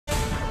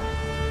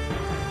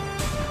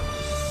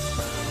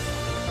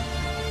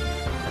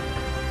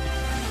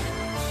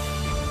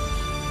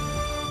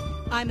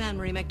I'm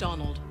Anne-Marie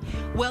MacDonald.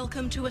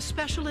 Welcome to a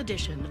special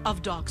edition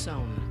of Doc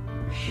Zone.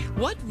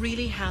 What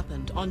really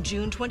happened on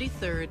June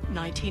 23,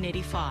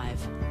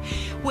 1985?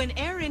 When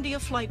Air India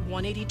Flight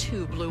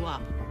 182 blew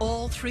up,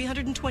 all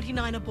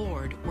 329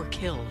 aboard were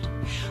killed.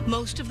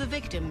 Most of the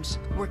victims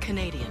were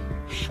Canadian.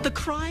 The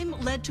crime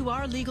led to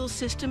our legal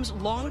system's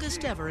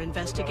longest ever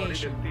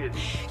investigation.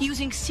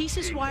 Using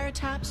CSIS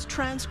wiretaps,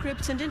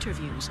 transcripts, and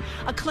interviews,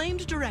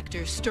 acclaimed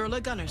director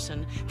Sturla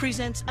Gunnarsson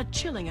presents a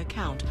chilling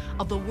account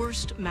of the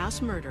worst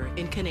mass murder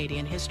in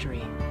Canadian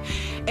history.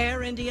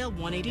 Air India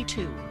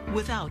 182,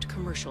 without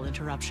commercial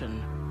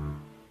interruption.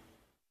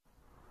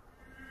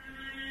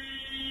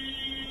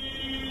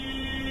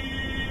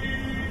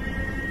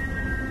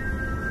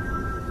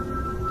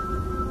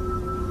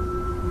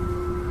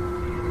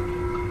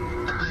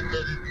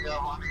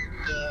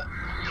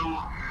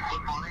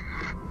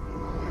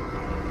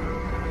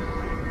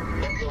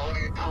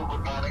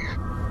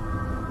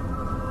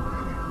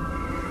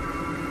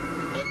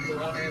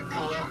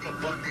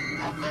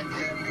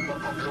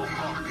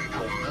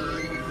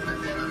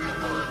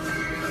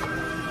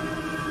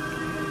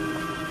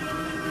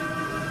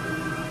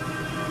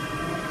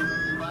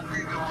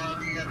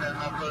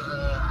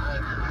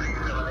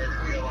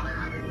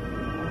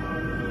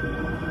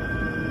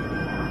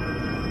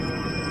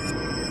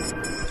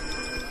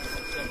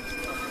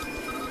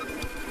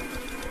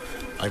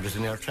 I was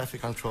an air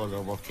traffic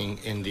controller working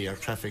in the Air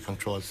Traffic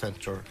Control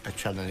Centre at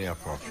Shannon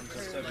Airport.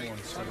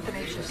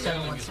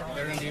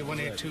 Air India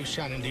 182,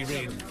 Shannon, D.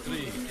 Reid.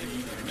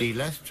 The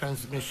last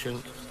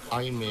transmission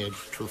I made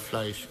to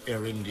flight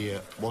Air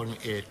India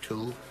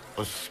 182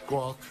 was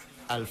Squawk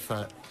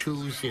Alpha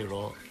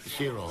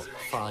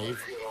 2005. I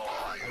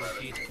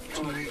repeat,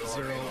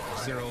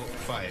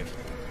 2005.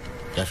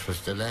 That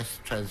was the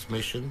last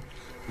transmission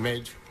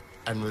made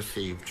and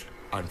received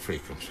on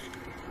frequency.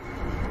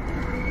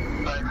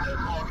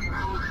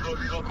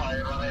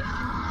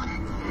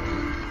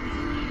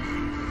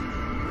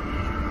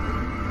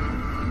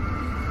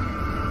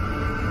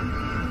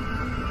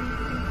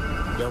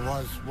 There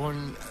was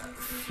one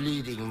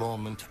fleeting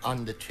moment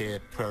on the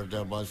tape where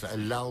there was a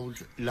loud,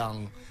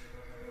 long,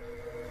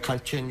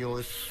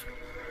 continuous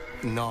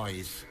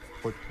noise,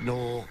 but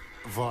no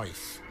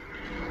voice.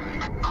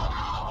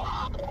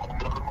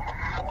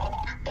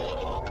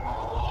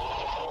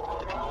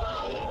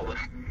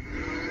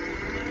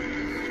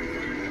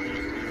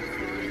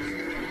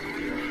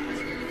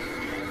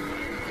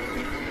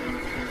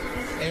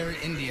 Air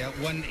India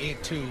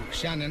 182,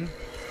 Shannon.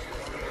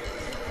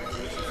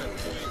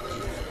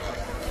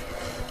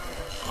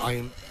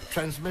 I'm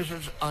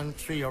transmitted on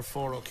 3 or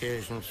 4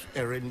 occasions.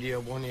 Air India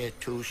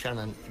 182,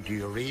 Shannon, do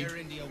you read? Air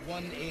India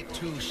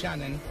 182,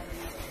 Shannon.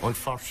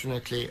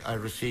 Unfortunately, I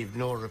received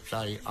no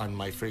reply on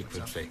my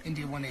frequency.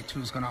 India 182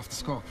 has gone off the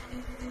scope.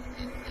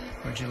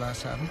 Where'd you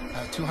last have him?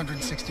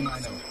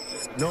 269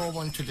 out. No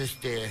one to this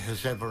day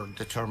has ever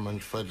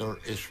determined whether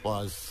it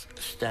was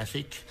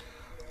static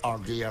or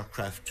the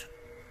aircraft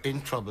in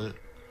trouble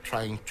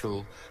trying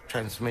to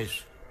transmit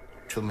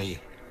to me.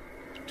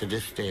 To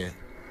this day,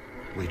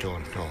 we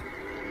don't know.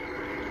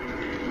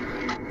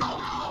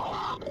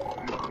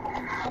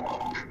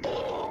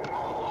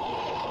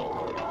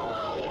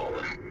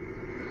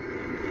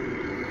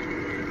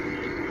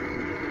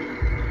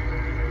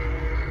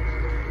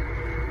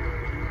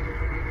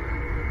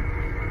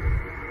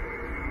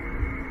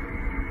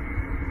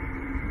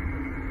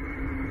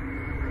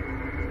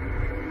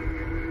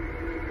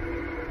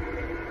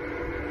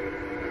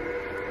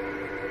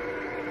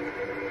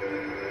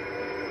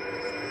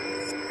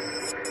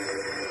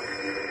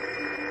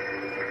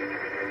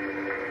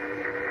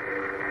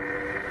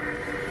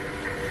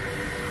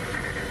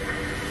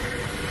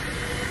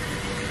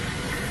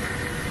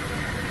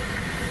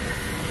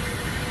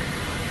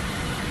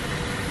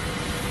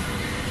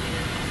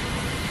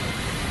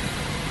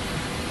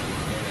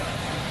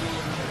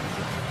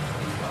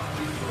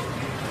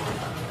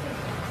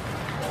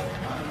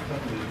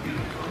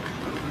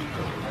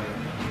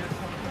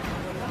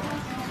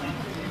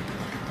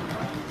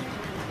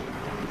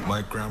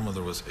 My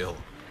grandmother was ill.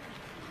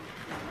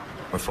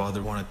 My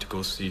father wanted to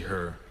go see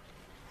her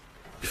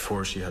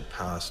before she had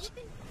passed.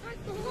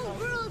 The whole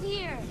world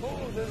here.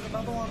 Oh, there's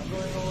another one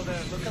going over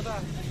there. Look at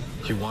that.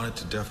 He wanted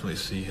to definitely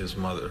see his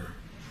mother.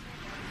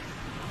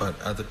 But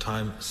at the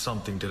time,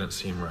 something didn't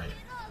seem right.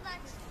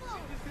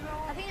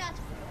 I think that's...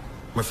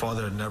 My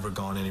father had never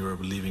gone anywhere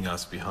leaving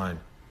us behind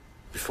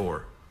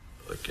before,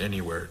 like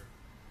anywhere.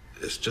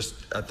 It's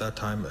just, at that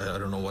time, I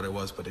don't know what it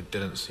was, but it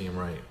didn't seem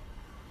right.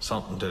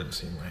 Something didn't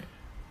seem right.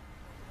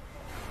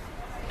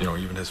 You know,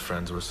 even his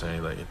friends were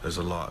saying, like, there's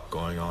a lot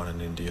going on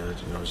in India,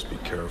 you know, just be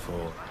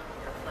careful.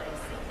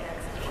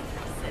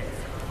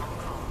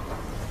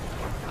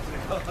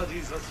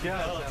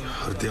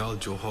 Hardyal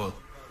Johal,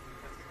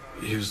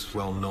 he was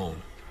well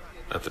known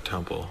at the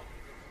temple.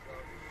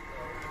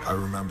 I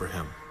remember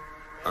him.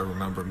 I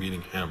remember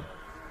meeting him.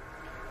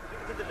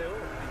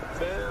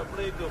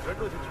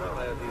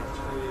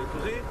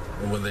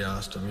 And when they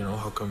asked him, you know,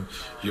 how come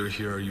you're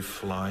here, are you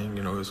flying?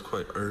 You know, it was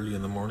quite early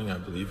in the morning, I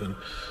believe, and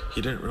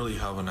he didn't really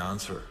have an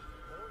answer.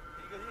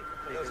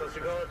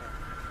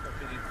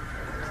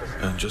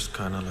 And just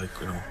kind of like,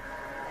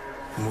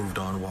 moved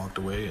on, walked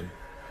away, and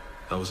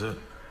that was it.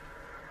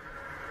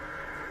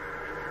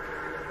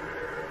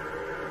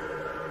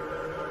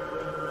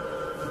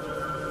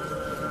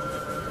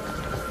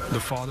 The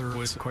father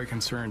was quite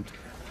concerned.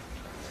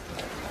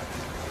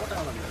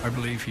 I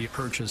believe he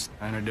purchased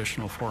an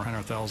additional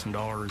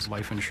 $400,000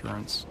 life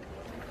insurance.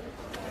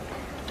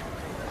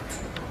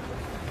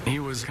 He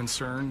was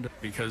concerned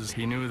because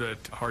he knew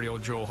that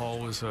Hardial Joe Hall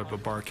was a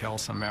Babar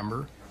Khalsa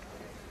member,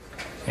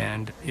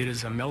 and it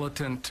is a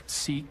militant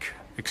Sikh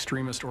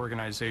extremist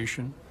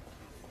organization.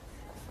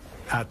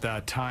 At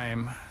that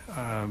time,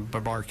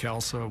 Babar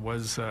Khalsa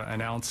was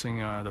announcing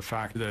the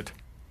fact that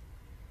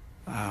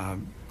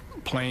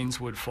planes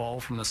would fall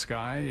from the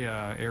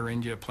sky, Air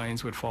India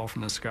planes would fall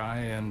from the sky,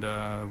 and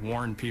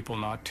warned people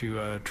not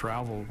to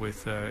travel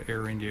with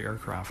Air India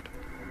aircraft.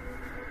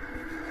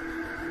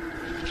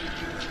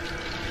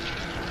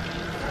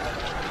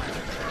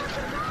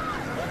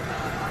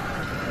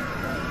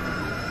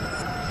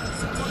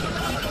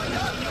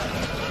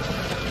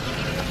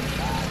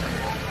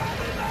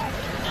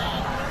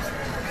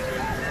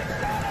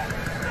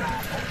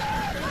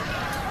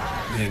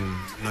 In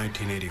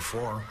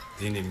 1984,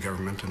 the Indian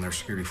government and their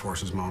security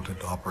forces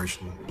mounted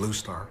Operation Blue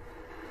Star,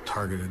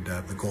 targeted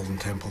the Golden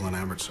Temple in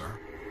Amritsar.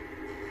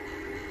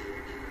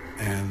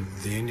 And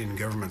the Indian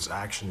government's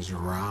actions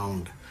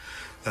around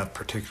that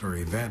particular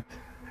event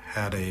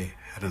had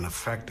an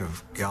effect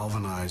of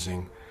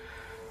galvanizing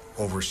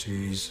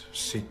overseas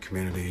Sikh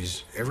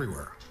communities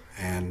everywhere,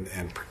 and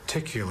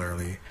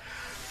particularly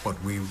what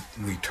we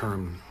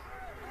term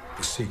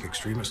the Sikh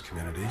extremist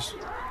communities.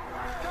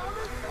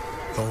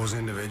 Those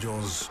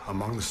individuals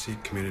among the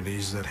Sikh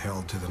communities that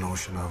held to the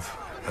notion of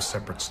a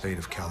separate state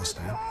of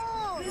Khalistan.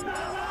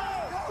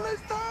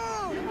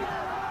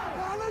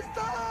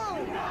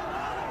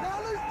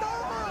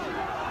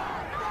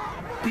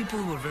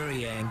 People were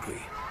very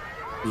angry.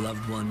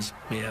 Loved ones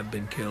may have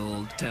been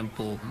killed,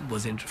 temple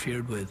was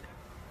interfered with.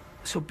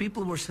 So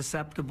people were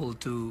susceptible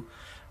to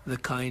the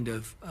kind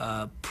of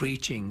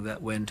preaching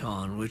that went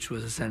on, which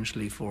was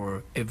essentially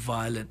for a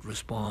violent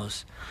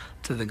response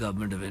to the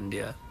government of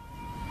India.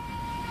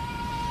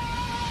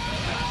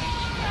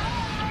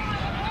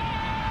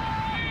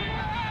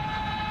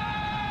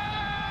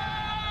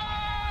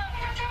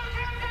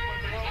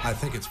 I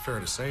think it's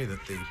fair to say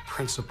that the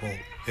principal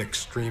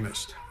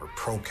extremist or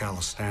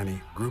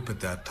pro-Khalistani group at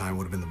that time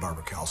would have been the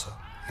Babar Khalsa.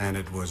 And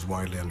it was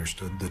widely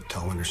understood that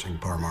Talwinder Singh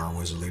Parmar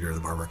was the leader of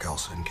the Babar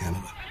Khalsa in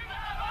Canada.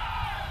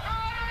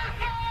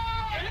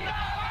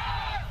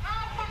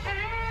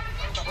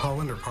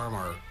 Talwinder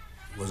Parmar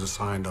was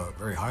assigned a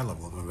very high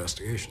level of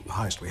investigation, the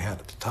highest we had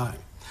at the time.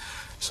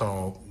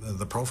 So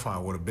the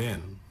profile would have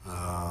been,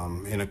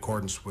 in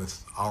accordance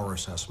with our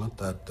assessment,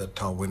 that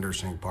Talwinder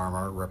Singh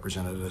Parmar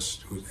represented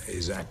us,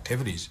 his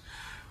activities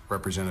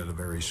represented a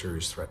very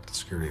serious threat to the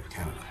security of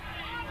Canada.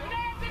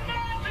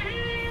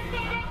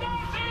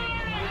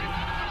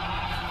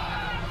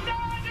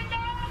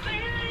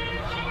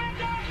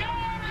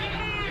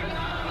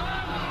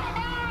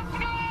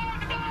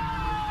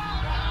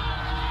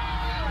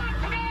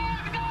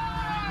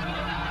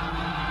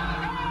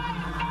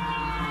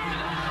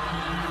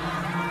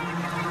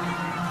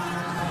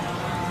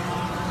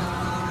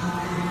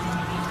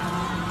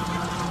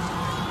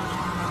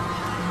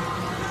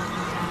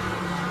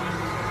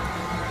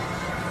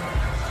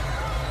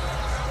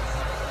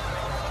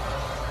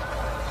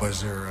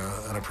 Was there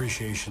an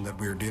appreciation that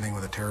we were dealing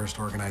with a terrorist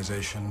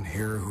organization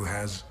here who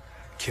has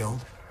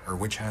killed, or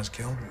which has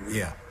killed?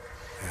 Yeah,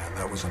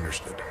 that was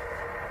understood.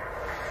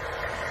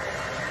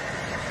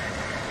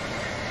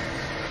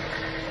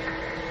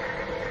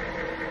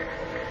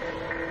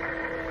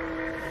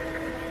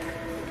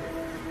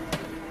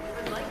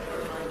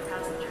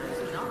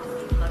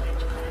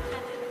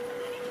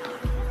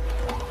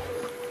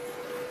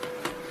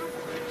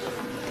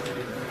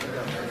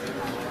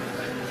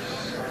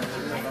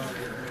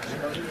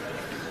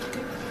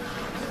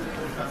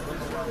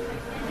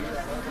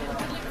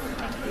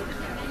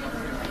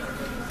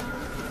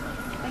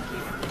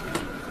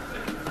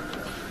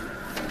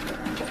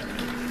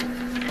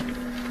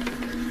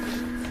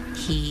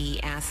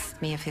 He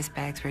asked me if his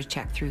bags were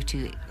checked through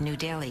to New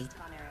Delhi.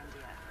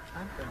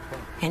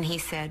 And he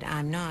said,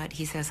 I'm not.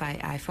 He says,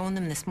 I phoned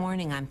them this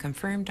morning. I'm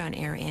confirmed on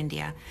Air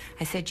India.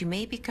 I said, you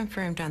may be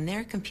confirmed on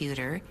their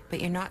computer,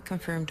 but you're not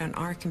confirmed on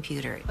our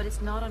computer. But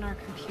it's not on our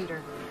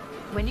computer.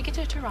 When you get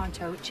to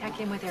Toronto, check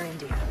in with Air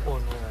India. Oh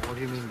no, what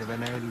do you mean?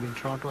 When I live in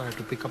Toronto, I have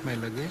to pick up my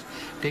luggage,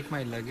 take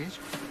my luggage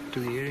to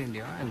the Air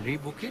India and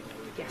rebook it?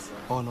 Yes.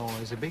 Oh no,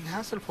 it's a big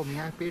hassle for me.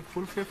 I paid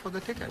full fare for the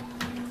ticket.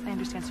 I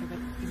understand, sir, but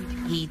you need to...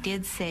 He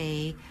did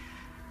say,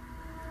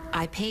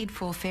 I paid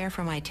full fare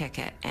for my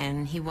ticket,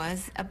 and he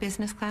was a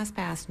business class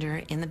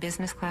passenger in the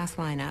business class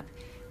lineup,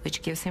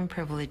 which gives him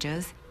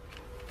privileges.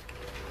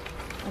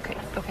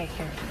 Okay,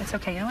 here. It's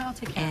okay. You know what? I'll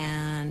take care of it.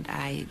 And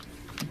I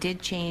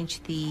did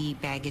change the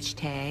baggage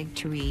tag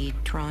to read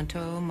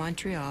Toronto,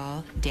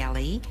 Montreal,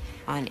 Delhi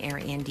on Air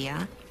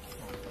India.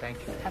 Thank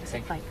you. Have a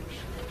safe flight.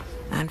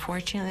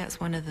 Unfortunately, that's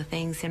one of the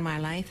things in my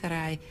life that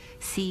I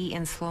see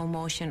in slow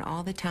motion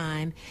all the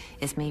time,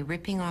 is me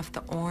ripping off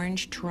the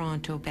orange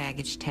Toronto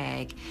baggage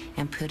tag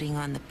and putting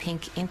on the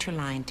pink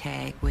Interline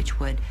tag, which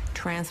would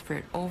transfer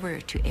it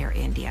over to Air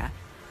India.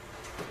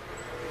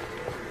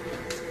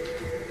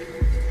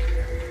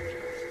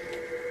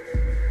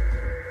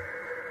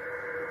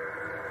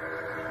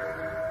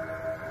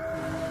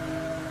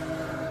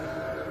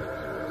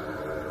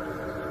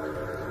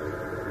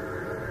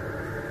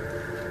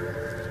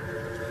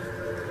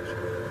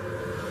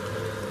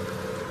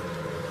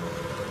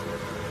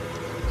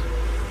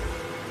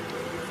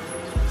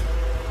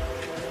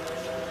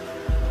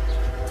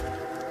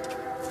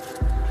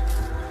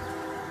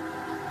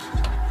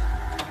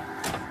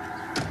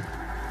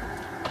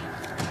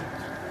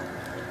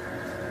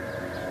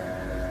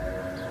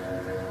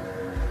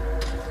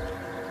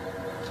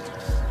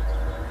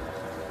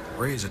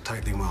 Ray is a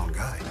tightly wound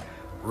guy.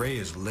 Ray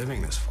is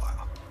living this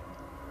file.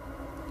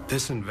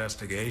 This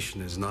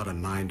investigation is not a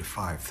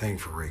 9-to-5 thing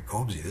for Ray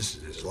Cobsey. This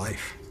is his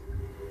life.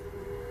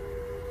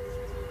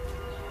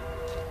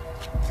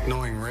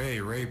 Knowing Ray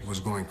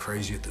was going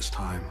crazy at this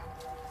time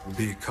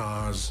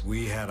because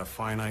we had a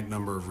finite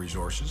number of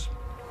resources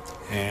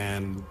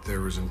and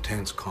there was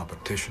intense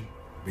competition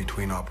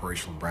between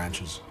operational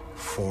branches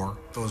for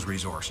those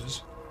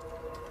resources.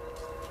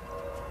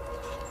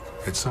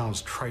 It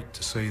sounds trite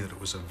to say that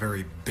it was a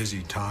very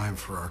busy time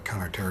for our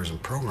counterterrorism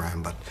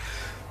program, but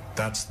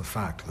that's the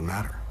fact of the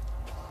matter.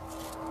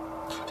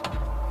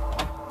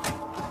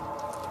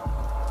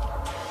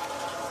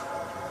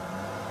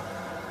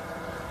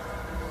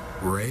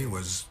 Ray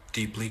was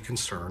deeply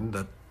concerned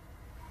that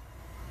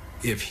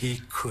if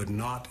he could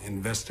not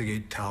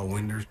investigate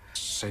Talwinder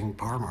Singh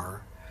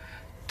Parmar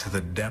to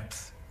the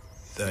depth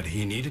that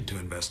he needed to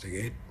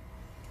investigate,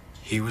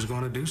 he was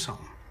going to do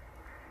something.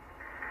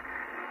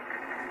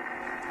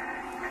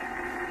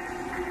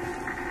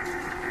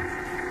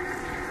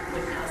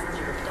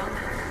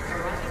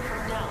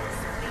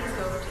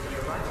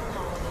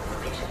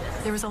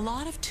 There was a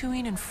lot of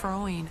toing and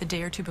froing the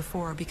day or two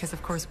before because,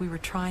 of course, we were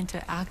trying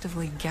to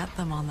actively get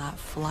them on that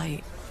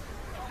flight.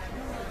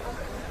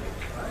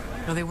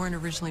 No, they weren't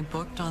originally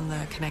booked on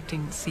the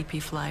connecting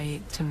CP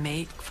flight to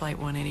make Flight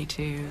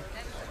 182.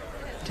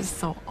 Just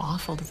so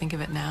awful to think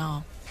of it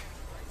now.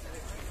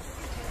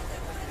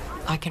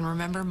 I can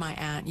remember my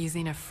aunt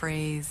using a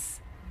phrase,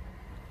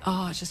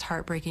 oh, it's just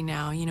heartbreaking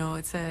now. You know,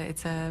 it's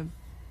a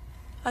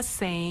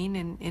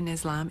saying in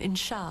Islam,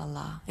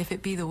 inshallah, if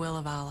it be the will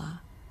of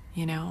Allah.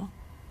 You know,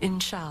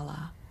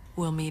 inshallah,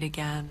 we'll meet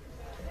again.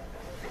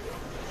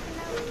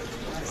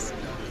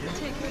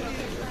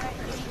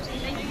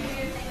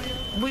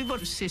 We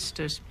were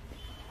sisters.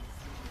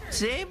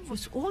 Zeb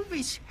was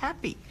always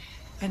happy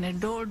and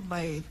adored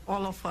by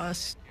all of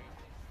us.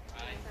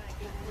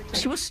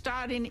 She was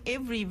star in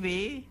every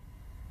way.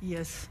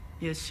 Yes,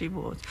 she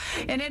was.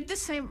 And at the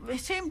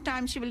same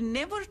time, she will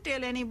never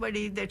tell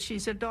anybody that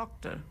she's a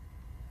doctor.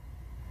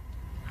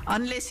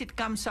 Unless it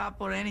comes up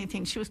or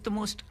anything. She was the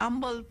most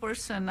humble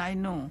person I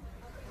know.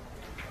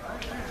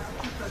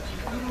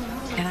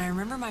 And I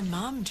remember my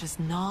mom just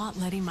not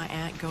letting my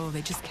aunt go.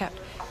 They just kept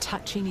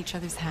touching each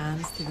other's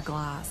hands through the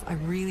glass. I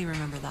really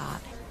remember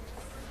that.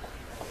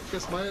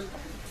 Smile.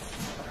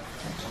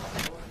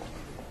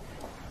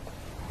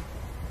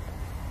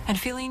 And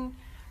feeling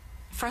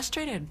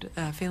frustrated,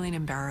 feeling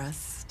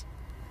embarrassed,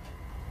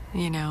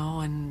 you know,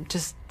 and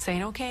just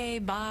saying, okay,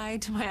 bye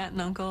to my aunt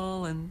and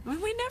uncle. And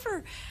we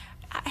never...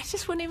 It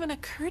just wouldn't even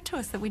occur to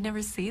us that we'd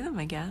never see them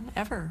again,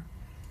 ever.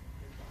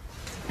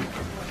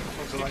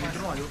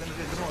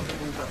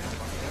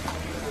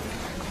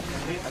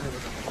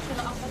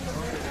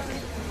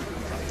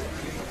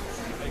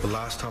 The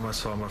last time I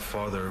saw my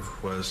father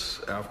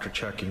was after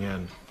checking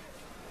in.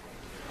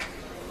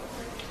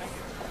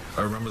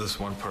 I remember this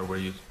one part where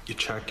you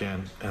check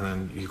in and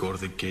then you go to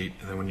the gate,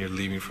 and then when you're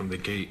leaving from the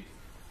gate,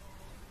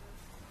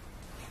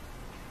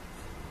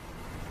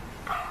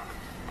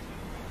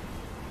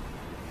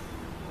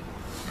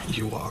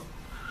 you walk.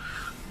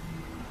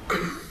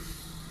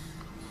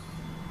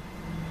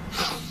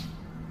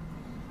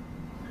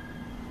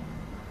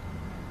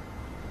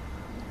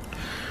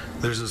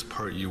 There's this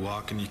part you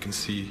walk and you can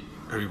see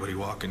everybody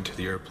walk into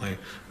the airplane.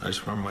 I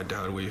just remember my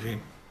dad waving.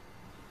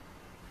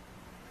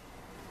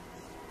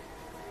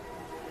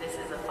 This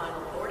is a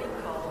final boarding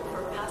call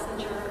for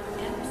passenger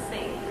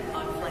MC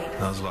on flight.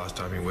 That was the last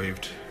time he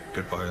waved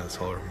goodbye. That's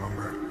all I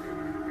remember.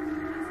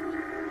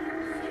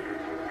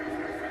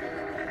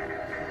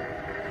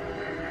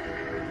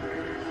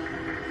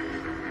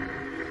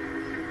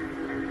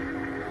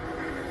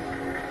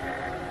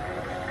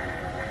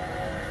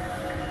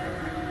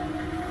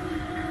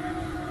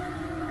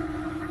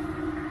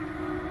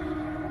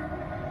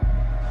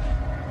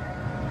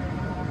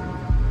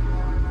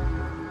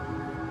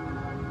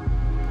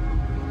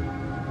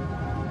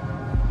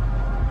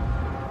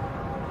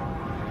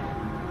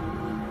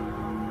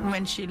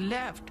 When she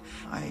left,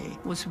 I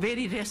was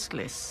very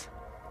restless,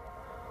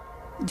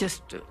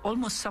 just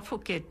almost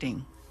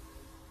suffocating.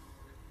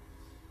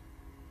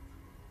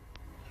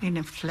 In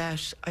a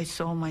flash, I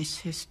saw my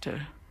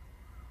sister,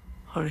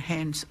 her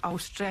hands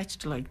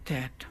outstretched like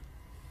that.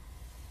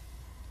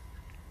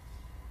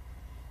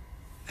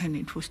 And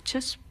it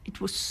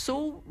was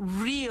so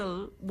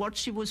real what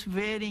she was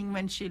wearing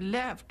when she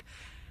left.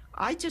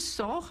 I just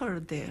saw her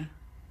there,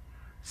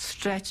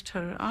 stretched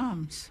her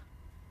arms.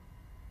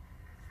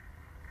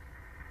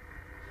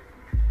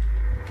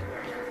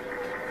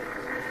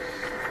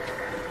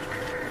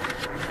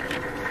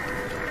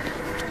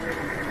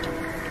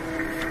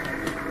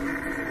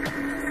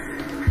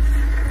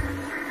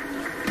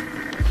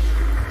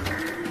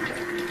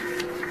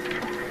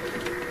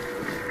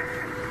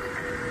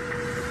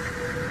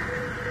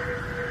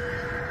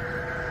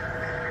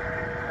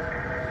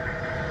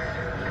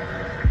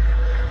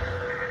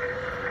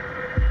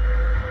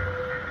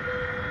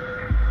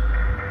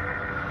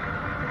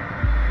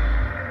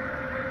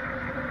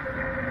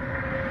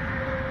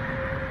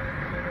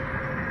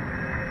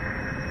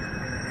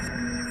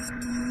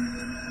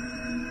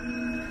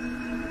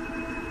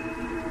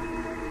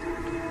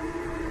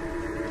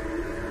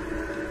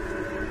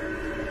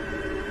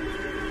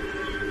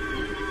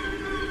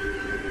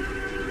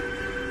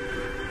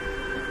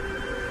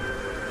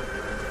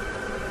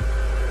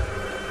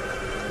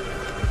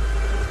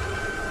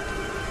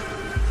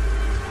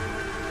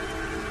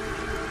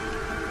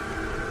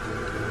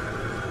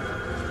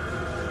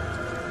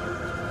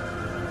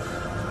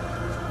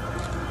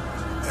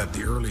 At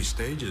the early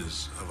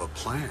stages of a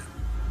plan,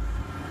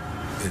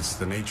 it's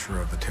the nature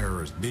of the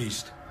terrorist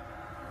beast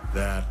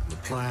that the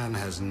plan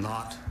has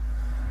not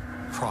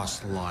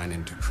crossed the line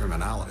into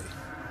criminality.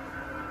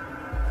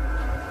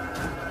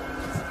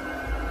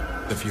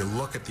 If you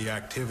look at the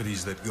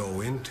activities that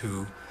go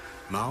into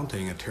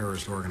mounting a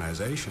terrorist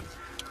organization,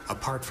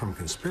 apart from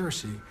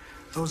conspiracy,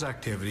 those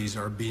activities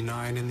are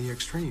benign in the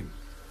extreme.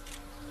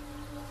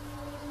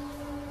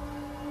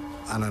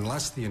 And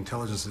unless the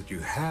intelligence that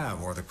you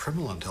have, or the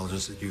criminal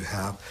intelligence that you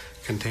have,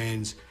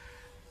 contains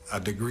a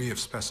degree of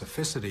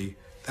specificity,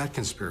 that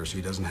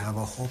conspiracy doesn't have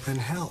a hope in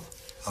hell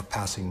of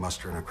passing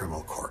muster in a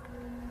criminal court.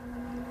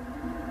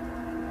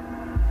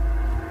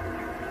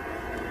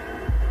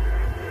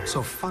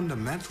 So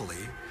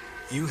fundamentally,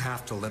 you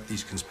have to let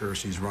these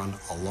conspiracies run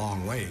a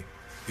long way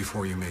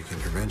before you make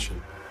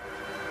intervention.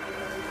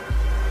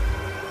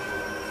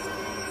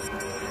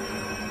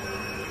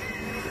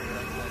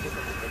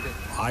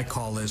 I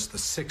call this the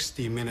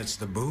 60 minutes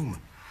to boom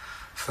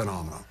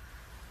phenomenon.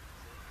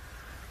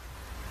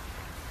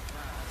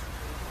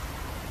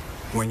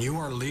 When you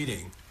are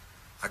leading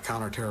a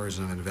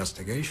counterterrorism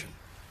investigation,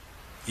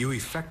 you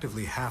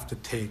effectively have to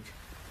take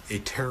a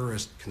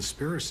terrorist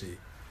conspiracy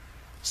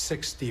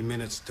 60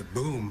 minutes to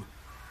boom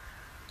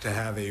to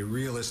have a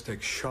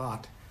realistic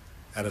shot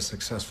at a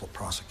successful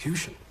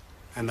prosecution.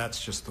 And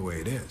that's just the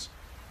way it is.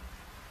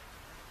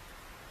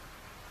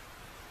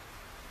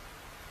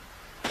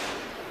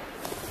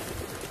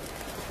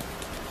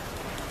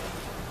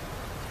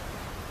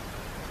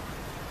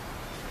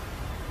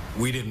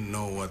 We didn't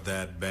know what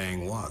that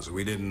bang was.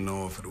 We didn't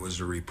know if it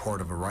was a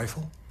report of a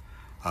rifle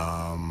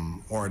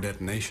or a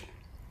detonation.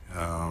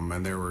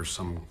 And there were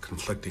some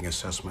conflicting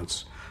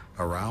assessments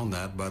around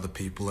that by the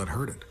people that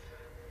heard it.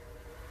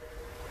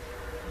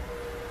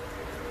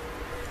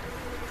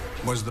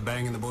 Was the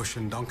bang in the bush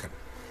in Duncan?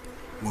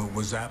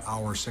 Was that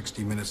our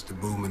 60 minutes to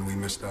boom and we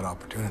missed that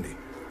opportunity?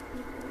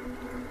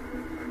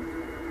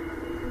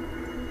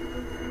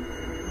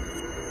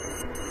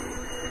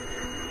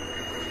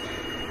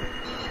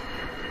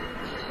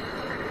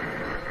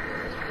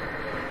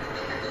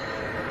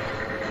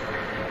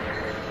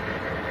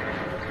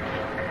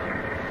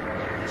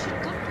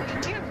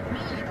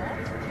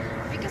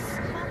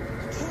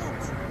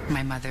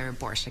 My mother,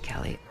 Borsha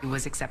Kelly,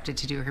 was accepted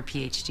to do her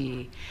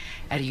PhD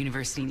at a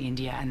university in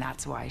India, and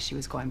that's why she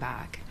was going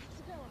back.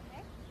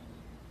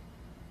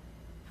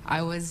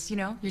 I was, you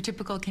know, your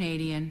typical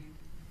Canadian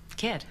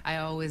kid.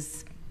 I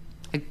was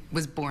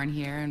born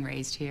here and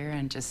raised here,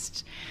 and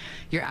just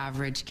your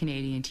average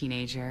Canadian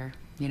teenager,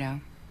 you know.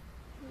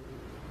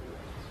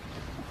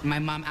 My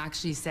mom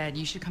actually said,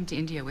 you should come to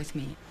India with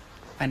me,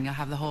 and you'll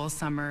have the whole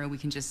summer. We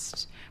can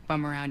just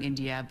bum around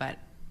India, but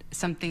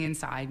something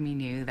inside me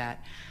knew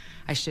that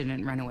I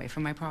shouldn't run away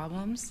from my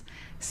problems,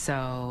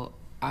 so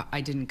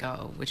I didn't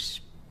go,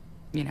 which,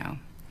 you know,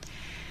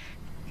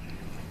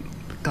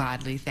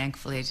 gladly,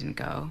 thankfully, I didn't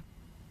go.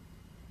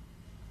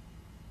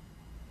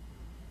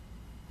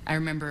 I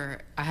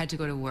remember I had to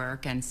go to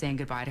work and saying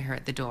goodbye to her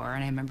at the door,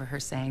 and I remember her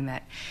saying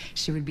that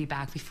she would be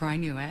back before I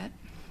knew it,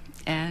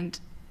 and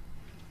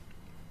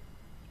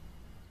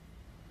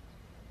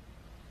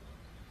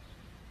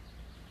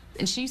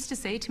she used to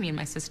say to me and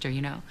my sister,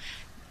 you know,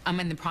 I'm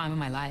in the prime of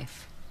my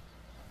life.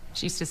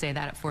 She used to say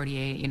that at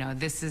 48, you know,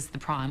 this is the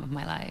prime of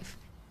my life.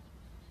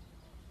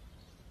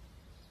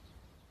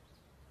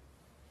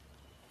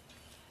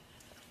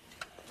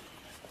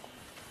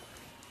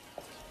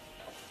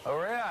 Oh,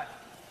 Rayat.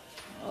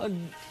 Oh,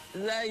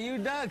 is that you,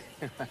 Doug?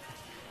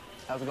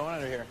 How's it going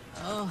under here?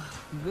 Oh,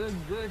 good,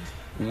 good.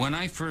 When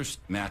I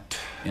first met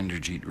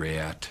Inderjeet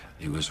Rayat,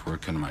 he was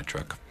working on my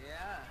truck.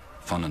 Yeah.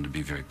 Found him to be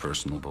a very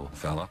personable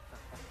fella.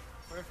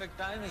 Perfect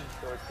timing.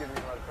 So it's giving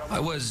you a lot of trouble. I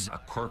was a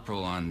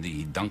corporal on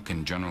the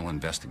Duncan General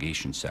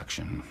Investigation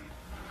Section,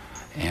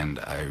 and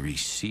I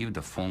received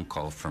a phone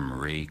call from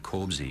Ray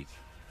Cobsey,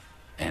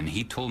 and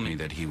he told me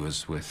that he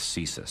was with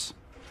CSIS.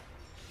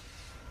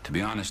 To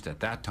be honest, at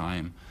that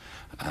time,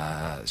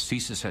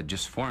 CSIS had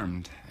just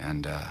formed,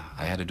 and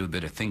I had to do a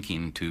bit of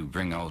thinking to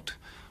bring out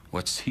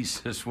what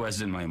CSIS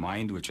was in my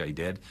mind, which I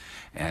did.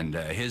 And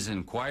his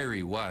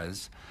inquiry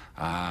was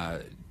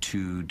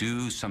to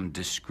do some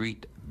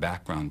discrete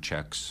background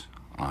checks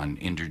on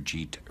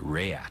Inderjeet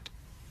Rayat.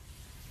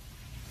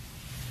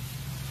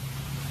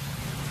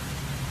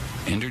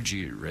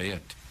 Inderjeet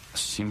Rayat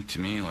seemed to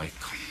me like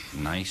a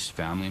nice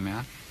family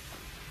man.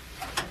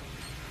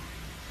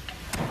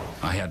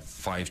 I had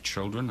 5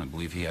 children. I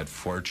believe he had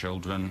 4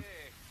 children.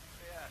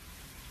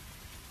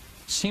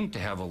 Seemed to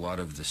have a lot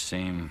of the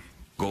same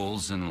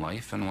goals in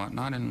life and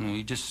whatnot, and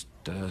we just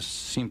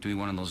seemed to be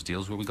one of those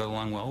deals where we got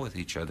along well with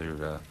each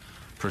other.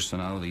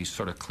 Personalities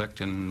sort of clicked,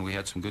 and we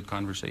had some good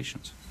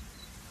conversations.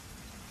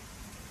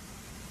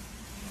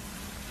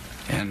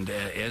 And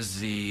as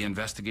the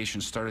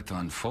investigation started to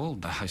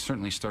unfold, I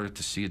certainly started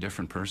to see a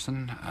different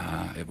person.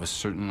 It was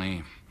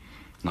certainly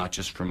not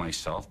just for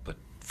myself, but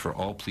for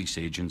all police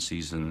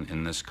agencies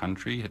in this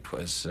country. It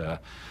was a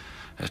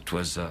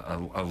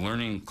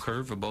learning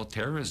curve about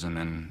terrorism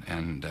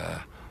and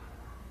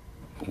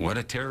what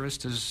a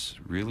terrorist is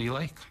really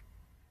like.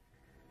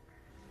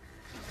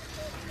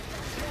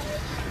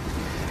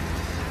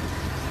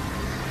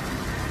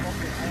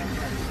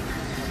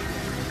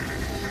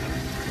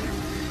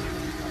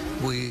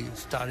 We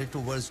started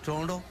towards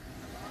Toronto.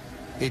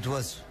 It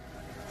was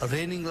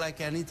raining like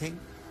anything,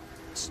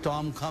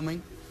 storm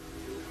coming.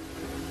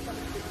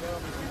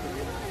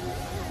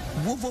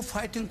 We were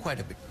fighting quite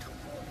a bit.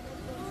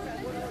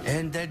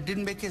 And that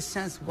didn't make a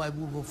sense why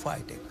we were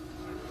fighting.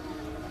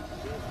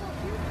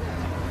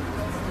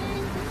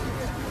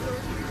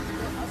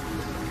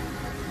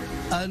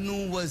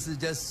 Anu was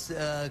just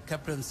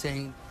kept on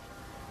saying,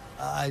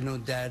 I know,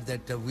 Dad,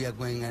 that we are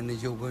going and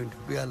you're going to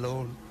be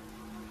alone.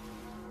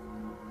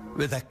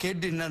 With a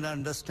kid did not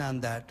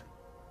understand that.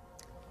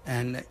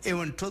 And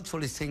even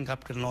truthfully saying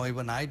up to now,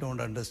 even I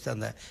don't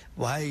understand that,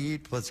 why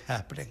it was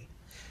happening.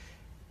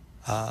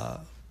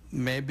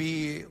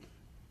 Maybe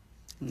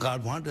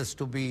God wants us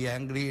to be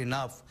angry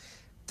enough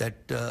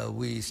that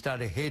we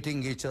started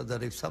hating each other.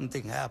 If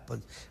something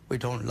happens, we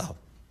don't love.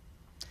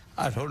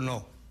 I don't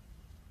know.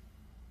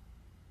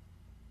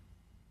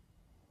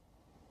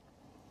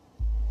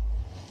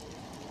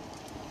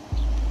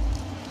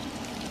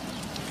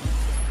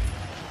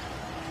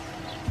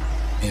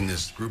 In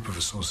this group of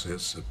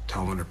associates that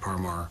Talminder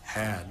Parmar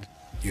had,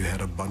 you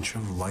had a bunch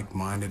of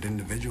like-minded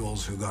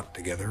individuals who got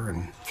together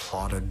and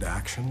plotted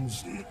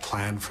actions and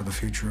planned for the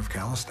future of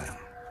Khalistan.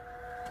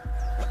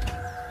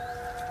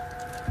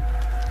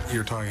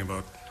 You're talking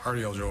about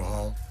Hardial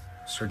Johal,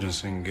 Surjan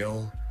Singh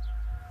Gill,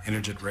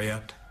 Inderjeet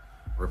Rayat,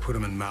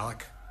 Rapudaman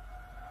Malik,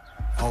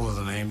 all of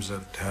the names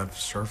that have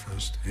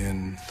surfaced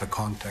in the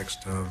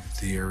context of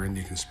the Air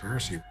India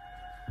conspiracy.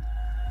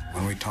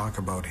 When we talk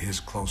about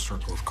his close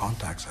circle of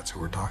contacts, that's who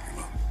we're talking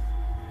about.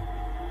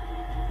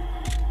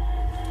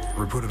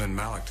 Rapudaman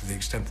Malik, to the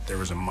extent that there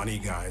was a money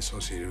guy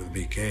associated with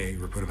BK,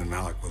 Rapudaman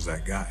Malik was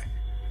that guy.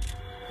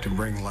 To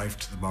bring life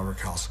to the Babar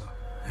Khalsa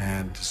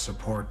and to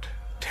support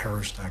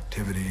terrorist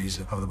activities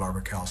of the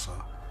Babar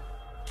Khalsa,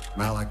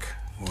 Malik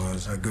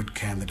was a good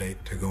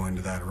candidate to go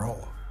into that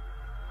role.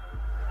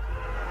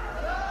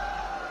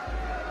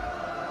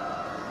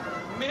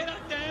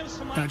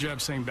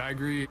 Najib Singh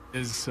Bagri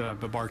is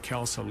Babar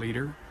Khalsa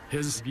leader.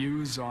 His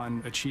views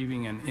on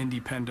achieving an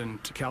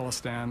independent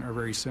Khalistan are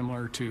very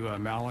similar to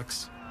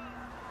Malik's.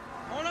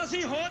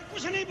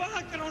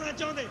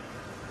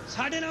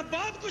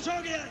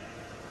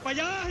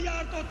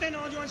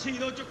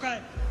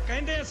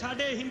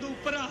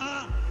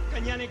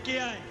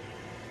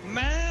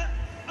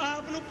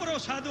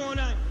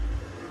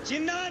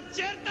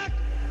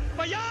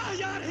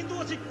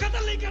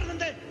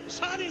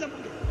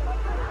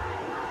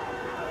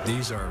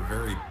 These are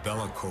very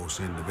bellicose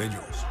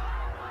individuals.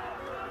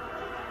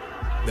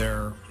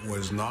 There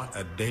was not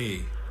a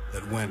day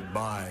that went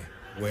by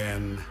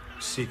when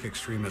Sikh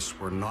extremists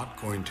were not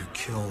going to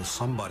kill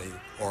somebody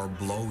or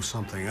blow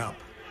something up.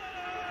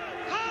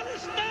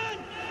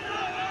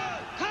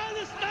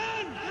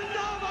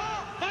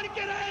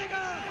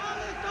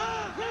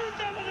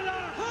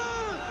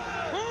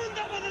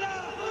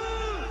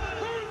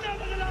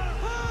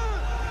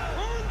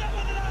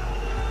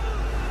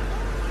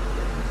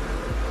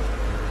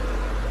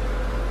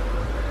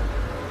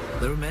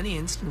 There were many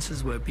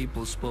instances where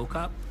people spoke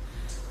up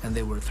and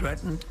they were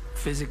threatened,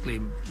 physically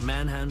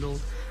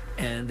manhandled,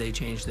 and they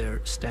changed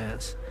their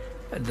stance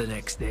the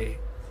next day.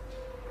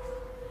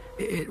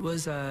 It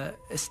was a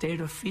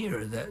state of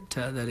fear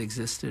that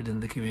existed in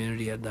the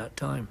community at that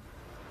time.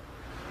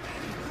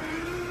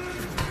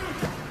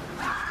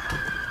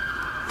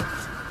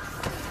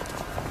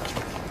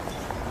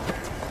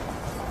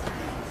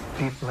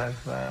 People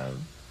have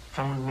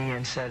phoned me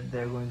and said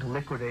they're going to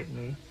liquidate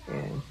me.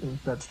 And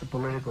that's the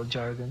political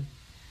jargon.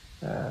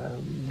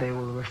 They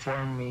will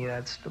reform me.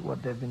 That's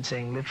what they've been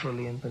saying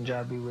literally in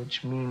Punjabi,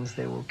 which means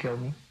they will kill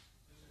me.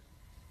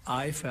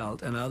 I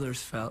felt, and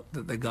others felt,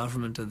 that the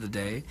government of the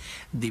day,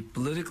 the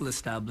political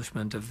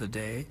establishment of the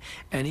day,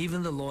 and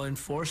even the law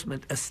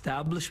enforcement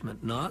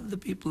establishment, not the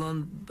people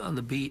on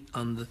the beat,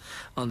 on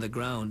the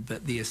ground,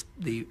 but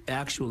the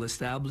actual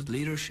established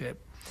leadership,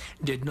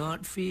 did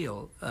not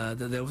feel that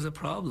there was a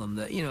problem.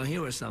 That, you know, here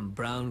were some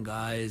brown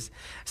guys,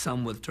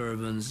 some with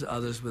turbans,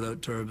 others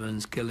without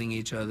turbans, killing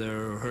each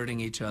other or hurting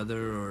each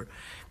other or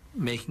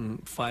making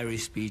fiery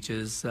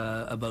speeches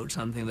about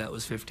something that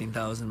was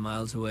 15,000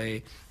 miles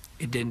away.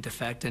 It didn't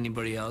affect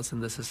anybody else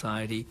in the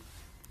society.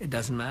 It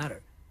doesn't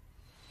matter.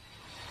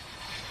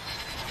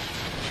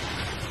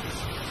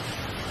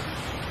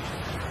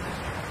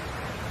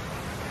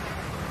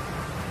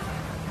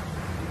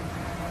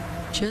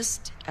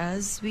 Just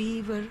as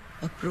we were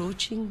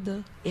approaching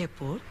the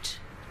airport,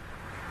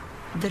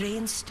 the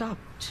rain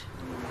stopped.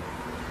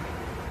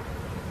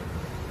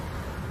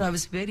 I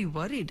was very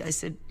worried. I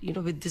said, you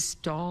know, with this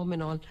storm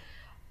and all,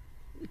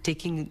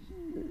 taking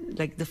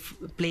like the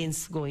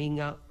planes going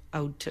out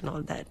and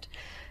all that.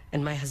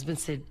 And my husband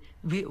said,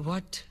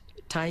 what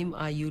time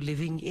are you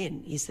living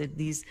in? He said,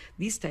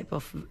 this type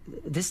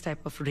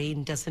of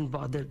rain doesn't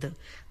bother the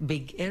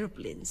big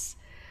airplanes.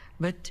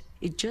 But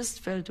it just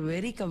felt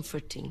very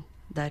comforting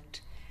that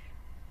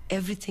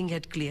everything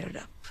had cleared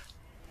up.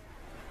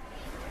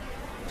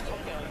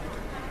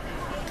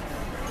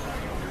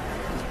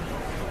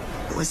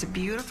 It was a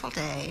beautiful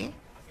day.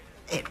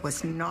 It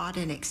was not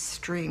an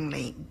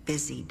extremely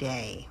busy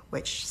day,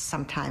 which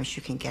sometimes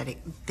you can get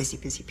busy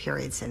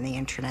periods in the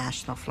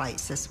international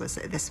flights. This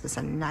was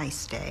a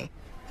nice day.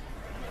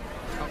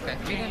 Okay,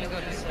 you're gonna go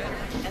this way.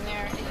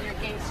 And your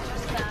gate's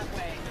just that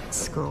way.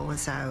 School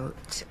was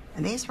out,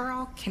 and these were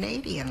all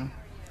Canadian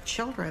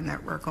children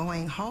that were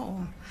going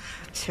home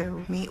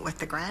to meet with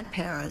the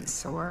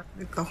grandparents or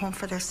go home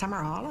for their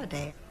summer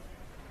holiday.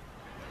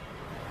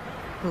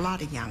 A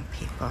lot of young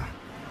people.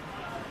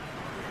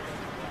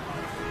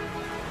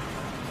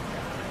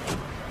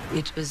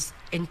 It was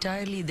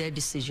entirely their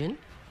decision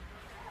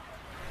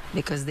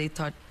because they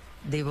thought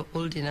they were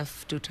old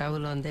enough to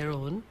travel on their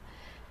own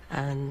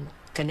and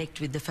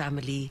connect with the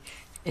family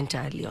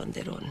entirely on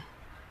their own.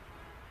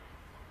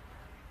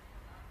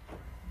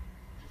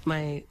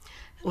 My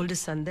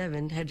oldest son,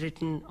 Devin, had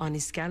written on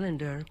his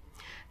calendar,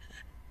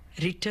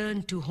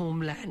 return to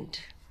homeland,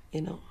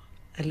 you know,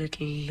 a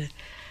little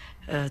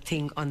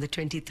thing on the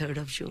 23rd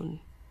of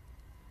June.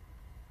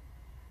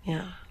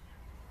 Yeah.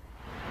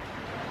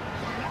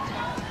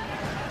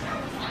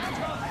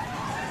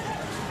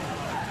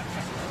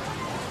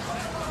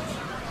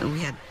 We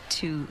had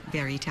two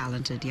very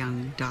talented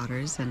young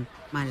daughters, and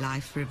my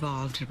life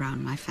revolved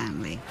around my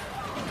family.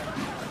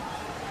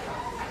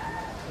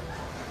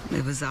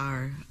 It was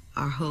our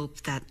hope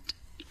that,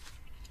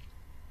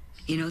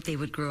 you know, they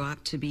would grow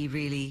up to be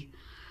really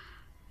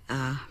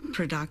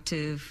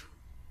productive,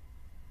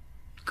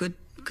 good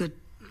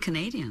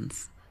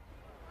Canadians.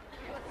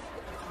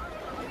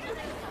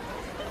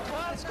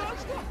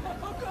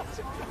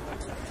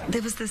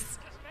 There was this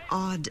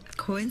odd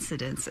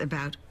coincidence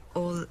about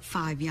all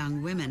 5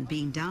 young women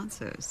being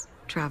dancers,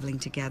 traveling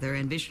together,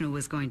 and Vishnu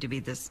was going to be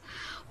this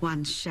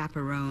one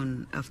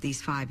chaperone of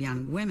these 5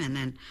 young women,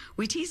 and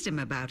we teased him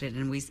about it,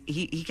 and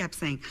he kept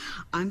saying,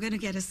 I'm going to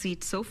get a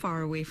seat so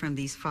far away from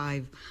these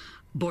 5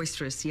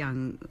 boisterous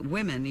young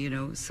women, you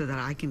know, so that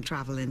I can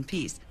travel in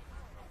peace.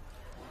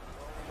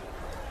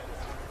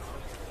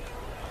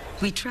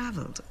 We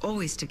traveled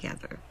always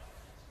together.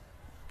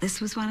 This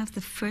was one of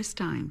the first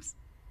times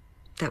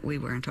that we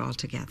weren't all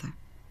together.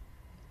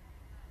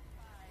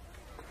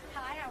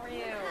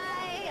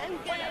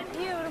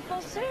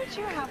 Suit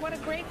you have. What a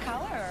great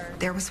color.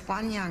 There was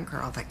one young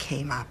girl that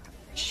came up.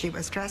 She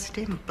was dressed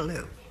in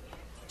blue.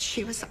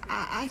 She was,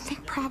 I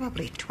think,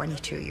 probably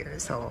 22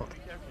 years old.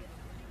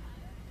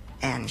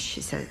 And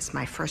she said, it's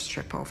my first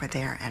trip over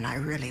there, and I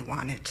really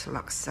wanted to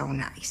look so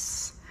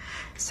nice.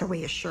 So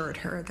we assured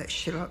her that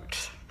she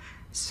looked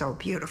so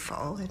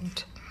beautiful,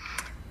 and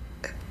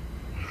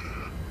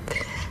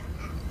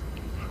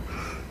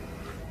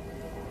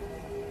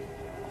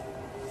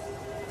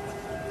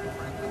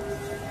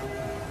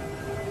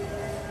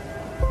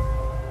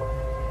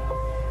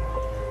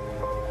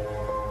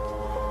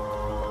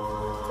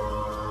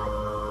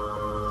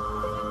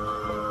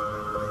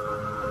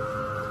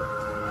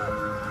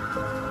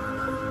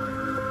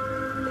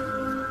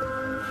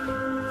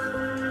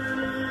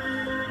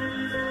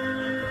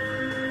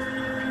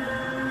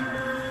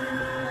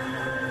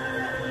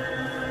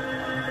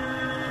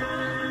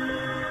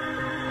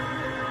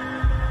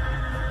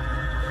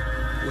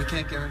We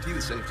can't guarantee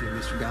the safety of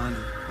Mr. Gandhi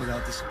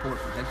without the support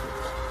from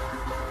headquarters.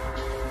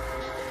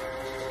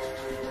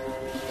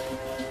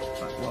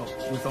 Well,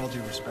 with all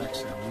due respect,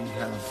 sir, we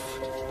have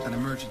an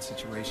emergent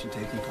situation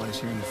taking place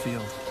here in the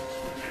field.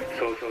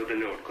 So the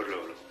note कर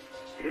लो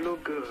ये लोग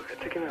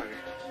ऐसे क्यों आ गए?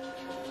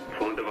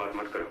 Phone पे बात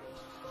मत करो.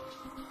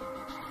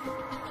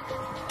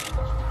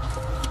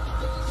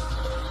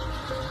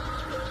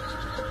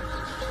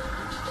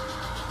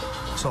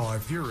 So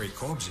if you're Ray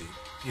Kobzi,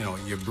 you know,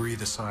 you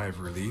breathe a sigh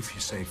of relief, you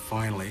say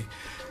finally,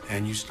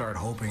 and you start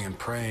hoping and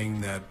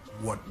praying that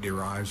what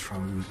derives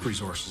from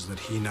resources that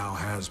he now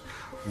has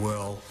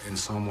will in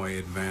some way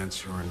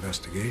advance your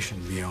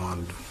investigation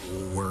beyond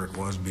where it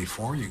was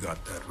before you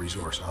got that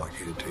resource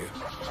allocated to you.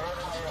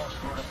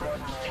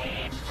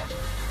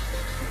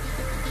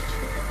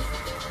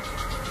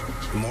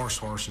 The more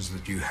sources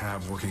that you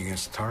have working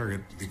against the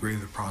target, the greater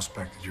the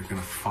prospect that you're going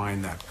to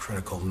find that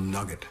critical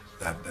nugget,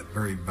 that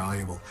very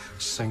valuable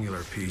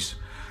singular piece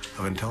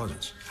of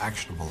intelligence,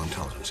 actionable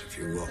intelligence, if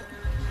you will.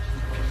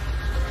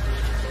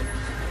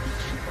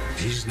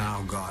 He's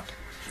now got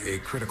a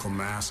critical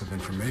mass of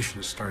information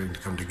that's starting to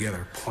come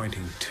together,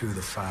 pointing to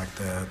the fact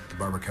that the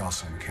Barbara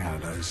in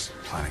Canada is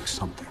planning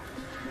something.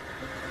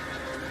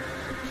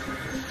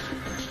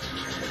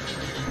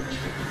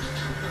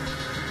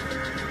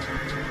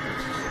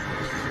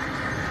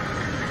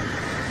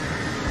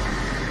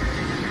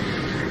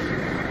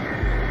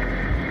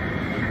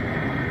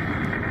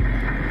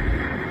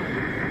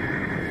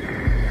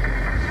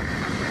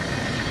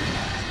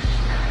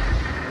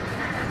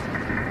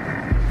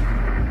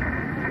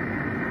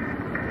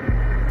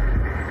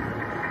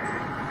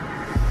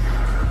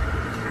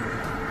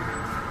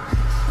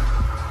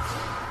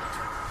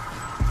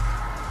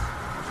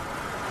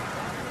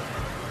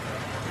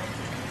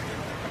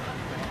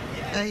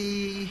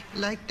 I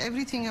liked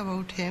everything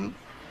about him.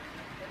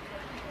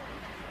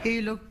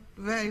 He looked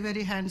very,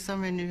 very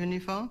handsome in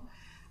uniform,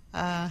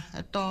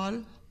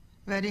 tall,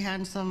 very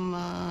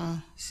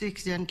handsome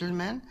Sikh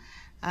gentleman,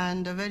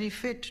 and very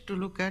fit to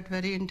look at,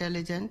 very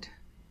intelligent.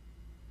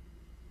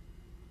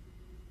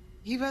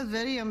 He was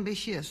very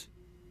ambitious.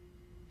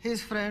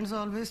 His friends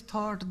always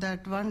thought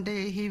that one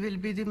day he will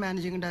be the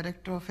managing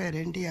director of Air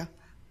India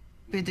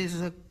with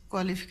his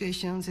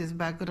qualifications, his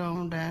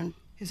background, and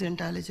his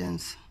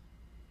intelligence.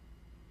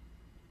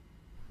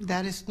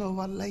 There is no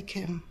one like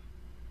him.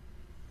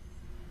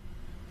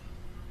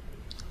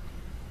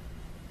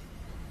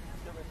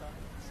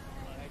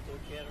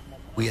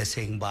 We are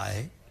saying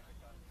bye.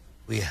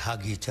 We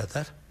hug each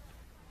other.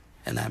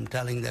 And I'm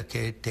telling the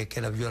kid, take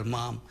care of your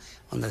mom.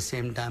 On the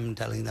same time, I'm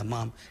telling the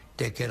mom,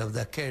 take care of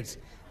the kids.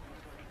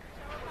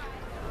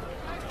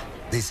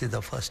 This is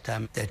the first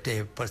time that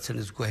a person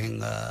is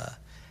going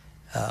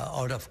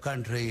out of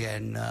country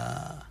and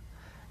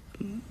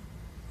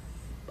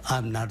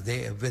I'm not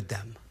there with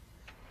them.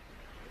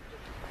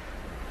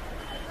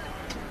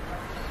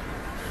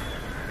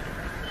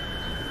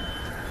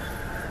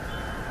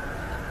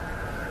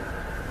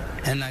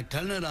 And I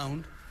turn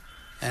around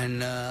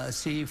and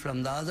see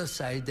from the other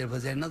side there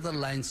was another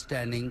line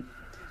standing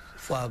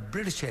for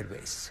British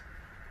Airways.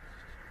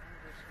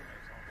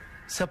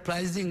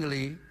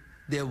 Surprisingly,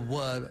 there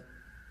were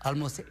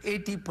almost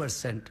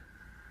 80%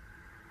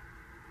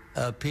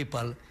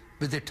 people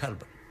with a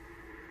turban.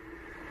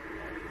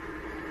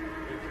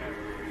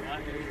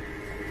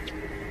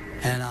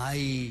 And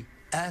I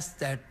asked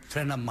that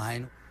friend of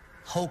mine,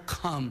 how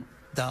come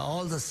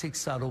all the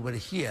Sikhs are over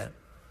here?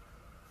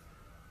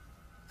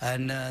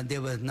 And they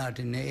were not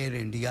in Air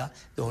India.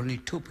 The only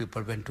 2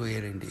 people went to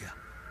Air India.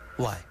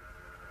 Why?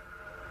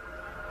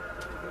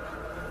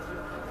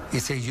 He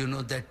said, you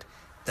know that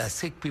the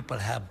Sikh people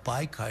have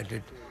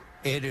boycotted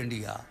Air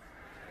India.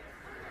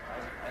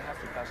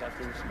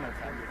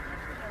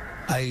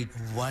 I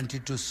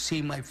wanted to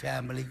see my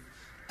family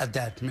at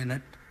that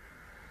minute.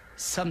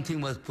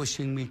 Something was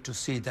pushing me to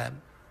see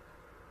them.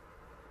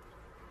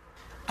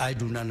 I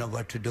do not know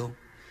what to do.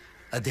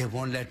 They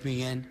won't let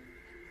me in.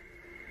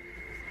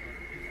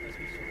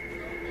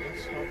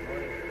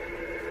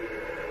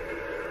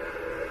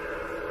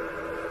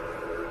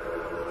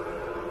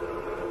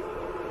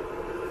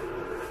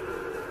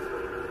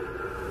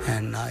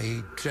 And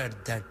I dread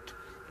that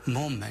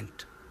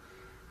moment.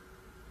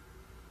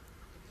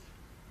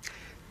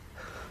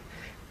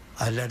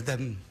 I let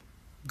them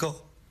go.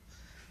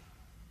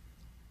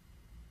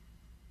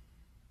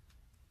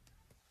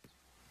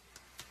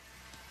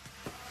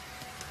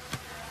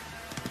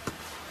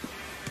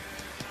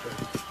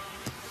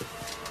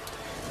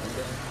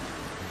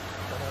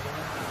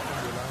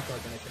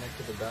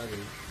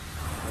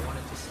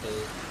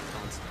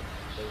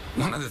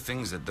 One of the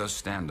things that does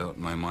stand out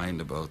in my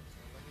mind about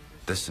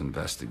this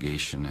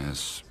investigation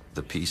is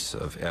the piece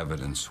of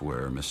evidence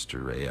where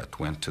Mr. Rayat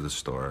went to the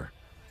store.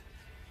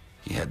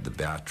 He had the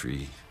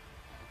battery,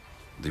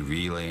 the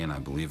relay, and I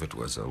believe it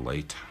was a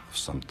light of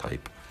some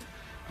type,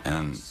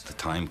 and the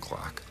time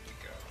clock.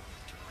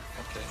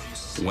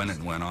 When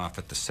it went off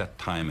at the set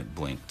time, it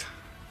blinked.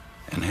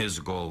 And his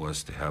goal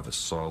was to have a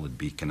solid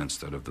beacon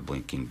instead of the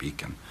blinking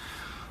beacon.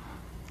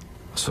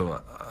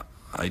 So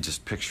I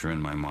just picture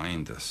in my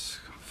mind this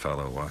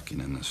fellow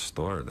walking in the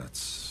store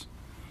that's,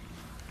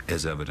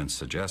 as evidence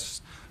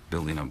suggests,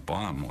 building a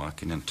bomb,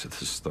 walking into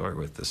the store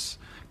with this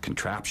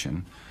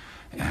contraption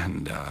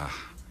and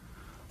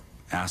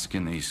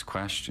asking these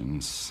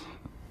questions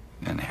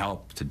and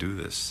help to do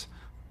this.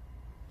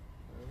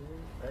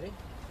 Ready?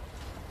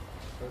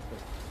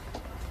 Perfect.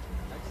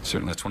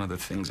 Certainly, that's one of the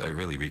things I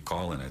really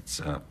recall, and it's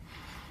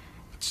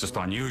It's just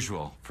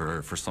unusual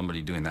for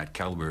somebody doing that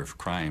caliber of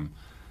crime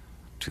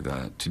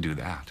to do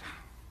that.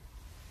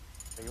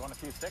 Hey, you want a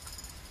few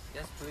sticks?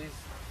 Yes, please.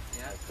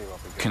 Yeah.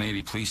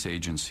 Canadian police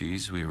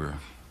agencies, we were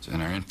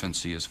in our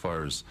infancy as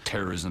far as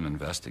terrorism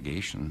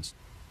investigations.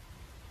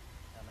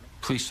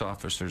 Police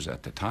officers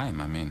at the time,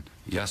 I mean,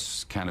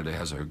 yes, Canada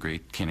has a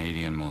great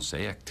Canadian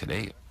mosaic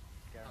today.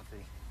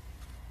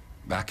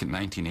 Back in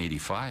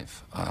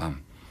 1985,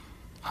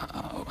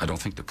 I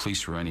don't think the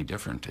police were any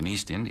different in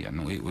East India.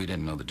 And we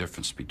didn't know the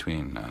difference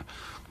between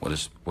what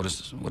is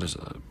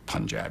a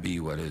Punjabi,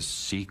 what is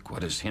Sikh,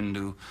 what is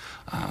Hindu,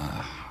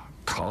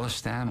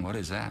 Khalistan, what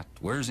is that?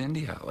 Where's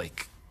India?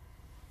 Like,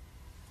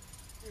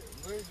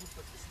 Where did you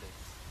put the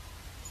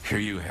sticks? here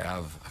you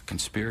have a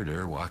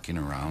conspirator walking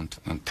around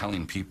and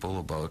telling people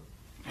about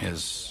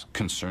his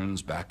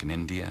concerns back in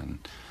India,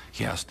 and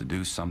he has to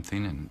do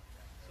something, and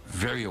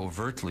very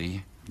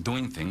overtly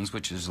doing things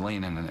which is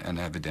laying an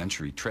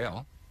evidentiary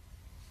trail.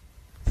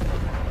 Big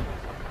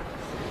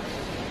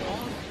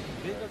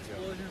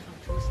explosion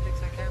from 2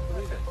 sticks, I can't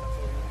believe it.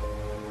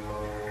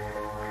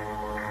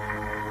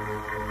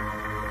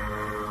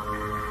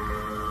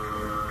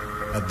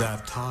 At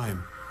that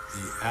time,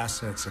 the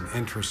assets and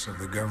interests of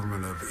the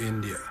government of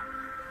India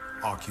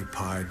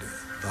occupied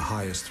the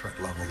highest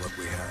threat level that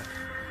we had.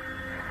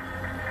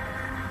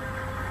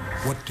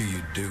 What do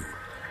you do?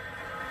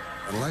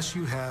 Unless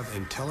you have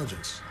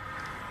intelligence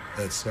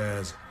that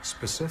says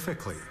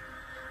specifically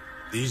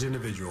these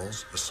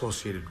individuals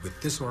associated with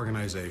this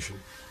organization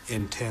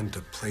intend to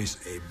place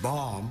a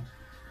bomb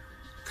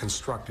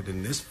constructed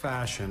in this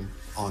fashion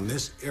on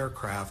this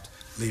aircraft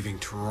leaving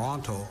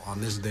Toronto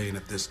on this day and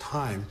at this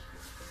time,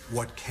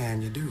 what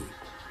can you do?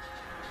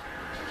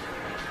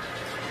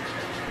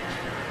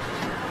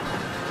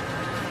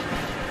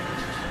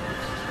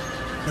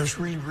 It was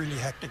really, really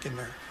hectic in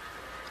there.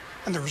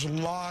 And there was a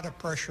lot of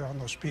pressure on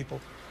those people.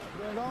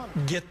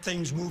 Get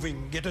things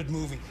moving, get it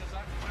moving.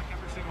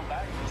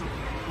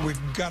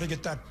 We've got to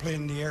get that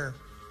plane in the air.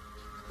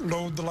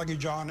 Load the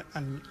luggage on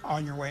and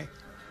on your way.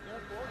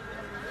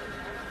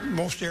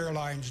 Most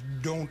airlines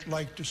don't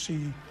like to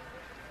see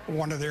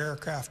one of their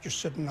aircraft just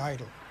sitting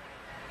idle.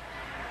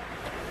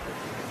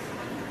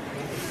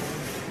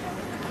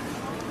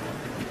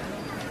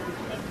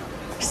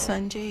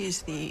 Sanjay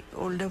is the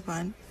older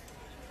one,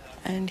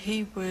 and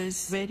he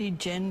was very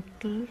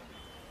gentle.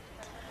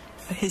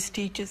 His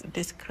teachers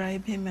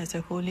describe him as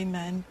a holy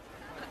man.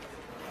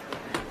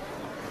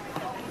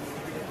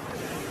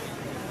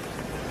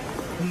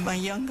 My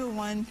younger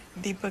one,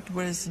 Deepak,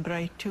 was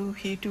bright too.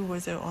 He too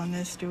was an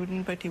honor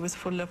student, but he was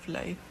full of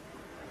life,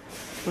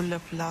 full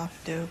of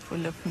laughter,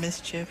 full of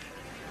mischief.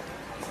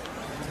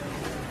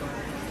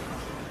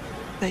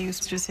 I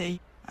used to say,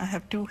 I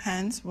have 2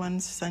 hands,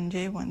 one's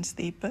Sanjay, one's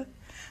Deepak.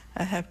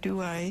 I have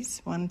 2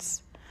 eyes,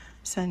 one's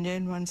Sanjay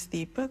and one's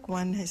Deepak.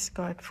 One has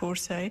got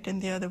foresight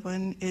and the other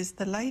one is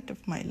the light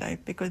of my life,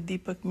 because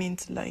Deepak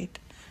means light.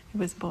 He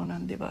was born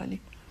on Diwali.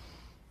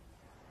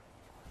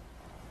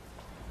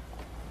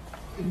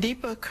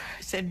 Deepak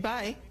said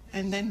bye,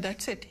 and then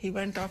that's it. He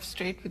went off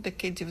straight with the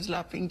kids. He was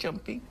laughing,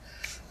 jumping,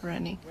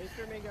 running. Wait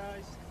for me,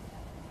 guys.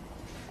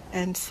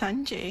 And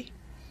Sanjay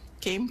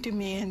came to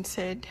me and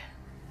said,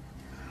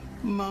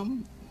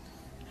 Mom,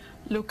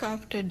 look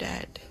after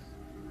Dad.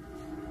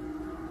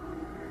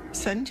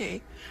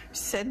 Sanjay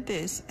said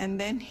this, and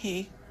then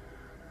he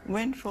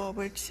went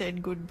forward,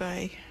 said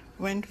goodbye,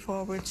 went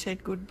forward,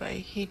 said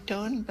goodbye. He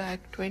turned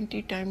back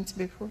 20 times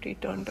before he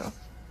turned off.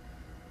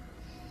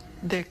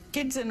 The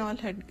kids and all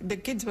the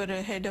kids were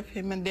ahead of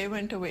him and they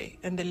went away,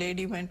 and the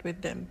lady went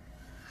with them.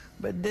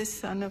 But this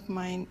son of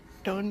mine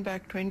turned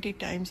back 20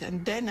 times,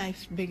 and then I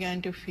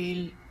began to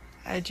feel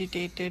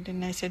agitated,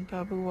 and I said,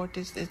 Babu, what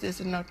is this? This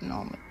is not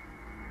normal.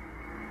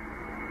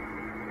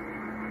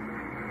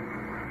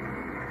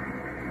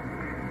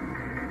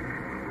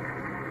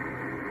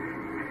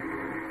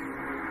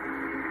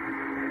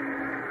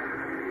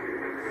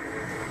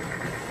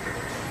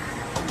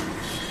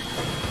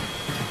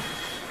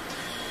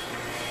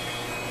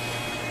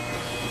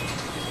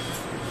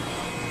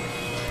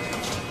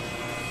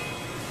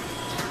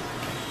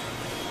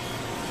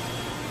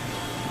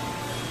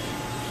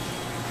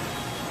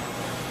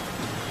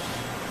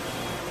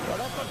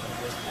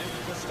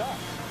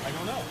 I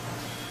don't know.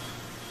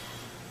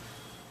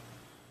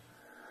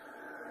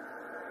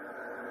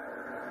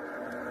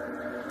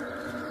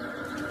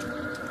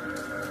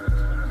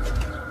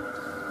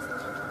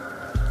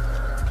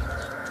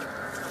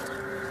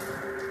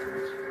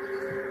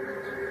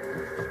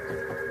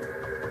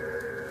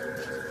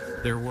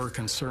 There were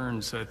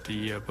concerns that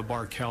the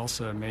Babar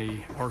Khalsa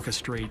may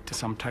orchestrate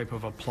some type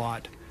of a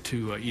plot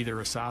to either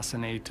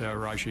assassinate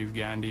Rajiv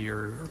Gandhi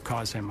or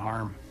cause him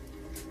harm.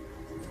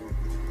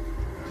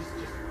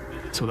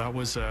 So that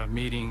was a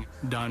meeting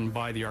done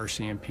by the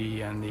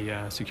RCMP and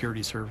the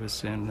security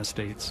service in the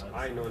States.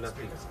 I know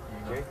nothing.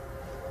 Okay?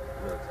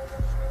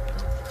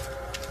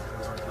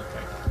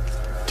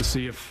 To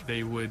see if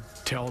they would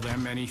tell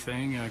them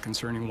anything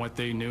concerning what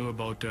they knew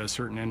about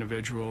certain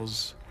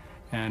individuals,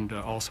 and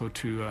also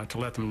to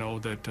let them know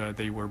that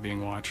they were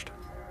being watched.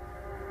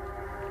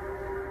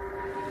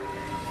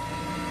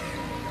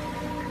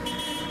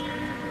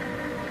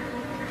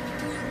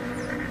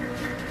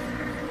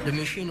 The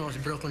machine was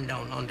broken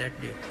down on that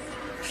day,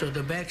 so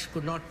the bags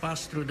could not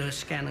pass through the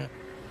scanner.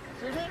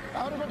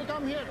 Everybody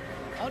come here,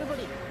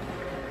 everybody.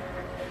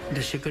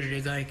 The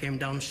security guy came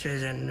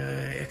downstairs and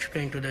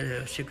explained to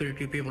the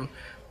security people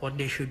what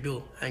they should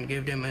do and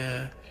gave them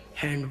a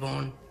hand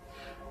wand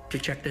to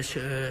check the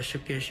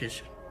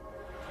suitcases.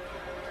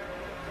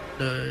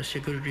 The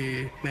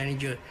security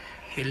manager,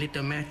 he lit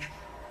a match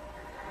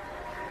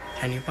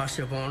and he passed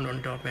the wand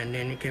on top, and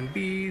then it came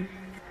beep.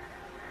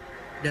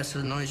 That's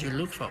the noise you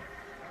look for.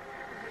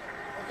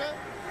 Okay,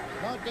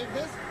 now take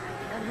this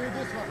and use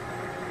this one.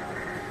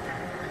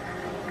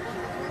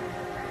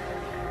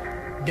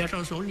 That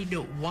was only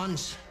the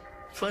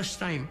first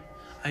time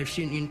I've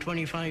seen in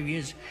 25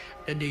 years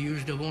that they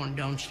used the wand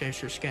downstairs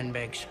to scan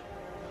bags.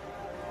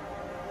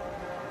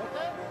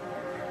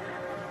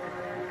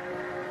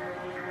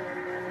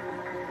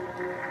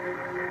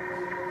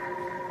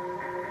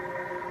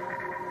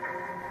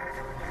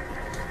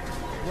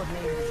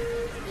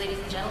 Ladies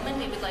and gentlemen,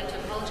 we would like to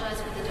apologize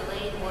for the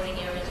delay in boarding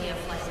Air India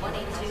Flight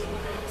 182,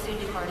 soon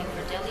departing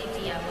for Delhi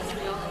via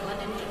Montreal and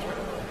London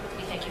Heathrow.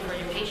 We thank you for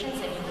your patience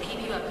and we will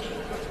keep you updated.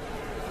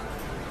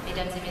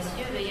 Mesdames et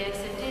messieurs, veuillez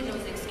accepter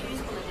nos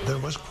excuses pour le There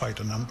was quite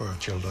a number of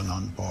children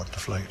on board the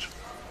flight,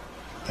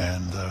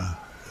 and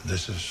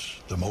this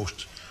is the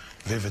most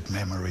vivid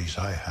memories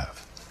I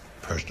have,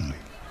 personally.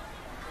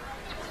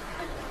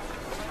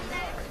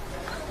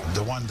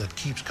 The one that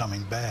keeps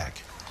coming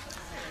back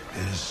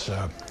is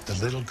the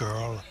little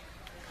girl.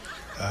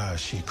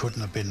 She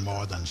couldn't have been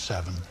more than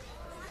 7.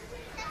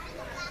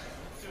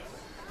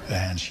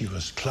 And she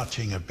was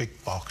clutching a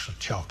big box of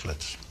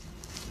chocolates.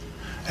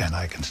 And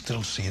I can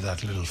still see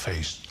that little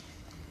face.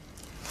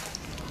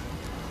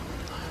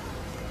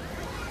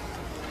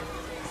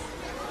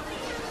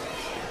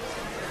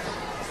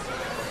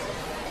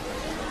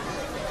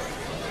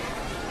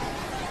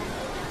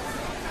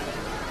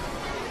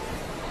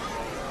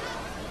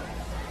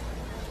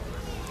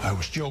 I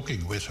was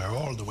joking with her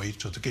all the way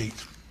to the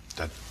gate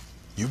that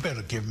you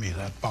better give me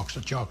that box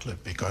of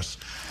chocolate because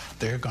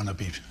they're going to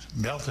be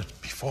melted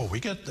before we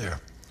get there.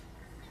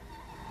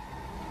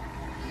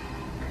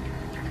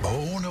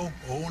 Oh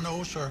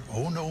no, sir.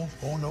 Oh no,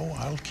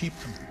 I'll keep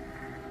them.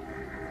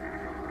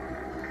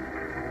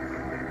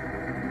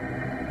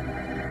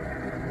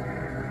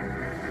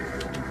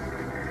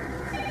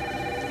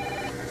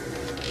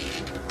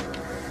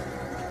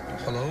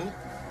 Hello?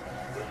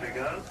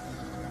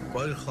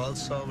 Waheguru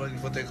Khalsa Waheguru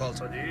फतेह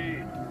खालसा जी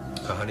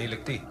कहानी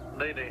लिखती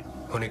नहीं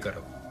होने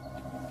करो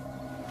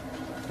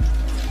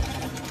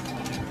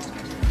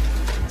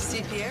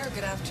CPR,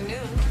 good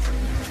afternoon.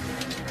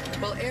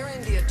 Well, Air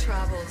India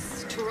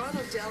travels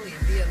Toronto, Delhi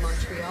via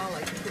Montreal.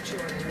 I can put you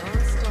on a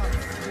non-stop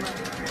flight.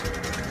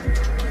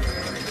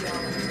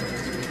 Montreal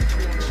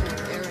connection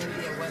with Air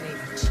India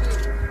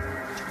 182.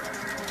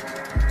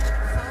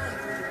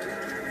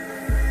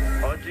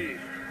 हाँ जी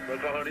मैं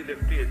कहानी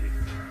लिखती है जी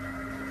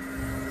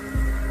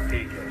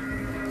ठीक है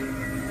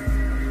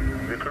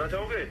लिखना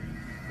चाहोगे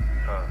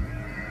हाँ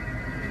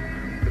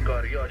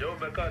घर ही आ जाओ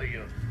मैं घर ही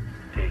हूँ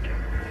ठीक है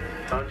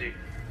हाँ जी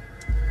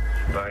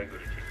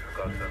वाहिगुरू जी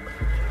का Khalsa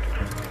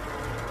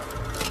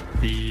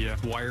The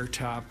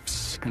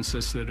wiretaps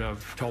consisted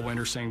of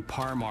Talwinder Singh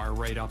Parmar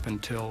right up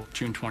until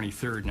June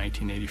 23rd,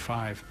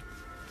 1985.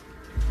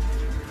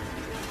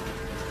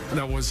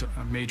 That was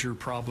a major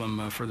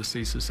problem for the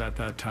CSIS at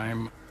that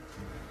time,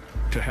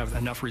 to have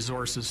enough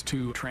resources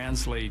to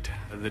translate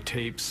the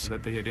tapes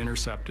that they had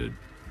intercepted,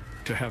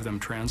 to have them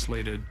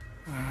translated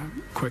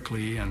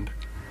quickly and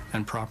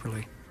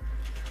properly.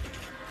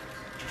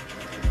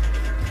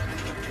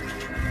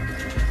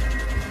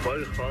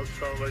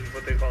 Khalsa Waheguru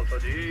फतेह खालसा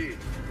जी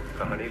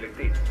कहानी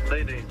लिखती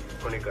नहीं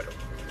होने करो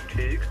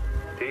ठीक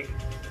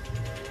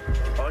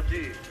हाँ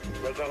जी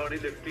मैं कहानी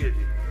लिखती है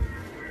जी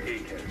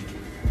ठीक है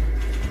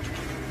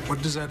What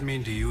does that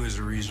mean to you as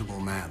a reasonable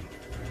man?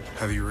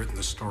 Have you written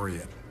the story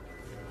yet?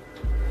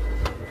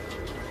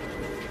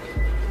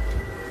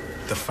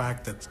 The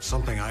fact that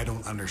something I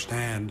don't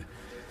understand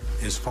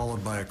is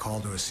followed by a call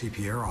to a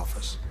CPR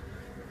office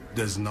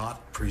does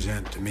not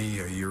present to me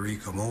a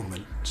eureka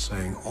moment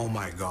saying, oh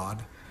my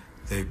God,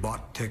 they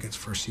bought tickets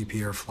for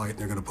CPR flight and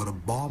they're going to put a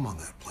bomb on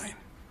that plane.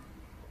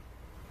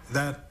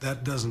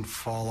 That doesn't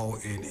follow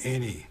in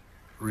any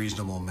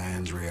reasonable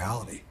man's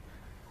reality.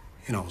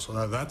 You know,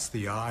 so that's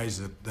the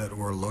eyes that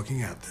we're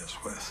looking at this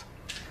with.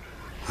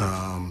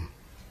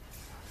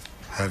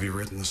 Have you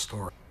written the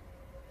story?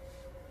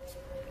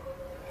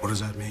 What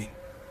does that mean?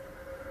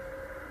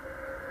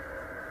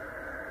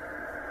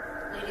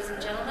 Ladies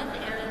and gentlemen,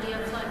 Air India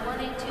Flight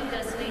 182,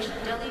 destination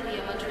Delhi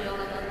via Montreal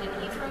and London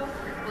Heathrow,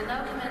 will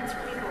now commence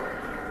pre-board.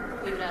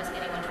 We would ask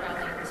anyone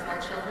traveling with small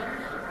children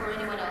or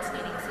anyone else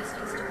needing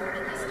assistance to board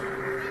at this time.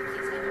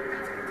 Please have your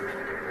passport.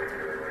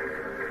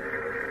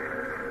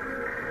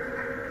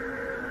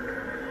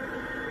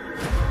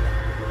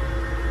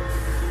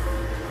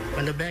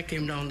 When the bag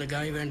came down, the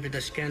guy went with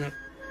the scanner.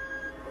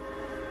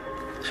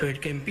 So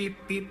it came beep,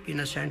 beep in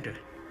the center.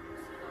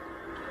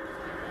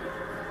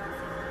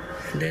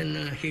 And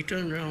then he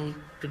turned around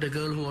to the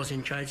girl who was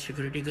in charge,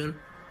 security girl,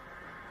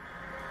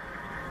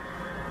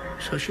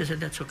 So she said,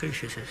 that's okay,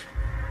 she says.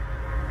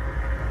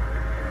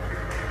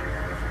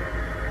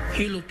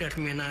 He looked at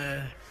me and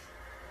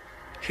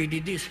he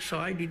did this, so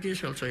I did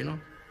this also, you know.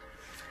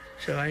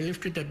 So I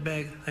lifted that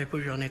bag, I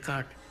put it on a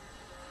cart.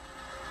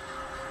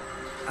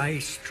 I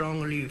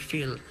strongly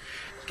feel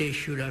they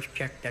should have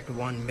checked that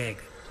one bag.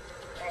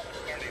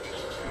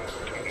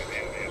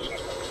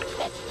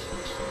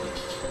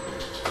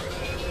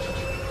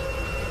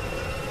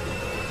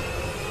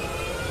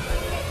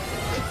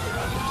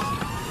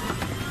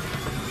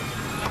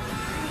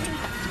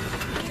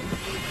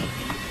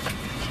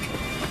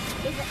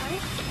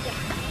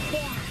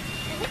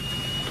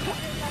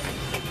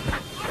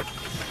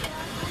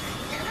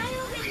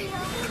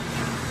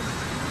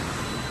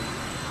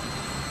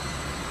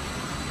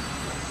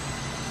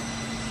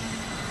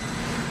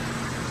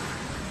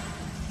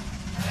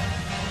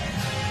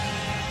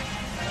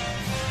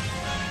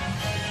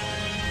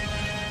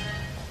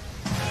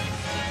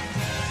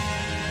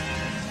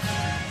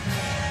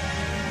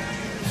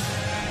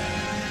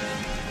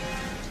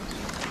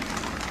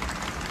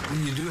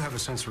 You do have a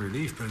sense of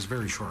relief, but it's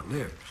very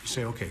short-lived. You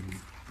say, okay,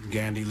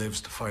 Gandhi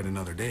lives to fight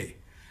another day.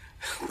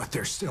 But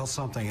there's still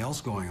something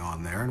else going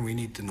on there, and we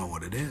need to know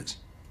what it is.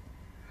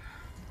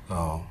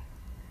 So,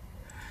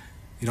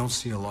 you don't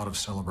see a lot of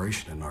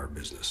celebration in our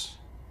business.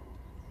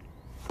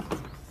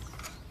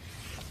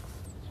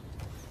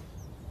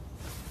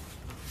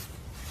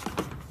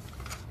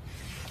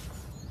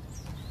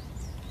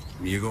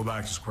 You go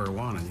back to square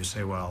one and you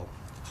say, well,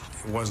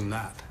 it wasn't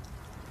that.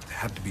 It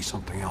had to be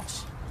something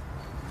else.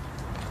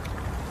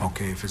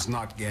 Okay, if it's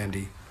not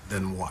Gandhi,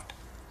 then what?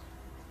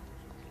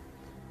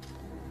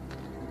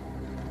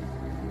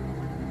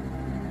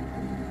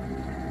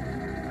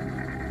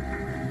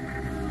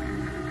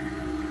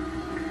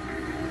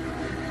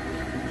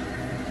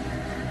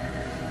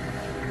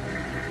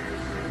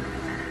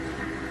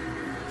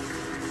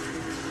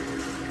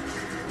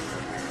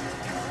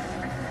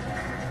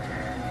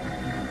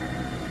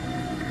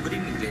 Good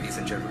evening, ladies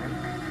and gentlemen.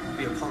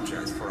 We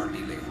apologize for our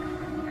delay.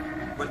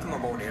 Welcome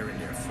aboard Air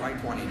India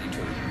Flight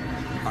 182,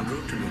 en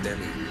route to New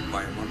Delhi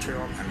via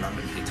Montreal and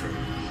London Heathrow.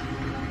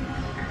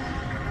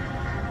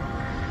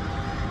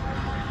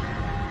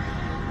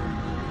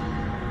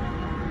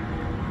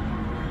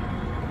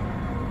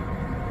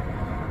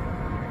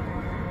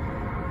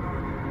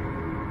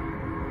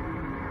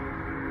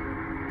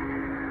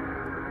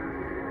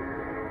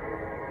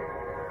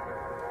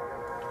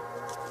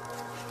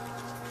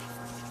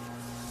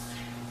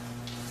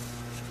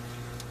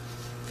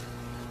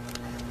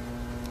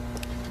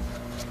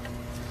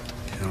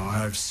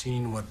 I've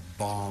seen what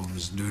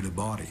bombs do to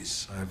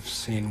bodies. I've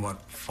seen what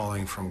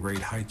falling from great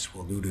heights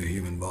will do to a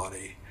human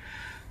body.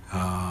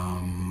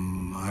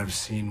 I've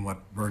seen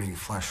what burning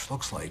flesh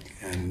looks like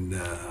and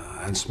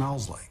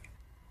smells like.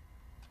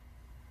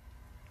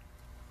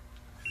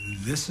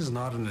 This is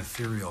not an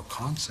ethereal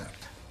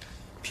concept.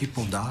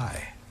 People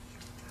die,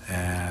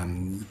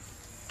 and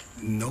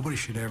nobody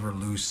should ever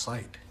lose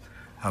sight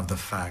of the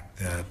fact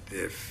that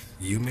if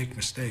you make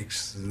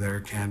mistakes, there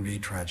can be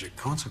tragic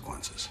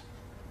consequences.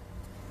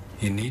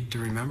 You need to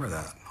remember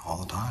that all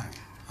the time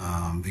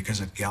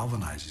because it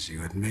galvanizes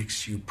you. It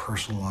makes you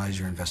personalize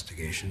your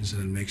investigations,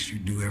 and it makes you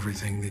do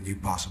everything that you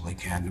possibly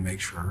can to make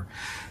sure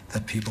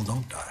that people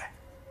don't die.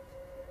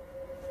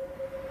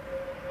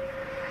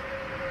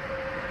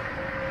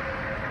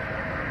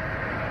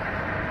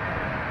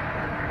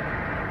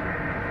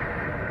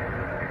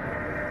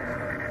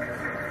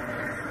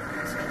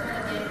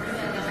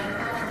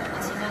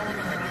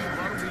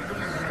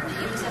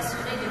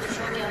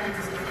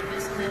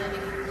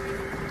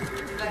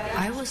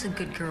 I was a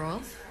good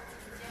girl.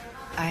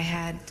 I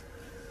had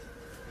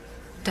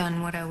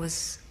done what I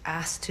was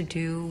asked to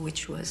do,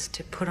 which was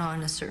to put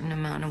on a certain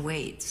amount of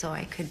weight so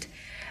I could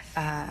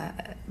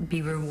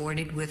be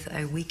rewarded with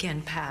a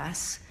weekend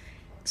pass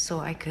so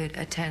I could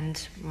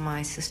attend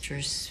my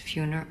sister's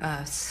funeral,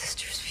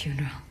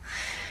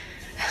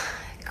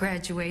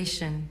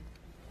 graduation.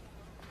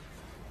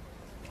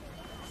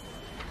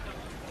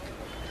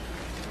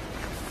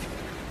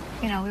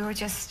 You know, we were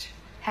just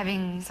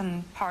having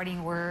some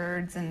parting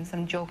words and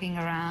some joking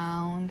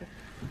around.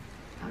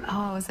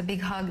 Oh, it was a big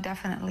hug,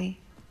 definitely.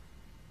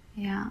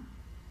 Yeah.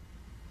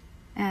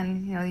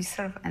 And, you know, you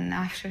sort of, and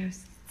after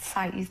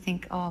sight, you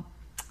think, oh,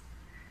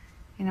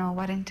 you know,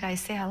 why didn't I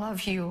say I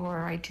love you,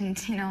 or I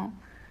didn't, you know.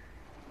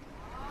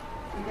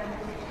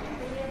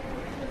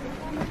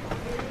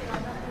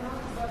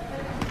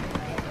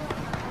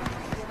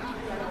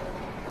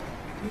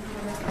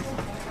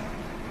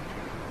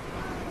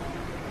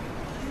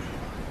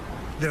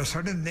 There are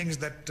certain things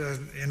that,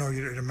 you know,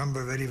 you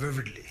remember very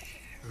vividly,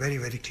 very,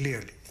 very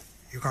clearly.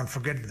 You can't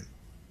forget them.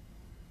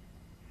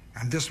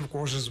 And this, of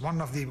course, is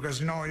one of the, because,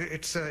 you know,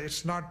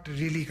 it's not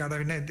really kind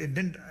of,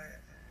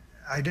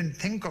 I didn't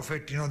think of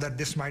it, you know, that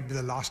this might be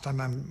the last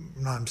time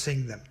I'm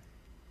seeing them.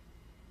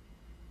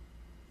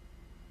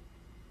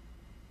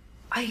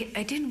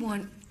 I didn't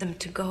want them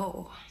to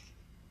go.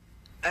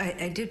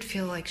 I did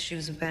feel like she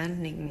was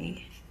abandoning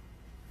me.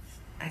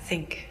 I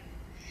think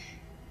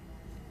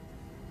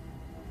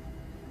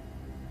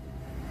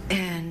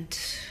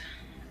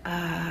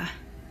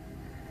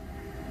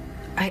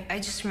I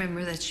just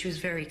remember that she was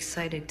very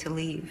excited to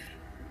leave,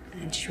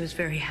 and she was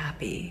very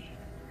happy.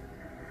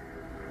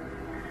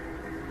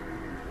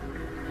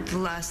 The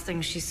last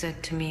thing she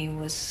said to me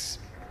was,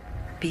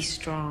 "Be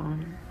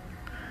strong.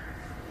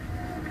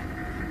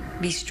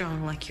 Be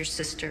strong like your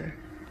sister."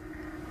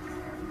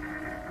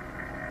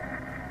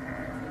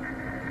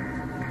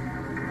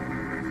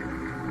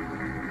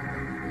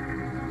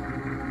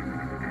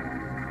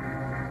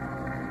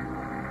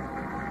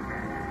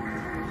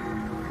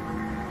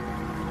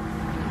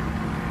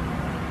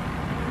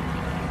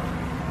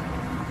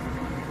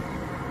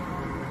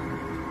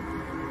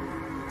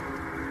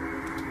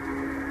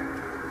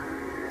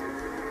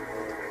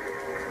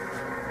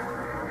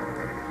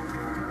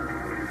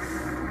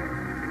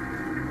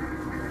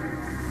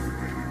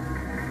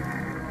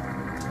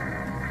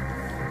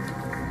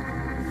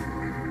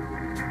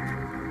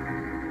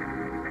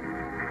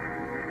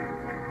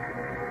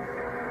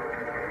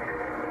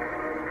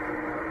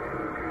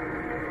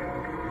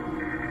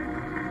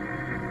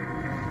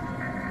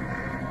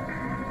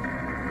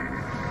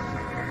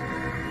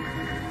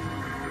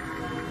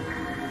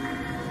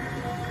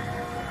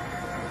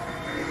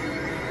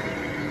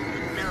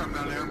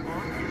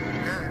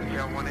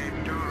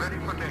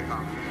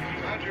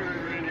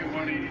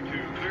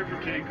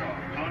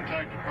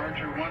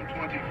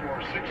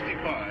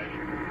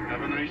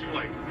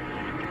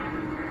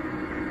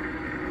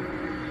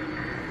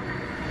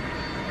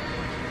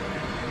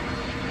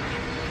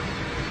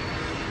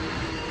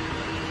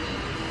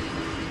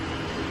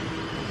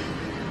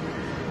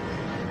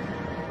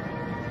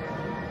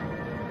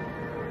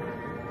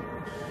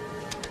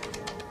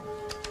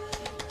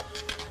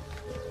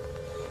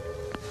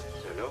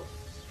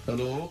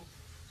 Hello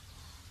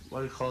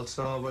भाई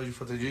खालसा भाई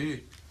फतेह जी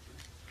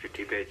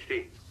चिट्ठी भेजती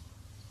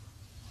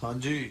हाँ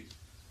जी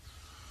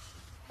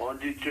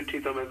चिट्ठी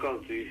तो मैं कल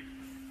सी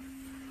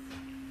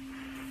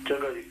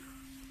चंगा जी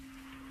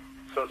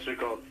सत श्री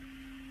अकाल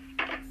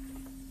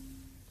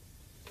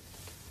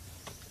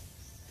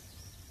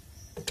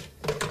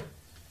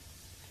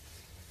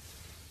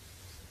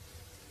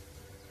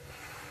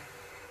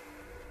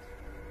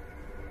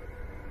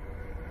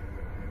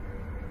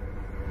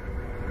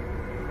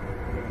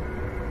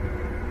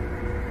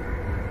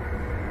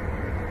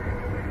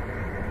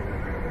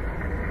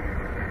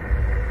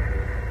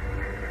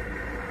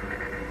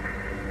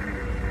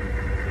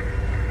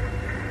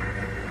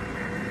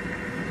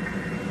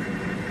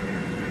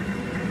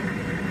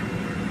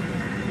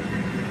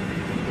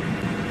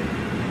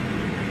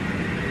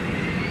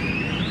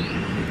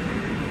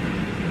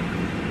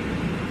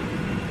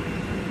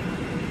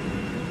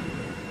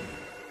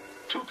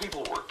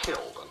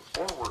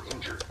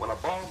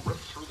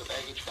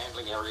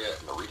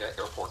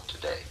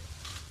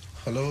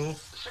हेलो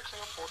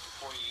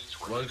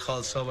भाई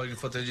खालसा भाई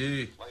फतेह जी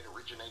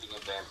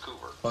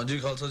हाँ जी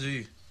खालसा जी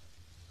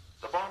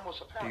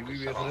टीवी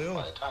देख रहे हो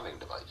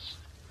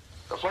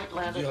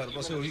जी हर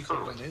पासे वही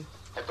खबर है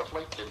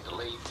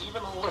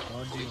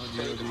हाँ जी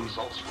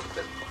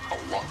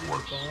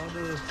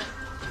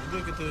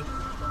कितने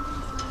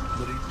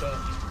बरीटा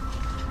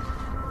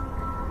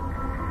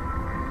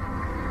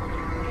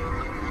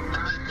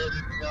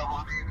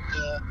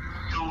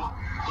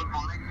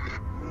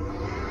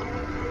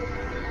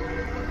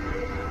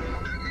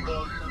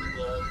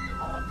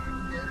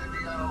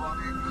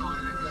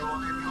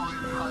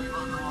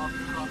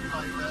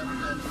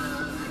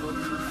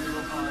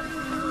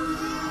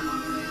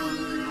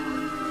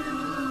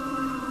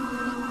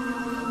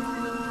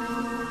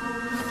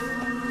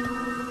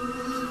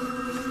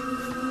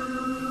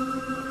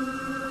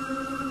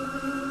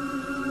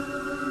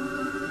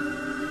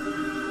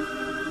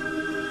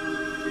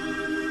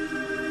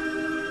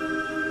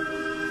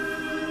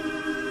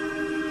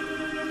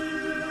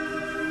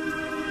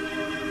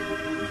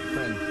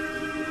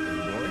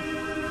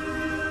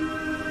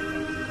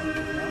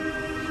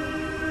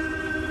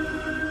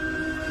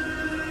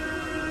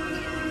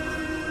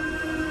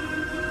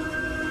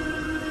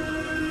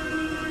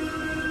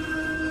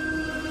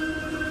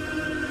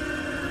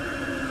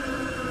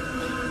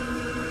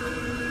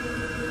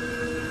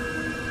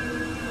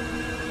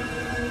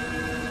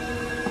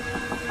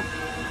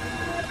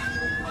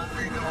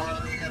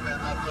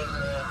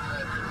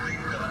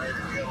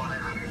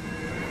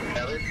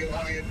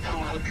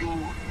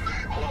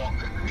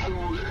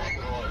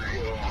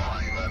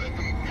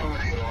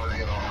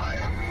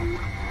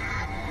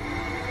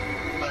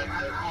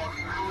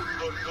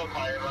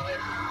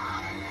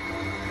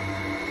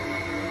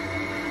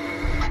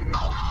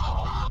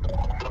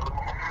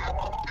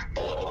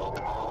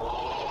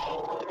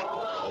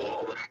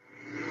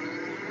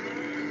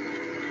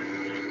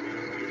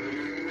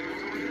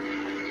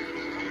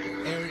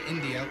Air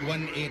India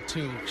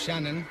 182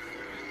 Shannon.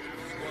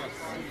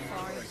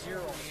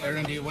 Air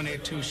India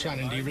 182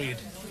 Shannon, do you read?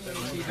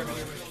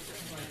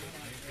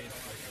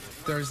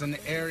 There's an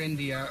Air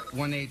India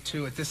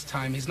 182 at this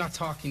time. He's not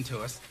talking to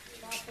us.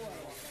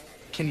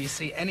 Can you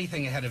see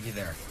anything ahead of you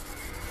there?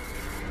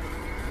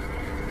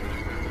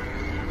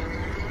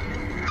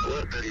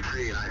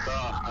 1:30, and I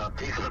saw a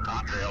piece of a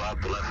contrail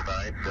out the left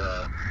side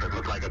that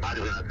looked like it might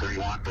have been a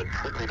 31, but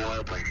certainly no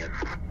airplane yet.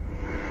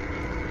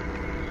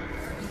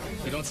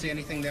 You don't see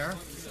anything there?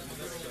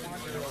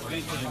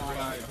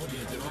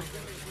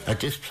 At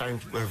this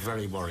point, we're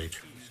very worried.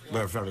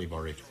 We're very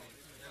worried.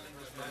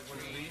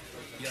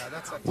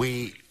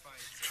 We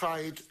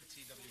tried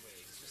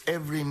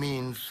every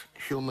means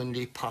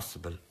humanly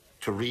possible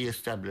to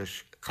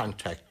re-establish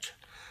contact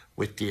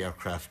with the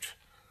aircraft.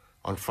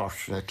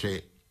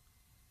 Unfortunately,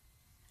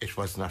 it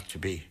was not to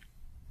be.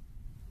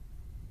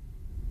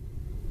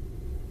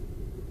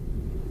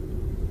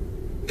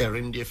 Air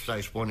India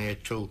Flight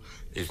 182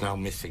 is now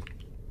missing.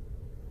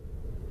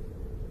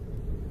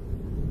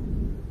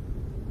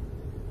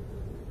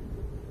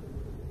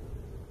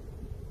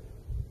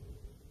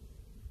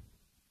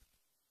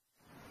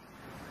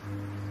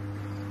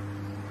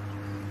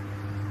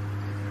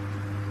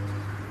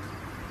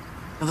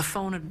 The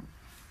phone had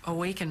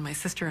awakened my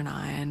sister and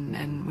I,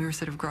 and we were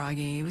sort of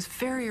groggy. It was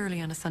very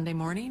early on a Sunday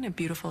morning, a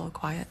beautiful,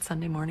 quiet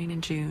Sunday morning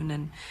in June,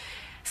 and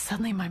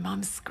suddenly my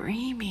mom's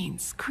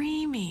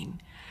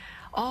screaming.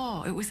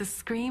 Oh, it was a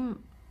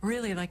scream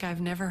really like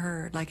I've never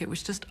heard. Like, it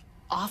was just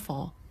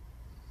awful.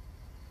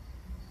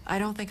 I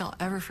don't think I'll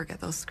ever forget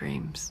those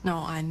screams. No,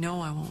 I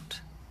know I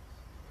won't.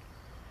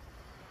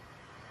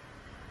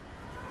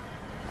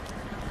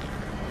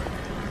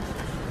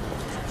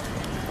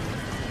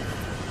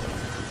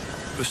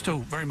 We're still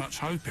very much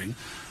hoping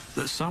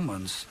that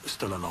someone's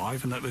still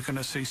alive and that we're going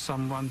to see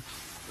someone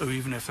who,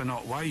 even if they're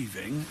not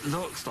waving,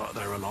 looks like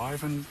they're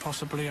alive and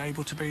possibly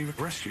able to be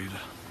rescued.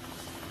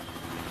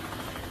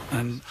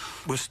 And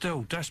we're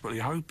still desperately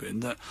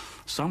hoping that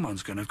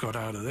someone's going to have got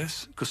out of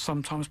this, because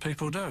sometimes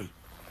people do.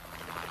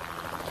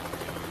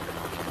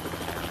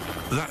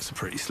 That's a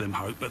pretty slim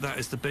hope, but that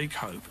is the big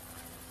hope.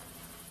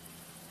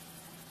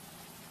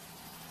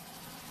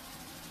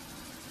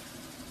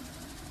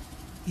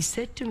 He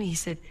said to me, he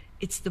said,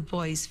 "It's the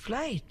boys'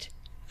 flight."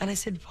 And I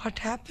said, "What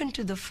happened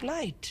to the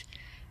flight?"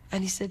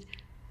 And he said,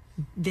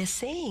 "They're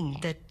saying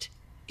that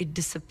it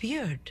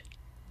disappeared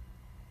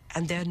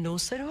and there are no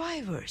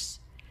survivors."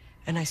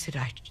 And I said,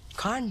 "I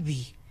can't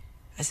be."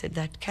 I said,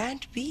 "That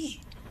can't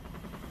be."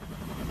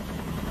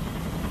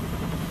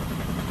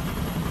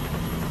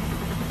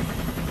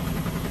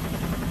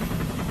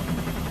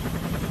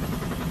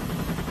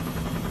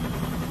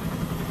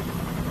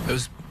 It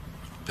was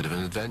a bit of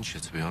an adventure,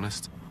 to be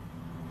honest.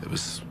 It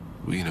was,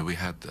 you know, we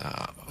had,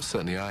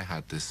 certainly I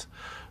had this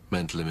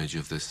mental image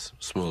of this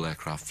small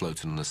aircraft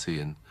floating on the sea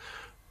and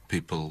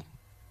people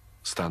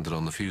standing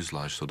on the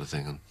fuselage sort of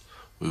thing, and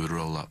we would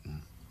roll up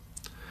and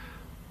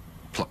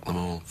pluck them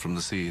all from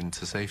the sea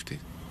into safety.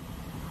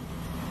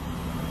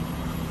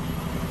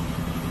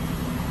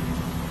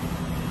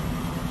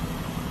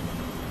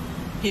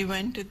 He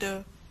went to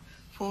the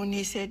phone,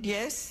 he said,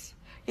 yes,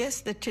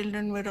 the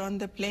children were on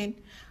the plane.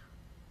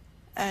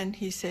 And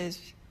he says,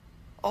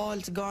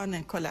 all's gone,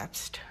 and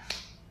collapsed.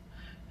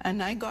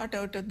 And I got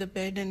out of the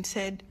bed and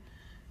said,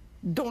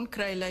 "Don't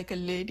cry like a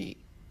lady,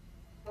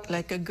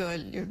 like a girl,"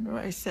 you know.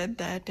 I said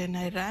that, and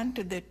I ran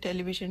to the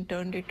television,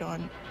 turned it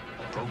on.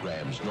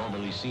 Programs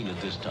normally seen at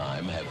this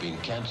time have been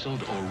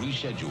cancelled or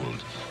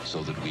rescheduled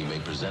so that we may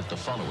present the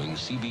following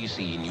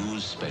CBC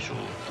News special.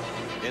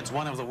 It's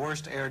one of the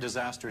worst air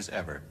disasters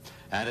ever,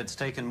 and it's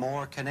taken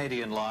more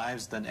Canadian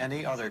lives than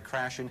any other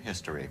crash in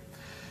history.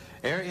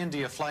 Air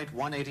India Flight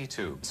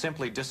 182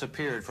 simply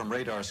disappeared from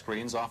radar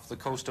screens off the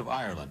coast of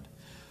Ireland.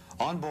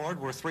 On board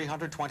were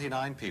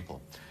 329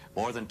 people.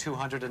 More than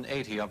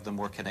 280 of them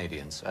were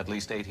Canadians. At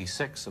least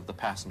 86 of the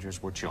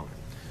passengers were children.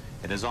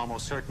 It is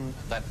almost certain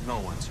that no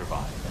one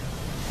survived.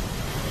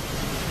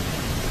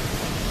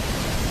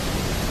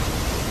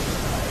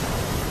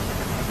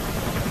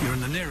 You're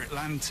in the near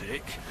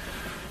Atlantic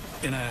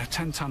in a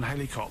 10-ton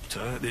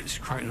helicopter that's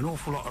creating an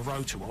awful lot of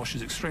rotor wash,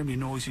 is extremely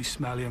noisy,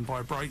 smelly, and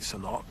vibrates a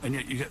lot, and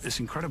yet you get this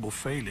incredible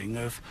feeling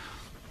of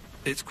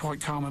it's quite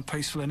calm and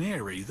peaceful and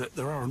eerie, that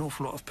there are an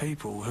awful lot of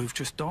people who've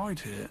just died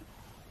here.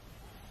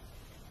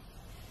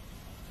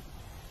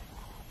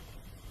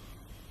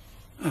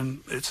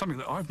 And it's something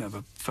that I've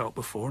never felt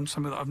before and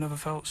something that I've never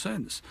felt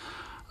since.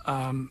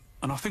 And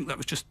I think that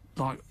was just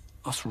like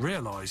us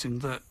realising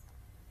that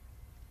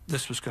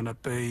this was going to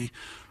be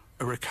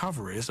a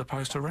recovery as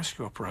opposed to a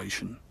rescue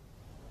operation.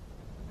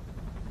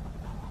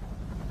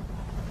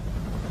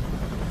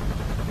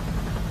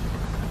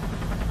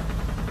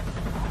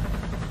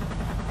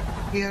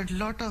 He had a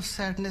lot of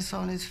sadness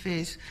on his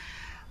face,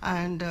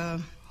 and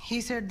he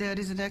said there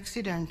is an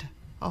accident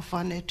of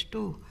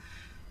 182.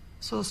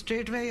 So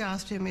straightway I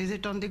asked him, is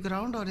it on the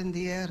ground or in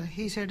the air?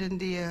 He said in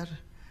the air.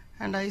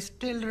 And I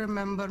still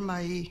remember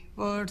my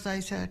words. I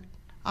said,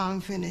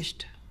 "I'm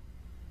finished."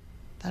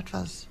 That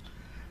was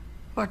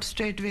what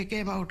straightway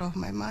came out of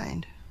my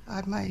mind,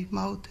 my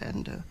mouth,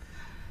 and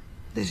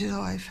this is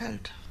how I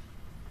felt.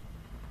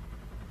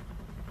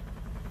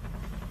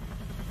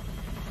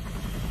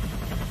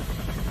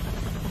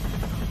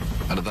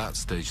 And at that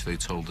stage they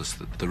told us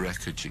that the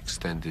wreckage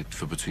extended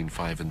for between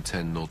 5 and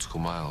 10 nautical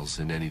miles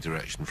in any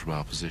direction from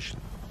our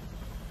position.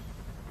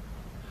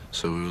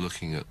 So we were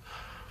looking at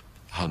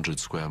 100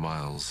 square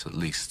miles at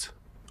least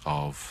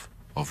of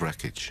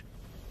wreckage.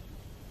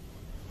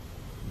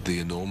 The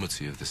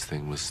enormity of this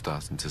thing was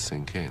starting to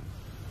sink in.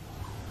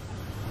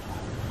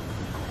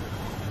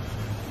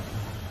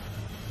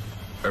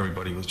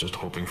 Everybody was just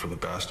hoping for the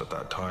best at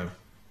that time.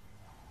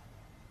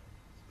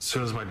 As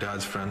soon as my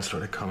dad's friends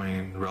started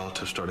coming,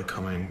 relatives started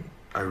coming,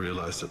 I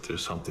realized that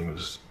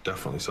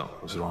definitely something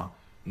was wrong.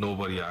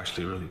 Nobody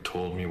actually really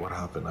told me what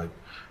happened.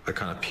 I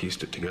kind of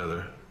pieced it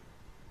together.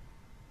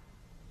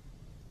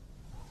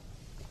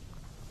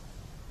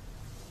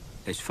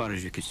 As far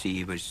as you could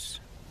see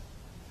was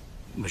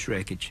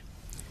wreckage.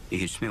 You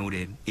could smell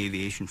the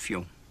aviation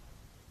fuel.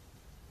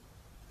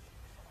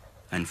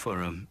 And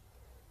for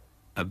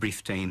a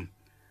brief time,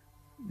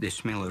 the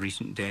smell of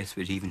recent death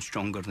was even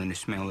stronger than the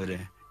smell of the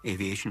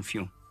aviation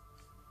fuel.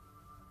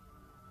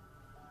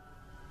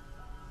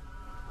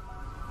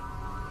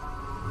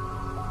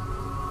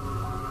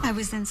 I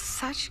was in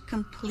such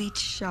complete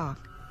shock.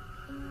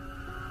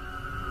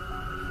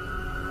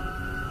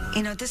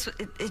 You know,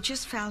 it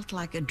just felt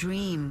like a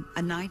dream,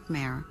 a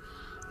nightmare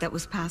that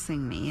was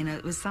passing me. You know,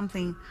 it was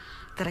something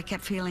that I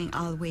kept feeling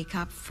I'll wake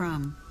up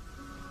from.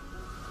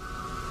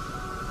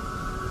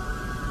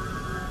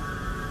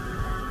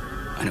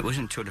 And it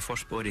wasn't until the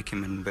first body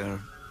came in where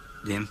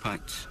the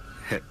impact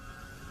hit.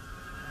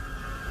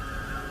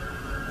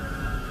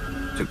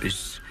 It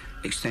was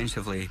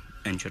extensively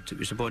injured. It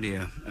was the body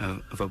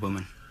of a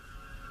woman,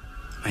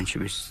 and she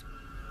was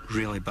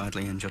really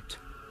badly injured.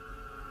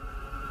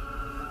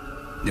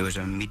 There was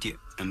an immediate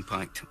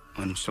impact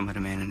on some of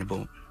the men in the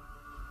boat.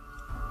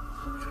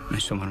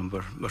 And some of them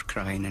were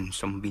crying and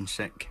some being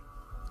sick.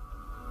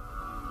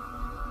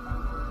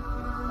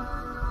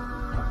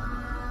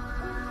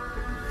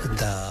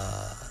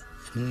 The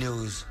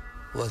news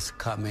was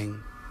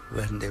coming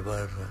when they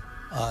were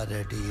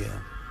already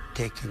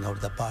taking out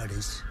the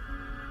bodies.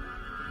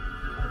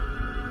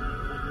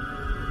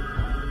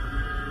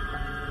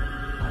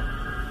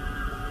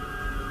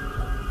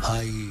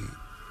 I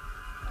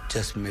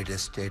just made a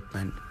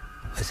statement.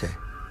 I say,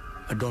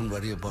 don't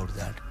worry about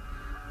that.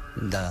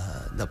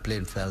 The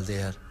plane fell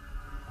there.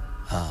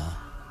 I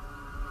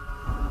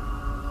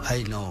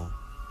know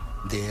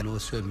they know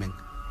swimming,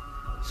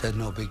 so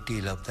no big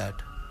deal of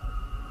that.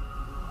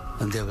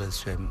 And they will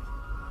swim.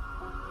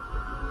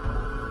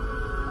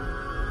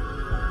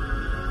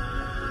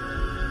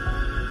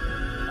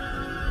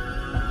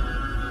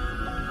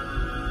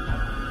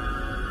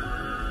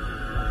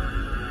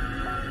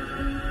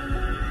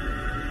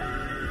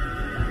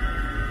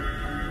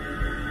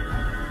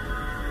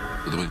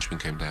 The winchman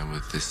came down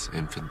with this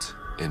infant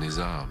in his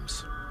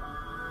arms.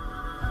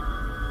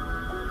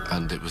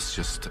 And it was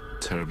just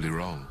terribly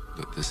wrong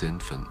that this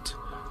infant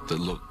that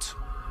looked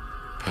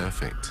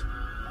perfect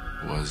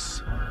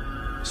was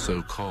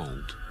so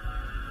cold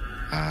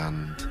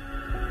and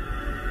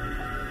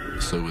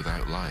so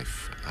without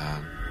life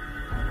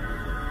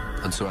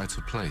and so out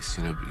of place.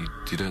 You know,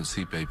 you don't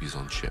see babies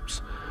on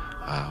ships.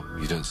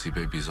 You don't see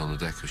babies on the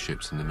deck of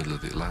ships in the middle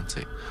of the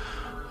Atlantic.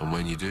 And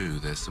when you do,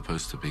 they're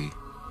supposed to be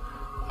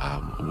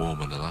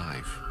warm and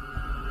alive.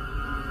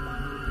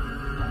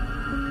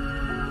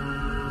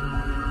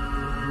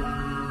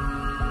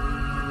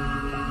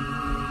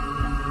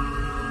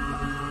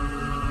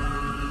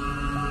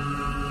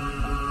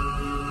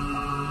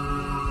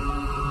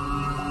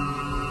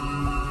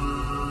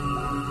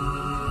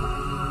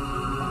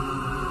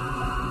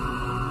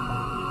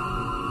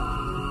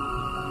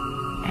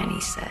 And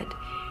he said,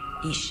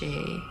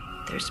 Ishe,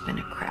 there's been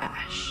a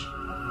crash.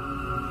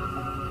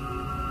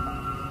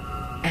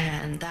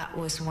 And that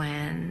was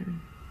when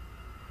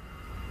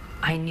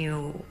I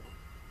knew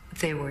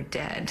they were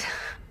dead.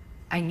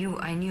 I knew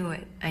it.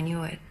 I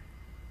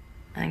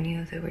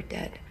knew they were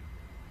dead.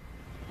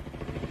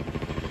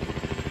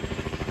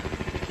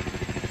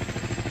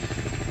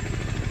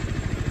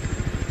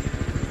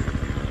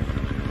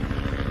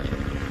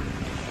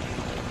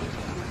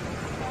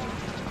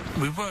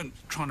 We weren't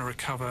trying to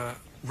recover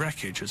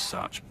wreckage as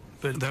such,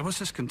 but there was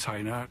this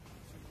container,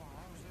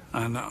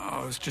 and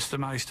I was just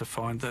amazed to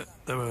find that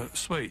there were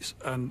sweets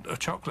and a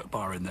chocolate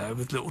bar in there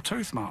with little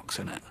tooth marks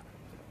in it.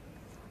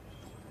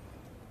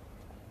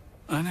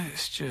 And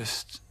it's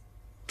just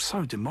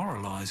so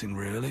demoralising,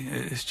 really.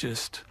 It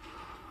just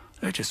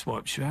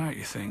wipes you out.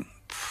 You think,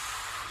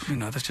 you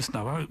know, there's just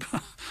no hope.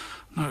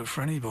 No hope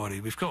for anybody.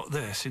 We've got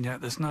this, and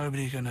yet there's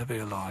nobody going to be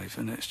alive,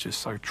 and it's just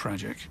so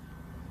tragic.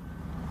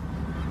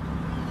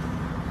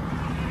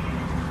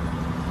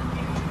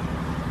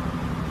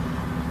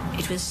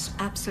 It was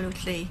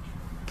absolutely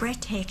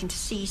breathtaking to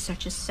see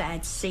such a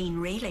sad scene,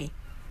 really.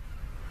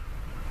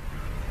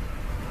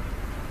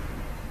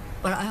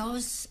 Well, I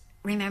always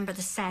remember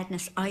the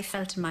sadness I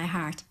felt in my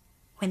heart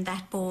when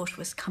that boat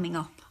was coming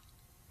up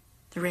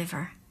the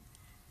river.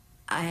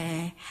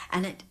 And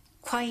it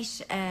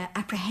quite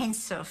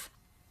apprehensive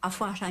of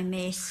what I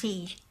may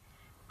see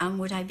and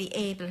would I be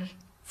able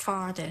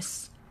for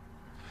this.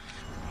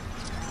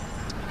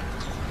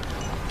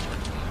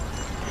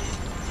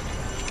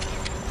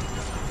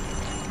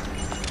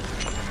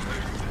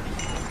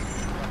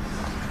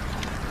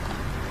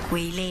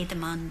 We laid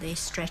them on the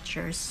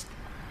stretchers,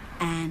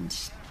 and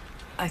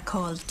I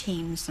called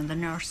teams, and the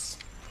nurse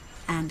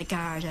and the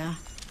Garda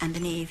and the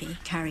Navy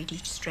carried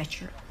each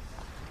stretcher.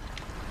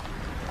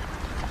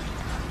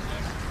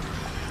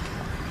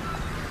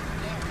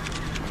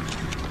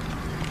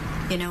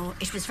 You know,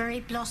 it was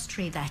very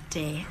blustery that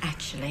day,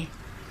 actually,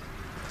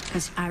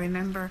 because I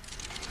remember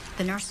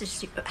the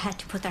nurses had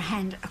to put their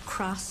hand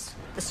across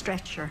the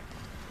stretcher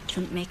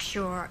to make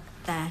sure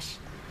that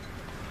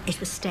it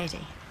was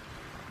steady.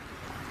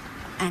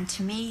 And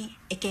to me,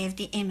 it gave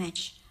the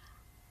image,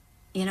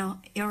 you know,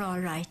 you're all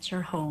right,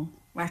 you're home,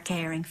 we're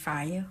caring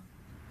for you.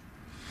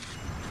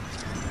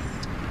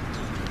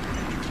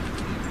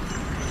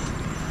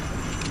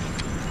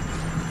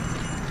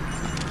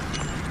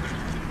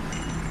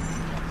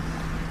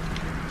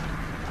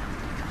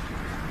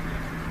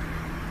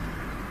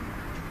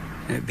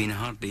 It had been a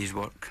hard day's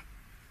work.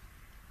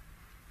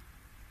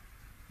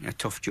 A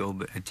tough job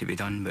that had to be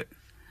done, but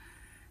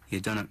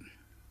you'd done it.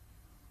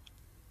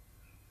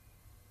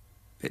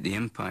 But the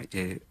impact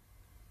of it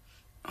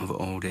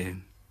all, the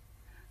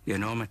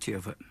enormity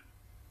of it,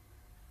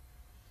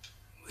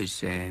 was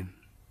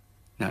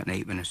that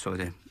night when I saw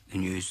the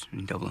news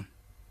in Dublin.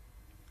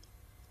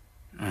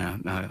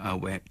 I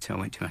wept. I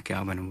went to my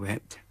cabin and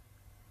wept.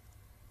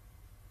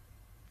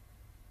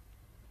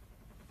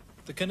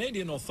 The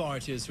Canadian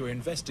authorities who are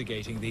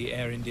investigating the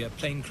Air India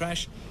plane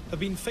crash have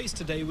been faced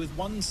today with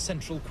one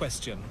central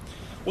question.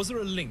 Was there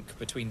a link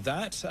between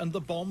that and the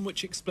bomb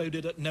which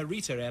exploded at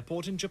Narita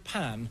Airport in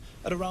Japan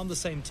at around the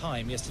same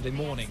time yesterday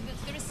morning?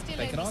 There is still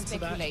they can answer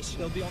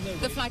speculation. That, they'll be on their way.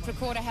 The flight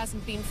recorder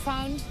hasn't been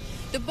found.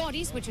 The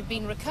bodies which have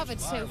been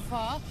recovered so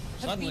far have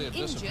Suddenly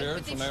been it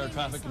disappeared from air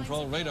traffic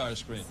control radar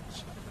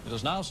screens. It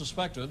is now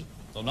suspected,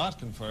 though not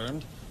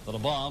confirmed, that a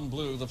bomb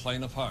blew the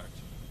plane apart.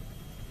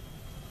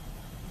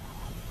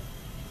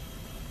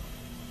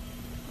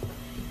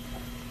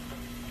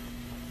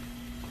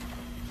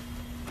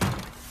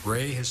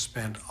 Ray has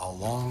spent a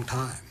long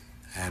time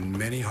and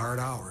many hard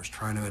hours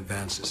trying to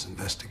advance this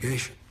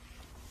investigation.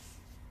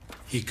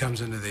 He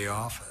comes into the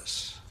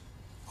office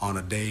on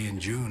a day in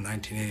June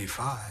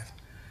 1985,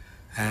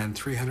 and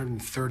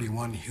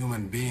 331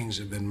 human beings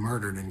have been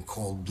murdered in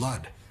cold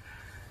blood.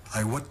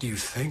 Like, what do you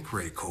think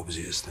Ray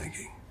Cobsey is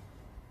thinking?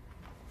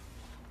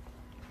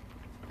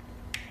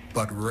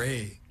 But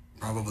Ray,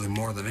 probably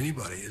more than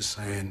anybody, is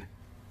saying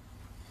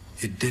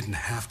it didn't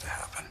have to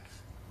happen.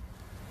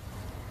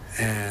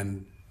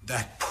 And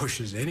that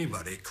pushes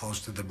anybody close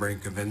to the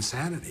brink of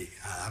insanity.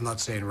 I'm not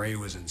saying Ray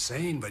was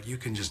insane, but you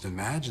can just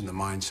imagine the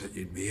mindset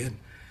you'd be in,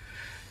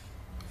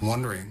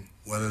 wondering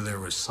whether there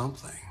was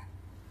something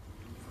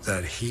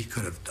that he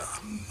could have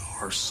done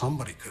or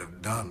somebody could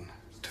have done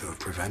to have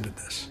prevented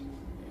this.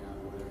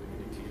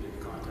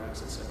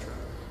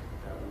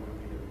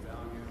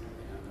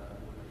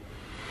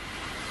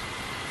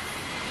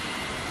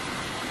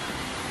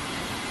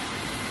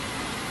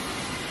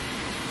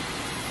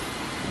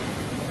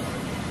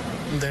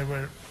 There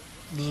were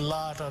a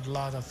lot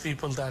of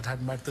people that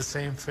had met the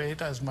same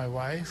fate as my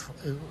wife.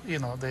 You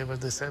know, they were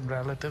the same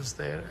relatives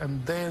there.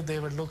 And there they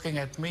were looking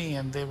at me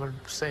and they were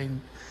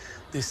saying,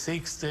 the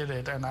Sikhs did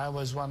it. And I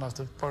was one of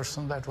the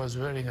person that was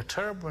wearing a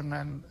turban.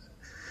 And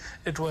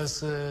it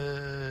was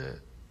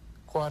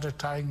quite a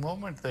trying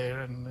moment there.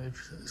 And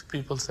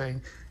people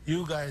saying,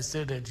 you guys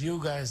did it,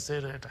 you guys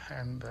did it.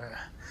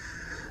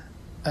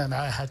 And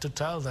I had to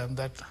tell them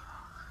that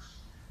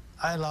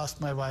I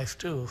lost my wife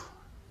too.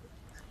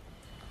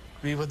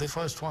 We were the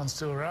first ones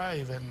to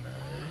arrive, and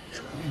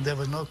there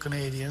were no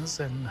Canadians.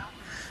 And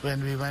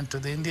when we went to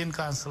the Indian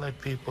consulate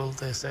people,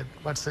 they said,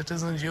 what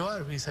citizens you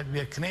are? We said, we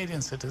are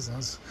Canadian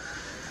citizens.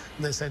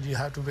 They said, you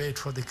have to wait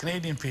for the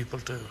Canadian people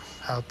to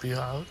help you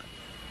out.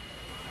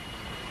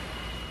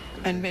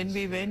 And when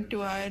we went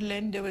to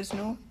Ireland, there was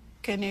no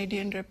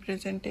Canadian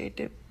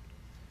representative.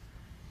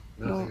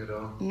 Nothing at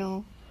all?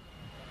 No.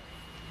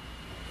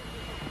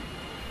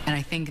 And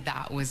I think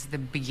that was the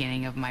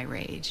beginning of my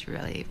rage,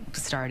 really.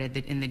 Started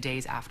in the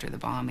days after the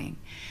bombing.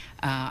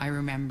 I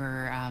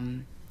remember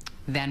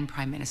then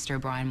Prime Minister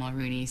Brian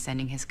Mulroney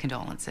sending his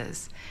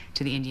condolences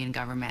to the Indian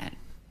government,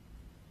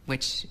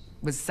 which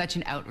was such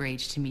an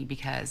outrage to me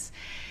because,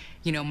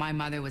 you know, my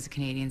mother was a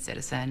Canadian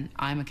citizen.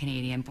 I'm a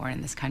Canadian born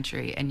in this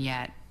country, and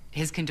yet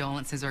his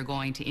condolences are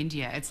going to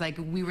India. It's like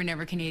we were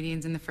never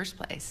Canadians in the first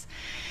place.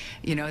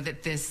 You know,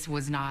 that this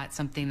was not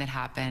something that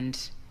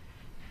happened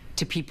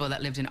to people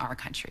that lived in our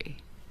country.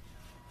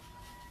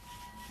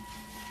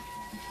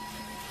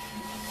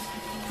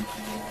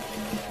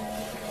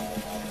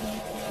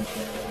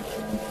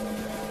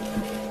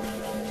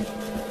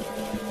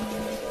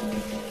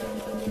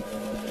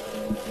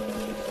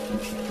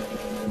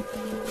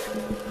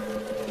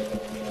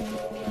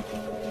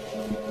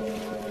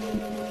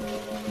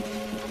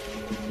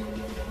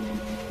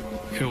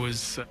 It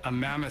was a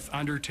mammoth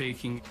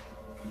undertaking.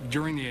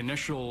 During the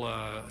initial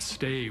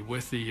stay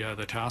with the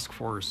task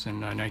force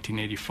in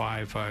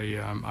 1985,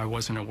 I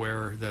wasn't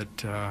aware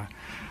that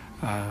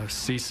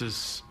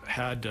CSIS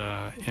had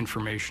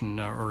information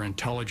or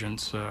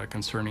intelligence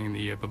concerning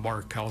the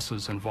Babar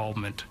Khalsa's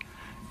involvement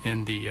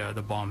in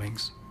the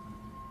bombings.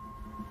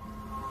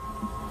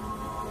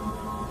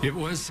 It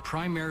was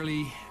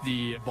primarily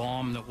the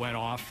bomb that went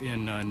off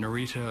in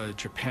Narita,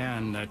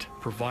 Japan, that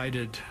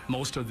provided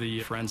most of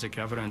the forensic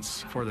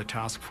evidence for the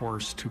task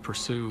force to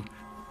pursue.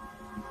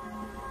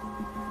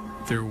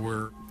 There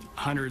were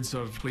hundreds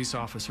of police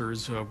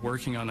officers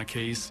working on the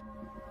case.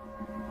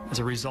 As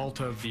a result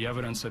of the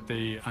evidence that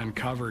they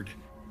uncovered,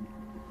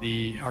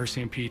 the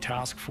RCMP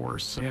task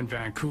force in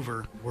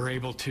Vancouver were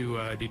able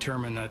to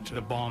determine that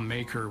the bomb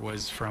maker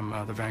was from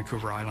the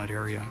Vancouver Island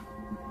area.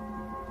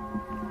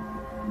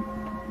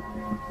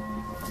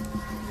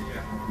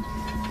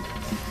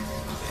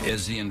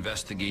 As the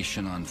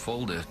investigation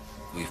unfolded,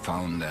 we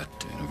found that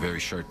in a very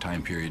short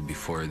time period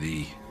before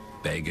the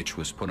baggage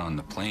was put on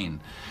the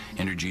plane,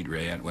 Inderjeet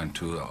Rayat went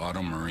to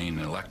Auto Marine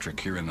Electric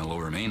here in the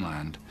Lower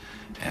Mainland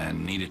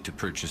and needed to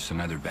purchase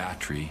another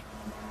battery,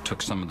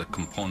 took some of the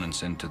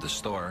components into the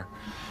store,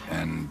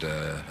 and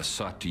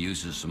sought to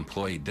use his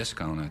employee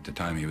discount at the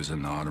time he was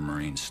in the Auto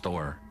Marine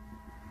store.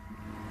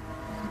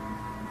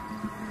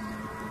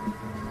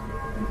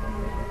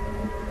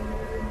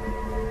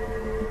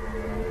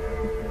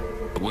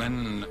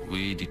 When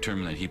we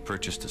determined that he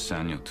purchased a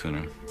Sanyo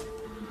tuner,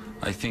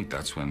 I think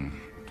that's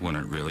when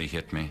it really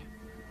hit me.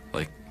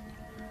 Like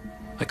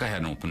I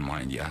had an open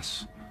mind,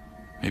 yes.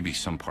 Maybe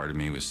some part of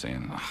me was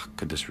saying, oh,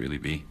 could this really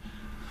be?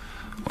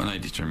 When I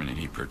determined that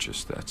he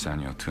purchased that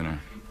Sanyo tuner,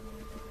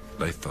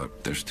 I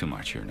thought, there's too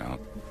much here now.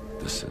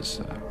 This is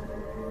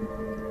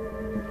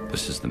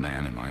the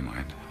man in my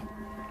mind.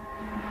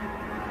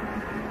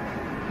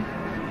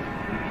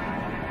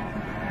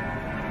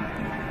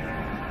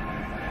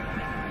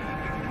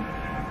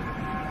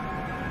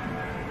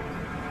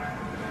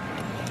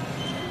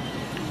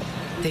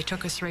 They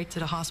took us right to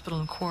the hospital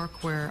in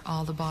Cork where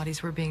all the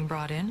bodies were being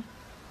brought in.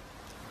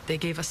 They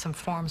gave us some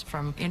forms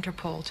from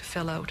Interpol to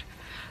fill out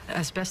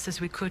as best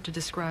as we could to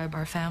describe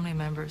our family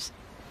members,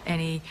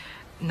 any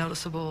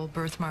noticeable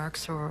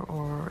birthmarks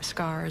or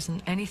scars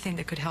and anything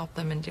that could help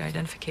them in the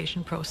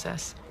identification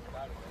process.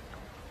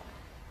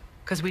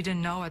 Because we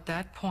didn't know at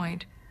that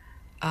point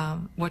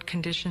what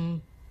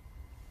condition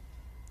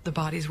the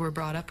bodies were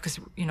brought up, because,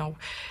 you know,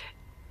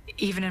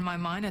 even in my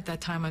mind at that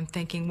time I'm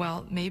thinking,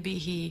 well, maybe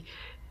he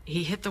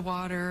hit the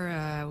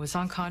water, was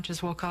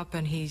unconscious, woke up,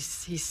 and he's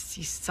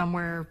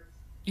somewhere,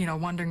 you know,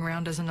 wandering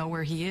around, doesn't know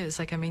where he is.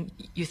 Like, I mean,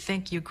 you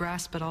think, you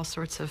grasp at all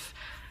sorts of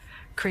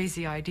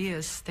crazy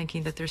ideas,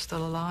 thinking that they're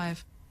still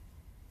alive.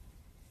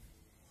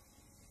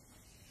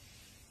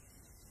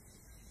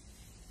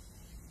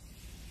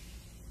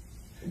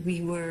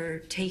 We were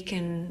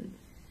taken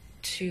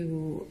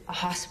to a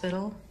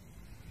hospital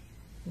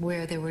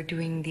where they were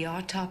doing the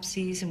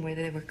autopsies and where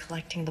they were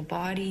collecting the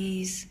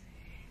bodies.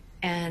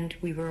 And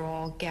we were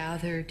all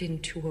gathered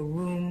into a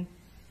room.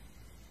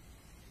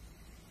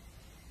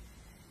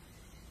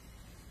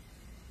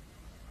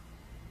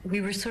 We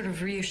were sort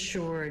of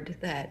reassured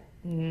that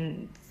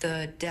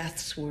the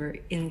deaths were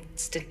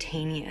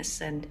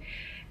instantaneous and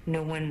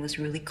no one was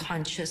really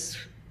conscious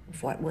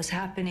of what was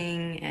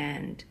happening,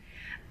 and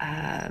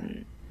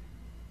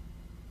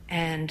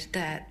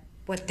that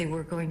what they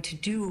were going to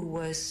do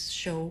was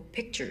show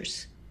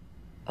pictures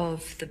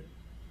of the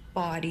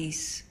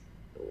bodies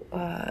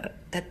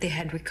that they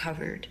had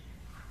recovered.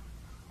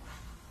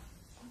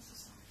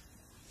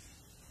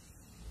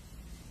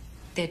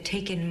 They had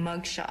taken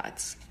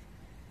mugshots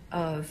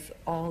of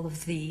all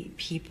of the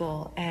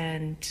people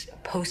and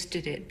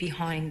posted it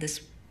behind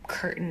this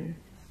curtain.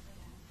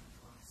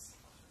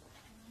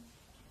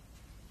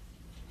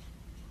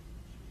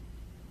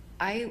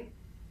 I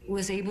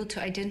was able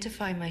to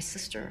identify my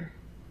sister.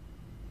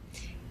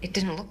 It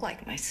didn't look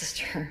like my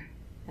sister.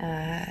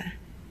 Her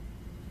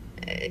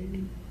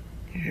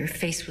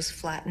face was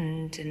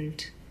flattened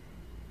and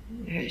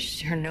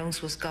her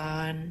nose was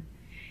gone.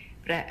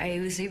 But I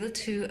was able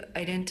to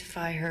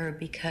identify her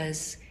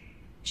because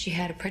she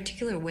had a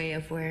particular way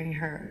of wearing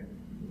her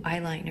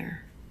eyeliner.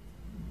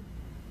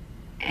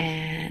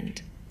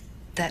 And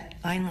that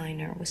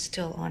eyeliner was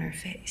still on her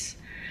face.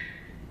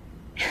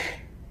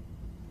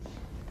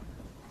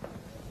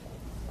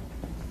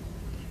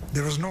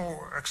 There was no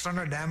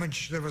external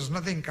damage. There was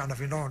nothing kind of,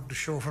 to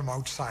show from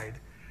outside,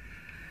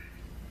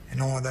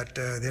 that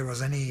there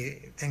was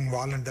anything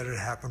violent that had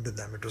happened to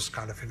them. It was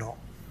kind of,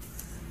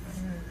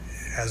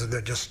 as if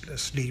they're just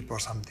asleep or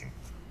something.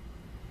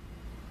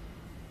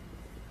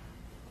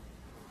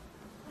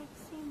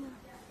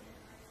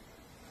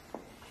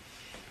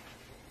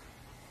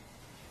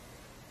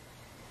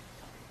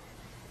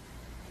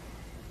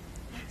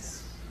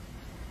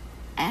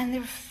 And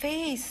their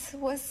face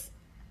was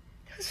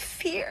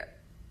fear.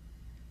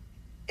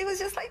 It was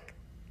just like,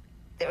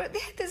 they had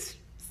this,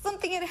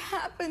 something had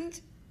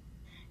happened,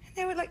 and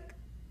they were like,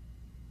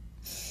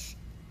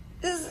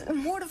 this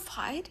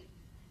mortified,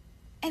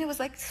 and it was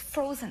like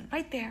frozen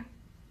right there.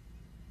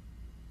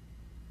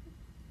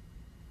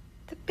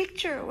 The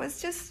picture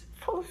was just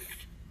full of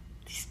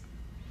these.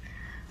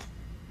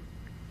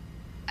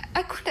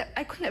 I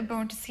couldn't have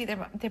borne to see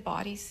their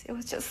bodies. It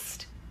was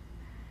just.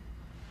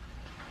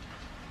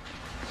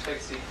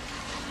 Sexy.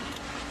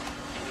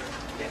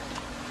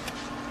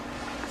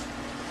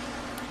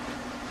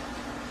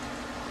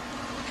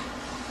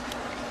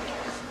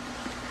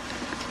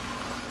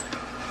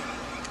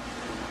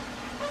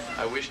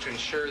 I wish to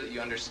ensure that you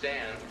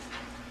understand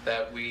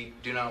that we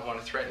do not want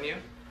to threaten you.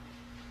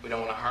 We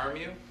don't want to harm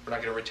you. We're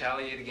not going to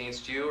retaliate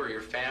against you or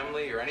your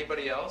family or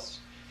anybody else.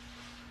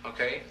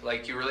 Okay?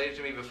 Like you related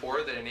to me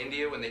before that in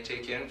India, when they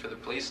take you in for the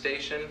police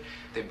station,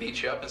 they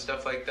beat you up and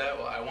stuff like that.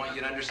 Well, I want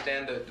you to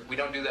understand that we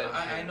don't do that.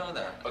 I know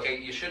that. Okay,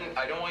 you shouldn't.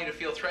 I don't want you to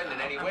feel threatened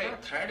in any way. I'm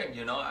not threatened,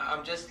 you know.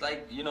 I'm just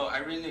like, you know,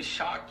 I'm really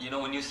shocked. You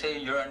know, when you say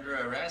you're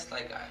under arrest,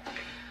 like,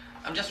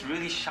 I'm just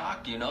really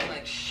shocked, you know,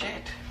 like,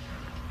 shit.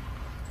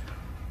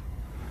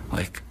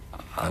 Like,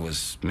 I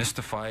was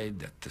mystified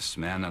that this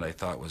man that I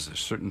thought was a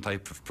certain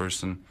type of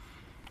person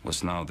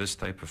was now this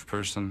type of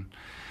person.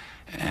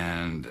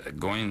 And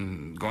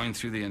going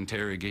through the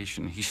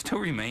interrogation, he still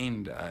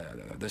remained,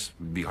 this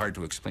would be hard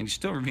to explain, he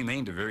still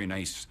remained a very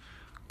nice,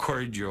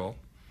 cordial,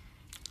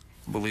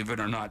 believe it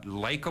or not,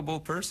 likable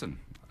person.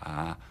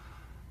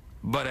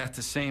 But at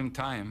the same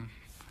time,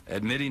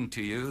 admitting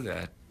to you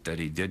that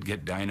he did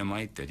get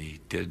dynamite, that he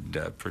did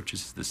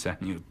purchase the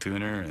Sanyo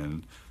tuner,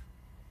 and...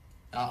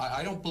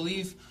 I don't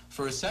believe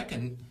for a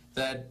second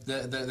that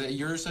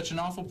you're such an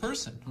awful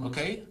person,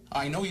 okay?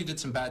 I know you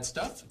did some bad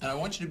stuff, and I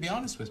want you to be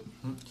honest with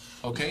me,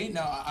 okay?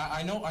 Now,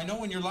 I know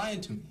when you're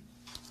lying to me.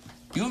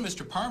 You and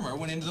Mr. Palmer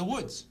went into the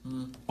woods.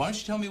 Why don't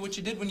you tell me what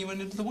you did when you went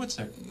into the woods,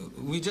 sir?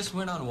 We just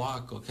went on a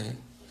walk, okay?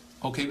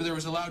 Okay, but there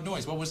was a loud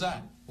noise. What was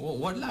that? Well,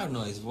 what loud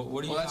noise? What are you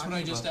talking about? Well, that's what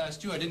I just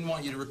asked you. I didn't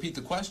want you to repeat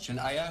the question.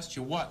 I asked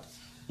you what.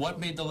 What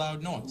made the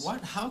loud noise?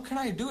 What? How can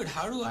I do it?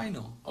 How do I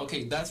know?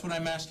 Okay, that's what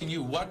I'm asking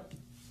you. What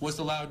was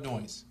the loud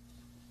noise?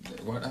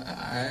 What?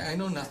 I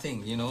know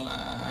nothing, you know.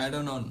 I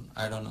don't know.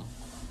 I don't know.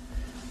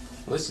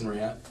 Listen,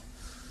 Riyad,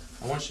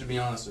 I want you to be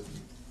honest with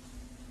me,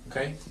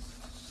 okay?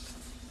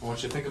 I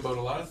want you to think about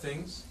a lot of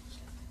things,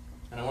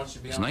 and I want you to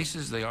be honest. As nice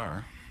as they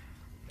are,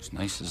 as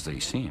nice as they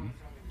seem,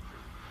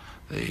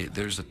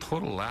 there's a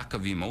total lack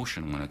of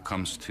emotion when it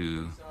comes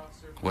to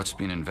what's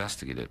being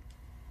investigated.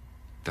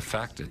 The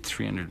fact that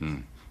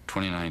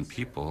 329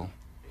 people,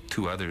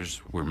 2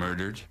 others were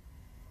murdered,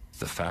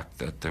 the fact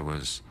that there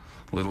was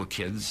little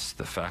kids,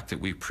 the fact that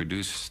we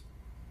produced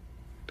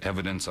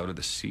evidence out of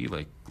the sea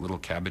like little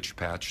Cabbage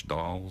Patch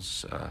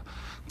dolls,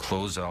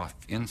 clothes off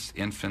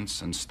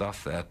infants and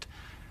stuff that,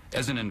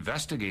 as an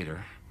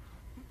investigator,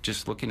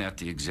 just looking at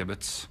the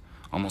exhibits,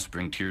 almost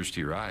bring tears to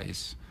your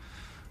eyes,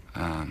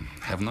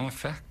 have no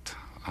effect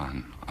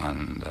on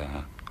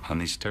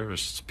these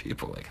terrorists,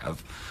 people, like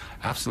have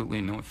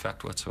absolutely no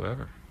effect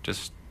whatsoever,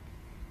 just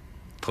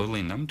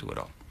totally numb to it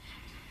all.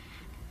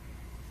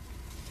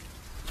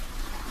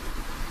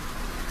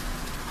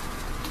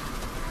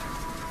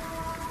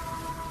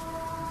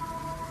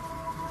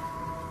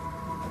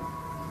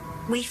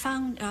 We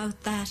found out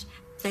that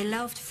they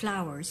loved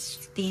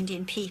flowers, the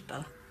Indian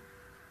people.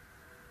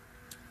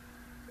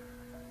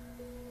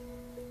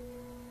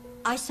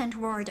 I sent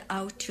word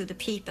out to the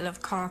people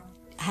of Cork,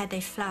 had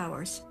they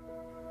flowers.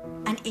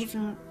 And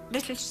even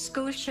little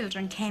school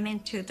children came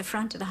into the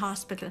front of the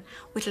hospital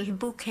with little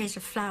bouquets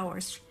of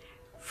flowers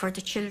for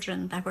the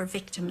children that were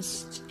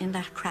victims in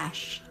that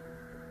crash.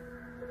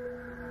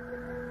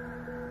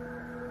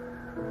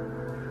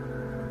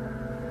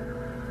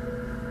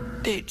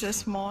 It's a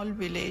small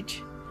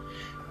village,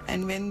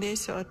 and when they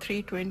saw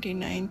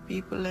 329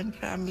 people and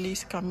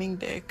families coming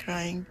there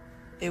crying,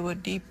 they were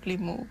deeply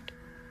moved.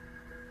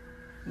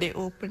 They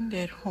opened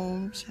their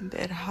homes and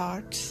their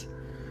hearts,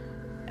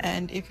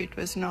 and if it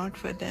was not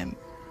for them,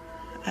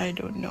 I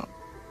don't know.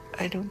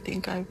 I don't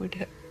think I would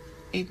have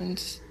even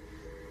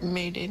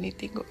made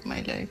anything of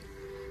my life.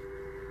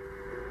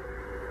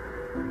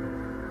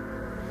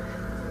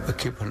 We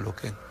keep on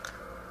looking.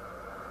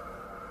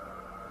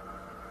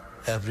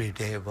 Every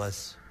day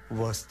was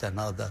worse than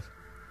other.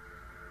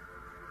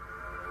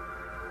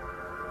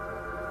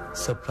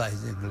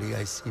 Surprisingly,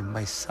 I see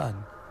my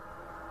son.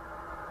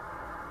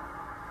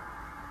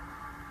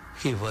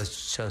 He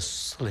was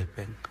just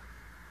sleeping.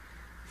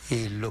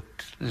 He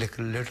looked like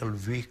a little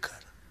weaker.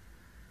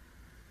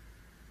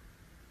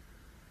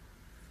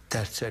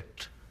 That's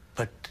it.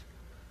 But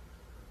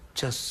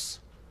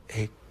just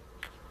a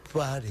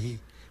very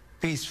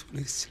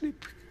peacefully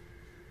sleeping.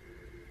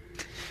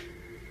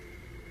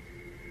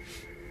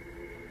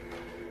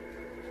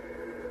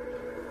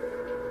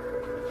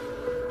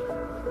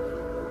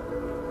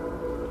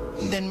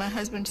 Then my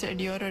husband said,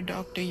 "You're a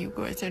doctor, you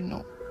go." I said,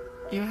 "No,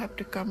 you have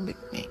to come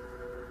with me."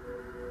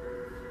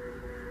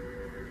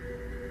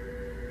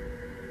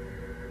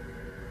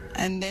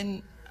 And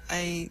then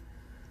I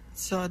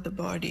saw the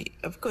body.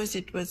 Of course,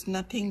 it was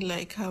nothing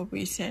like how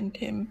we sent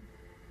him.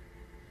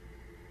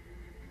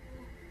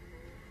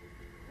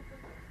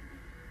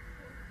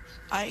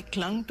 I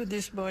clung to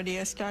this body.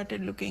 I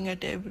started looking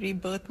at every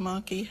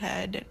birthmark he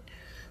had and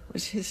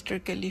was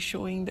hysterically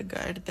showing the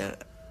guard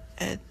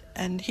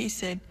and he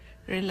said,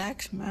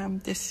 "Relax, ma'am,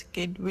 this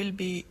kid will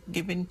be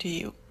given to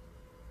you."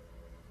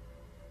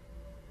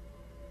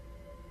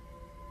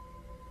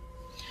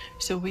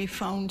 So we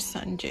found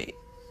Sanjay,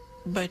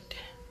 but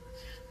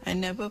I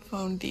never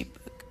found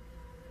Deepak.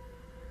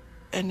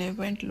 And I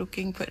went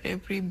looking for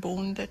every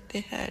bone that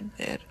they had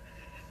there.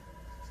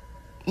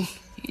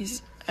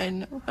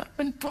 I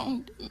haven't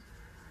found him.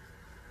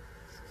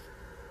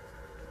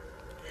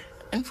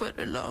 And for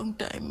a long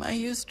time, I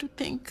used to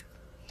think,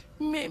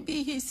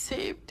 maybe he's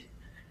saved.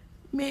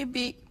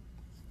 Maybe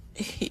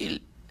he'll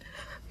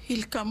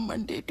come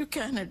one day to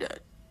Canada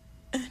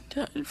and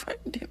I'll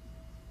find him.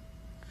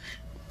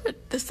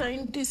 But the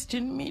scientist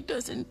in me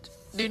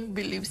didn't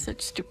believe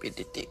such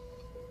stupidity.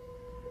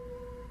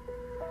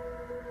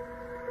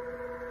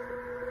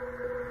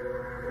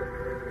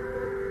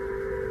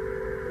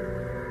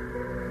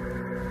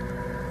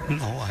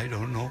 No, I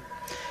don't know.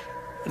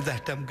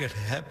 That time get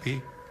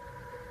happy,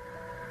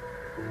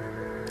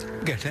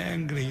 get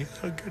angry,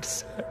 or get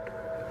sad.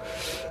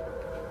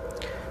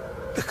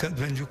 Because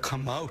when you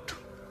come out,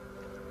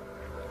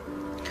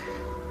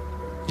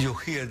 you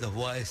hear the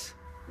voice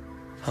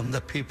from the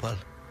people.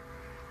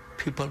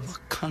 People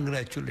were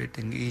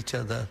congratulating each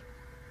other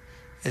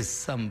as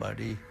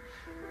somebody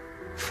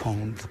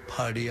found the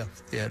body of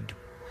their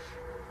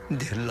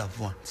loved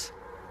ones.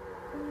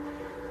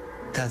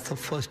 That's the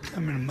first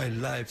time in my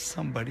life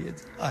somebody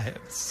I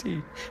have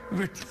seen,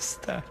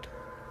 witnessed that.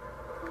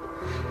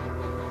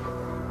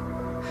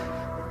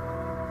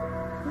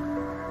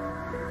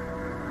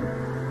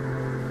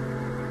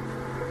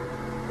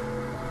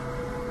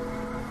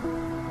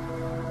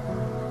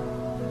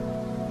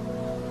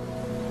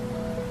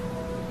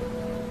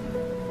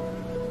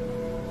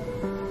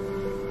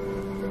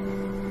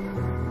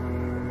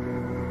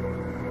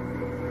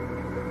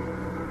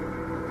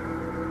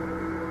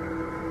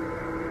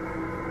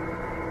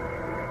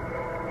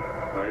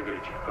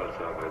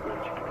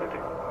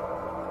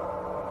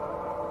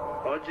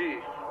 हाँ जी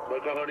मैं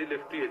कहानी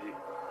लिखती है जी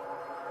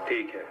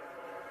ठीक है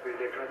फिर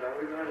देखना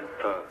चाहोगे कहानी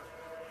हाँ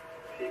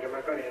ठीक है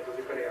मैं करें तो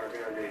भी करें आगे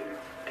आ जाइए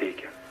ठीक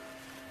है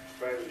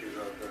वाहिगुरु जी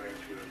का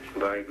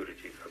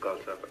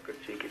खालसा वाहिगुरु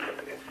जी की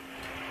फतेह.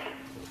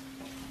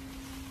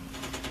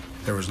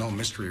 There was no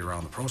mystery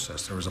around the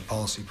process. There was a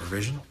policy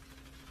provision,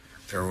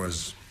 there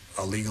was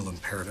a legal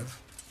imperative,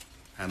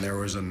 and there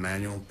was a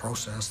manual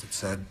process that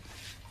said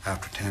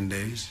after 10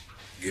 days,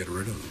 get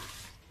rid of them.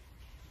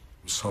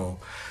 So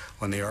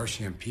when the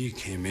RCMP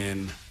came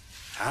in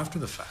after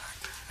the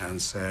fact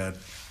and said,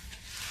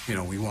 you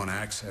know, we want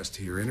access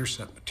to your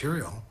intercept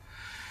material,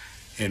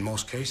 in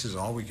most cases,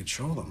 all we could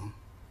show them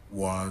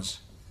was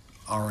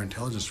our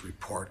intelligence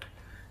report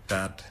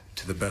that,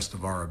 to the best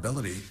of our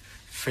ability,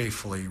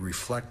 faithfully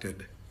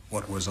reflected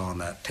what was on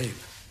that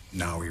tape,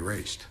 now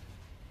erased.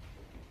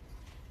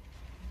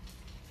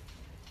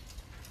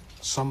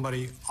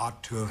 Somebody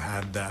ought to have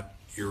had that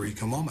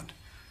eureka moment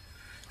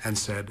and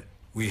said,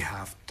 we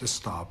have to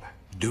stop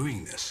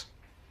doing this.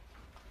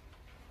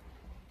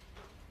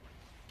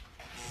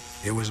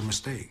 It was a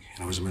mistake,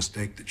 and it was a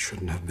mistake that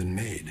shouldn't have been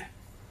made.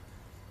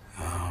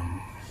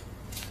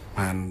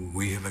 And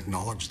we have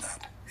acknowledged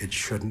that. It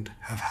shouldn't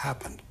have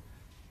happened.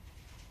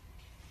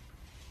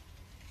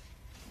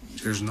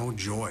 There's no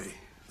joy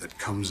that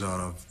comes out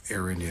of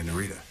Air India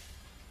Narita.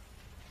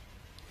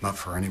 Not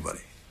for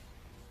anybody.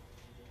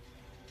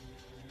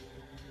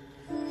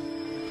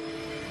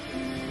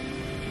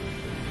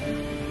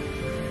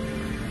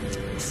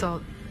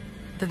 So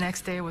the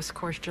next day was, of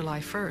course, July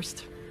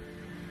 1st.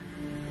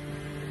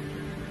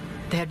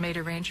 They had made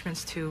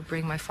arrangements to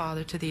bring my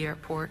father to the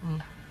airport,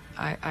 and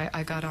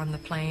I got on the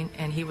plane,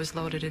 and he was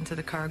loaded into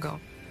the cargo.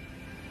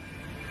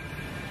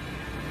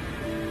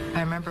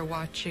 I remember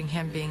watching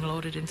him being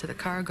loaded into the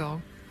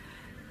cargo,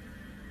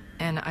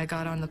 and I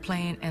got on the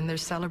plane, and they're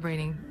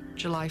celebrating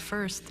July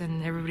 1st,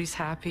 and everybody's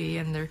happy,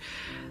 and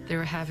they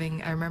were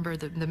having, I remember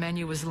the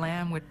menu was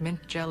lamb with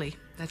mint jelly.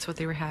 That's what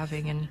they were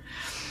having,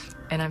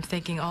 and I'm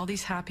thinking, all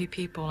these happy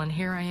people, and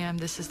here I am,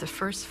 this is the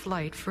first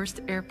flight,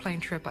 first airplane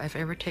trip I've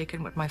ever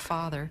taken with my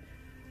father,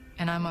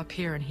 and I'm up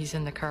here, and he's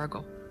in the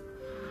cargo.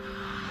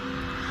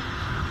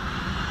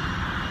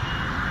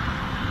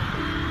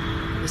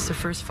 It's the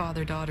first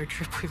father-daughter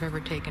trip we've ever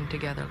taken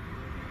together.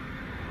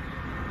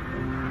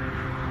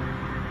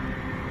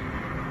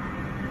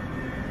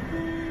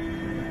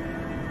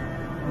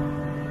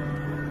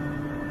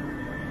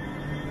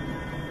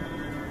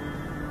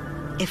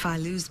 If I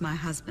lose my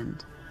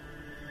husband,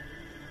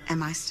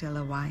 am I still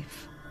a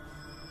wife?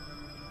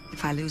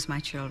 If I lose my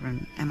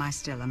children, am I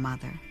still a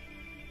mother?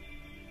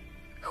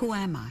 Who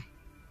am I?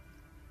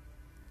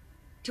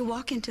 To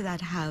walk into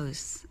that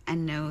house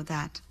and know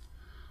that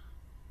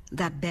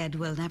that bed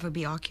will never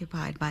be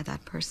occupied by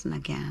that person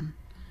again.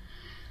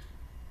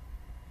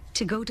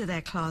 To go to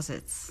their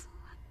closets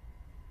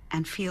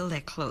and feel their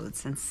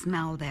clothes and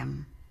smell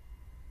them.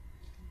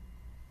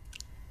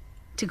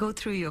 To go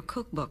through your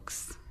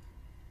cookbooks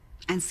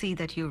and see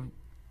that you're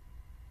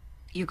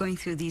going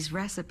through these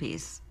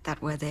recipes that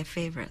were their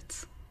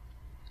favorites.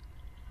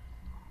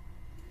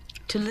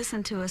 To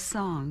listen to a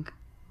song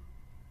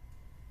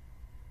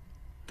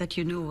that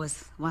you knew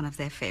was one of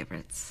their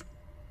favorites.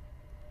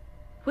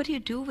 What do you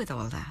do with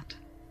all that?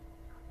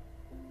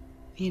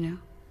 You know?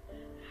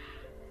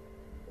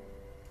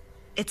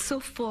 It's so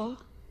full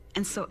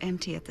and so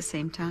empty at the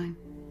same time.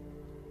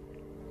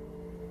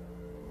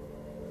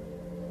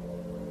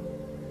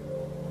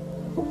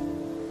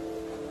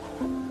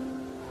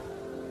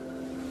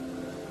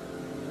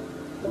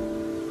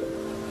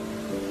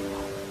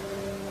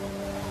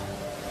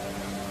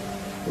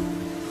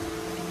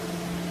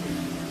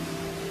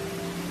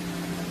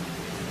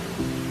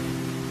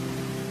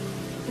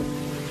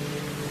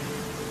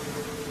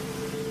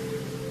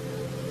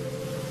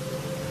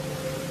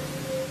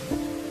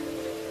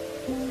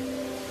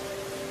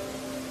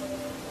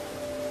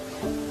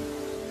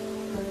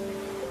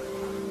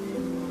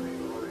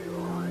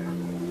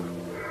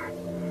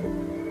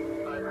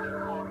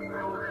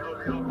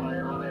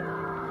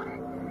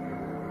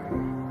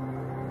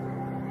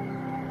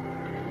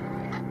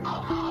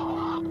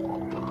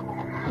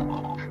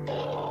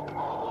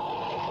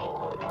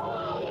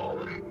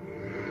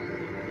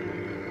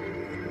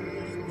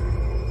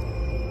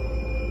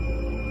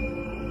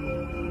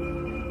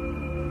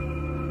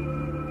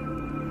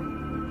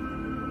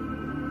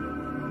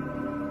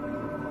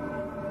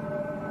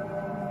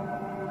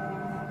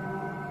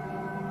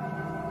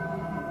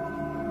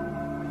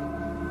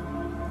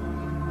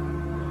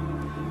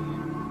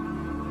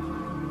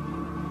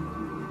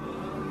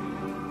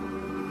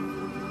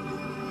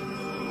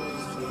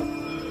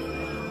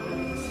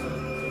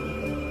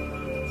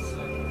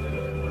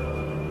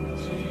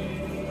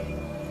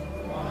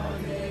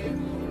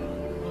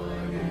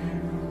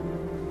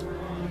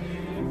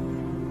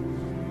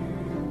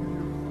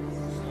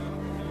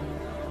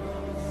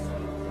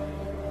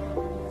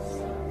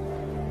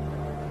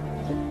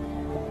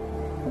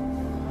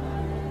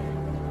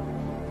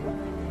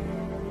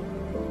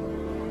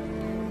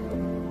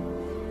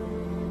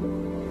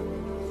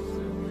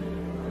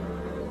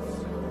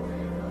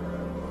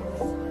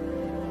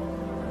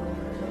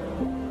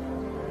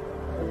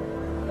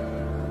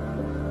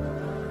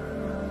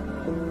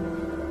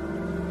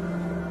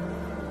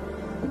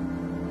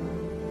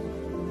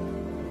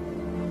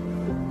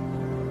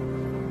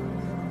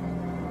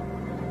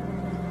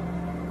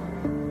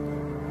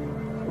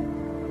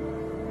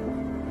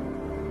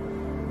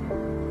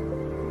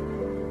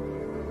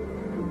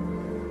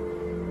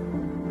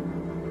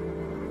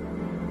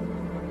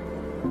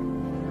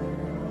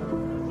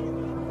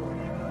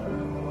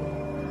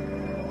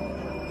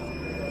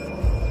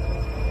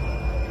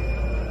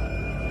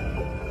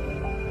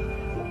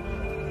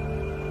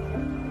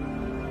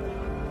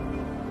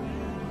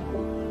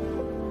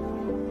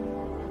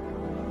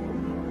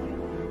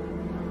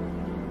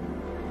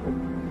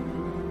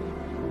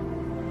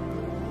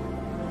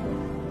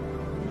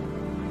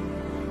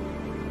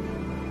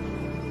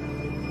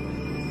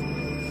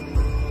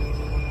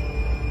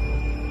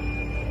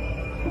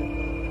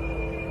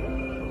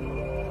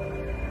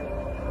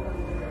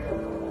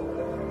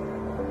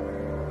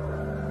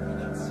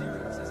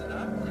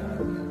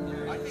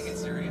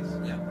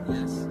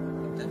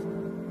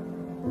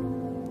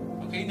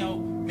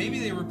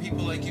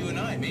 People like you and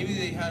I. Maybe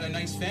they had a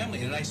nice family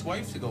and a nice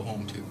wife to go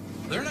home to.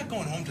 They're not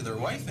going home to their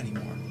wife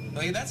anymore.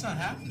 Like, that's not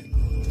happening.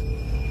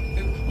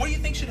 What do you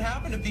think should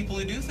happen to people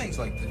who do things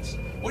like this?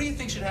 What do you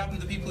think should happen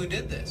to the people who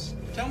did this?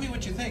 Tell me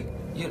what you think.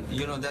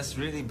 You know, that's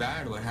really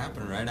bad what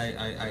happened, right?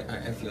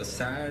 I feel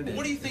sad.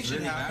 What do you think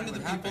should happen to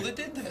the people that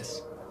did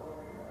this?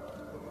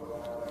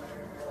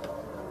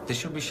 They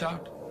should be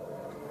shot.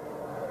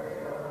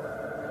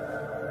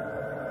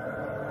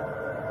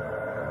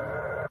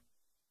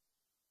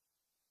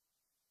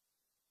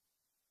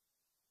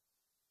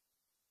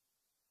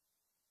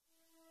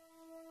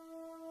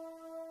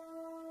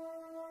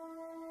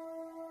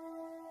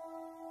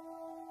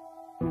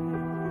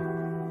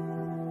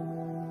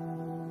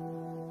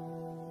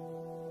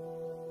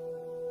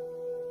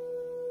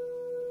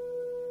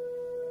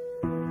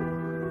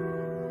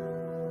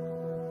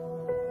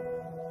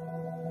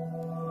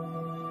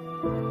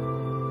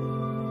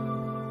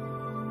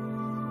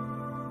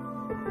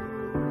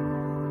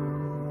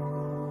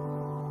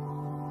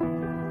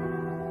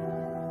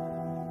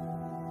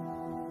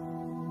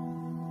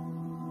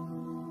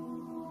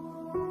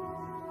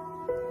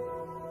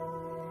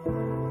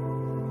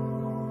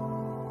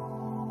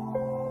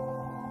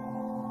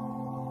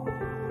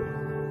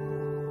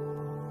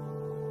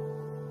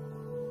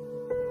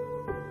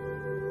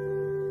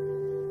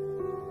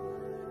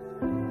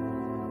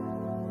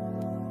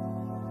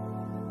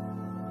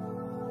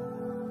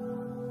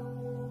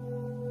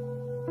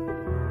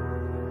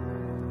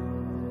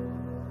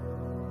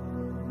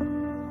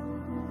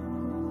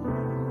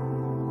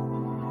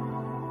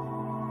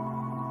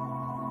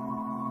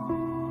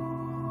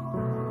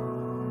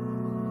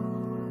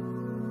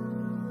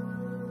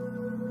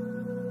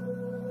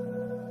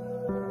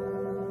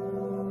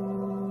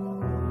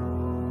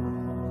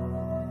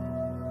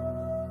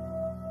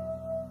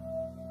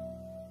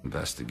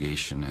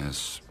 Investigation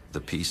is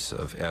the piece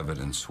of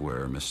evidence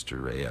where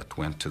Mr. Rayet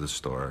went to the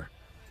store.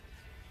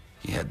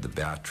 He had the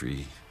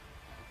battery,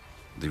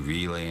 the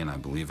relay, and I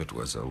believe it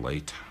was a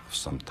light of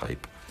some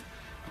type,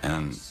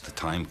 and the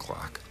time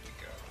clock.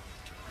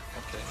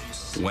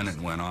 When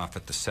it went off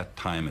at the set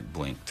time, it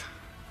blinked.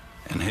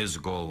 And his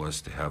goal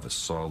was to have a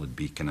solid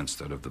beacon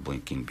instead of the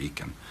blinking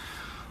beacon.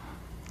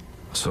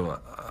 So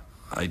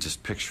I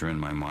just picture in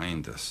my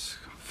mind this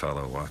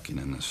fellow walking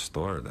in the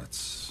store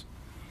that's,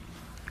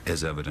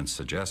 as evidence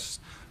suggests,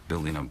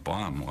 building a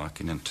bomb,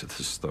 walking into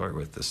the store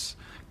with this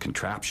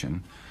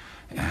contraption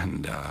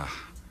and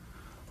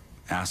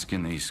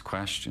asking these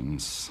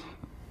questions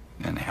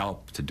and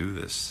help to do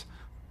this.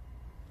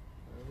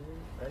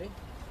 Ready?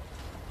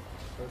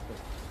 Perfect.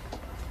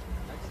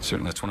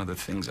 Certainly, that's one of the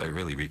things I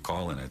really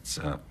recall, and it's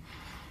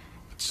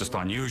just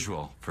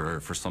unusual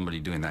for somebody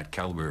doing that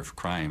caliber of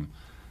crime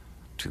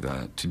to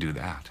do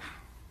that.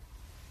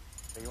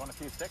 Hey, you want a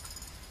few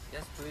sticks?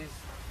 Yes, please.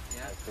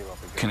 Yeah.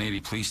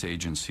 Canadian police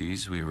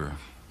agencies, we were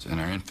in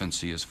our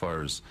infancy as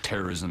far as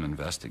terrorism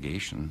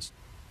investigations.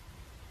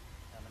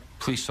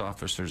 Police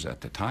officers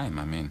at the time,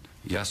 I mean,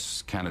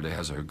 yes, Canada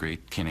has a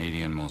great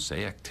Canadian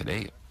mosaic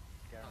today.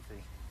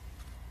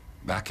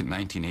 Back in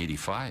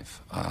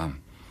 1985,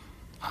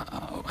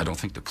 I don't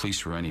think the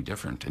police were any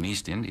different. In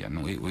East India,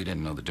 we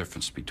didn't know the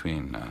difference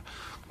between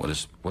what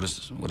is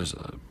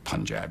a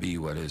Punjabi,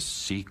 what is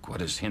Sikh,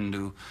 what is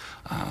Hindu,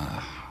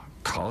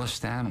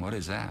 Khalistan, what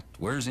is that?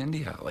 Where's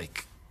India?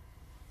 Like,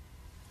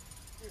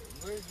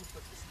 where did you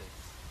put the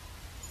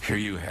stakes? Here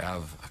you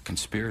have a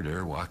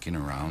conspirator walking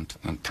around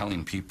and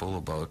telling people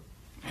about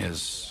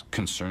his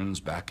concerns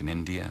back in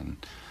India,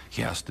 and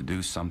he has to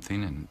do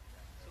something, and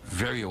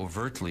very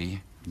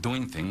overtly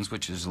doing things,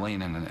 which is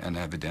laying an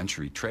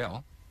evidentiary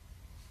trail.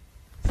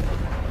 Big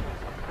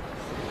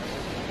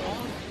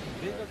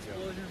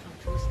explosion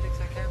from 2 sticks,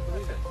 I can't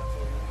believe it.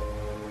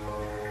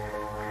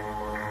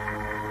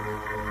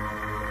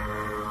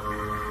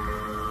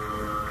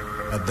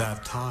 At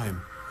that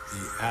time,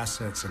 the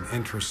assets and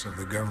interests of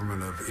the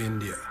government of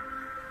India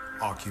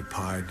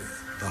occupied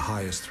the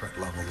highest threat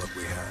level that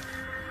we had.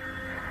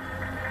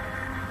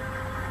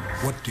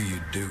 What do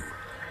you do?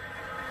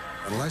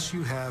 Unless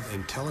you have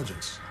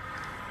intelligence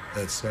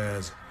that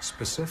says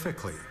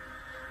specifically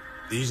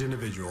these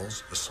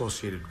individuals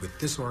associated with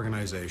this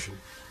organization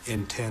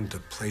intend to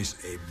place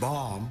a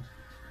bomb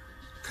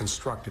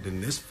constructed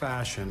in this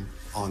fashion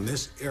on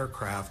this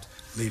aircraft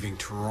leaving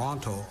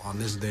Toronto on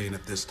this day and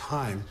at this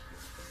time,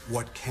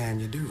 what can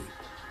you do?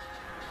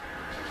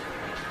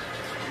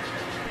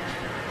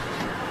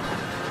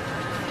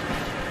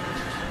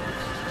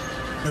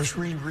 It was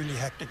really, really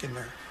hectic in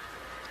there.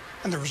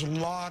 And there was a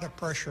lot of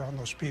pressure on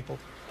those people.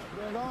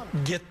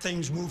 Get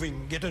things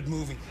moving, get it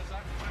moving.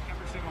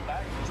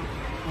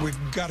 We've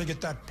got to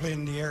get that plane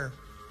in the air.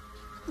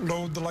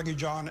 Load the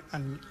luggage on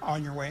and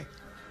on your way.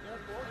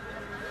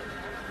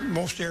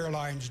 Most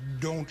airlines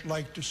don't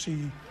like to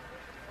see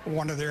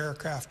one of their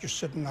aircraft just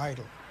sitting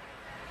idle.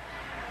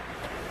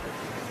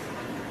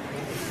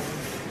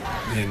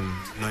 In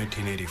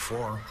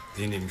 1984,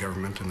 the Indian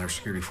government and their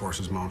security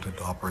forces mounted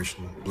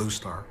Operation Blue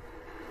Star,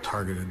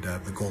 targeted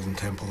the Golden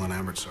Temple in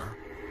Amritsar.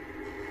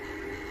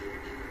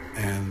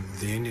 And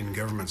the Indian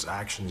government's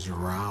actions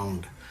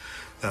around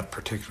that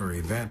particular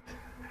event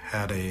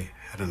had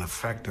an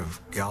effect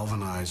of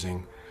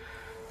galvanizing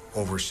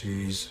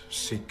overseas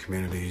Sikh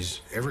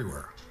communities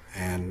everywhere,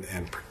 and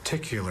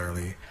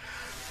particularly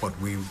what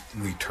we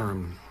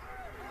term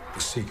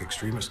the Sikh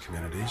extremist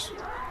communities.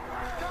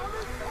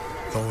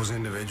 Those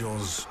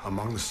individuals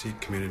among the Sikh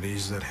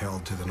communities that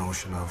held to the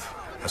notion of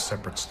a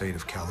separate state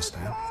of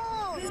Khalistan.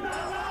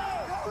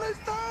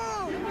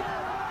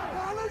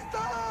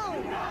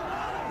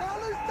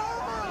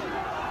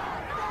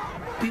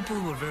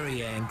 People were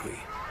very angry.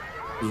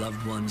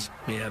 Loved ones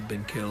may have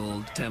been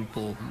killed,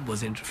 temple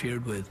was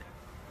interfered with.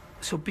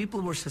 So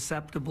people were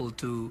susceptible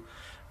to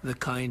the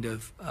kind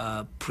of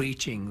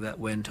preaching that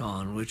went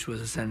on, which was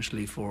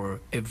essentially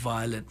for a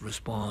violent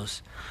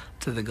response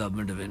to the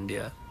government of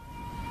India.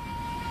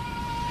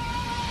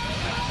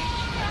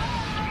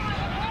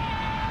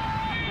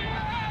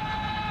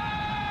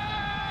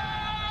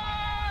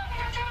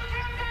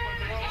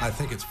 I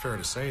think it's fair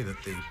to say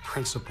that the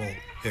principal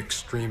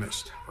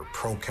extremist or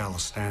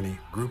pro-Khalistani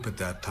group at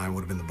that time would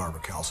have been the Barber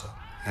Khalsa,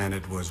 and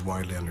it was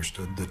widely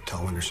understood that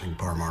Talwinder Singh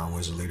Parmar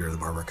was the leader of the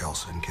Barber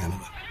Khalsa in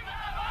Canada.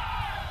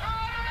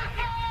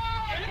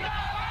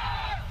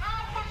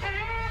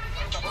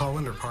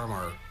 Talwinder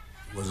Parmar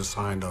was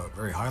assigned a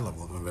very high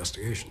level of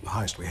investigation, the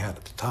highest we had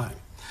at the time.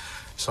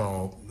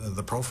 So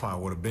the profile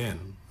would have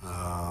been,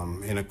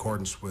 in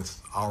accordance with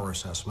our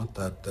assessment,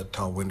 that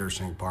Talwinder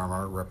Singh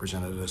Parmar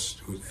represented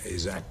us,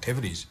 his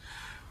activities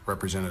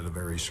represented a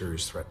very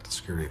serious threat to the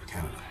security of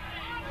Canada.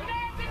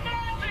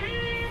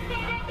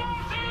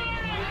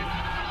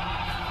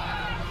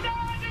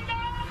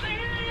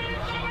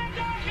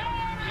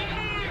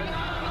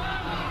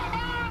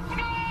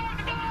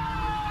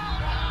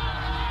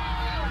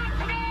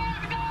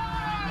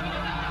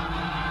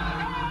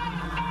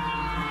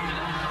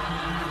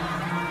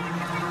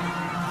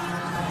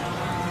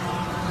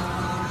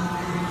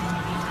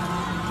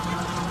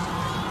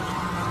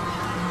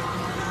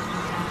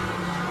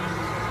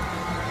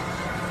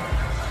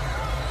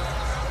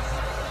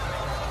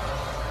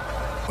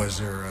 Was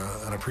there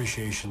an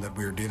appreciation that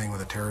we were dealing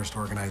with a terrorist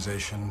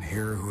organization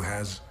here who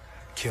has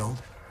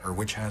killed, or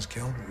which has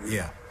killed,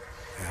 yeah,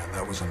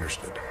 that was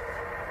understood.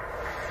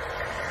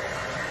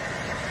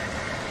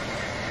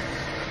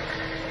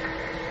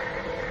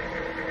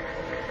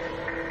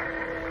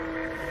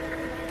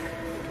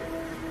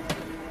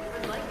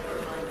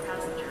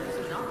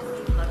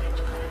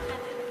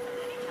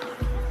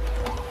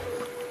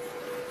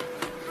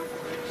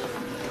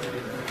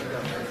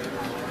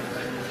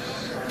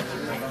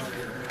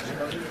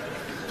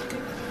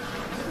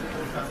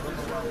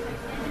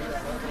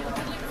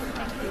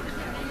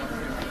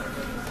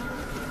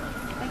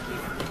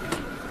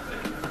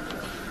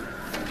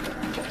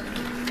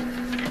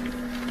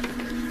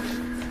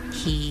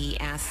 He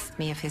asked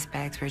me if his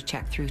bags were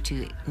checked through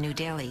to New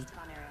Delhi.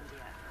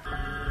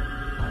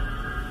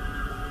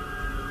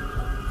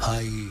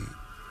 I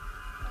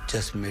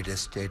just made a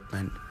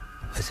statement.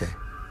 I say,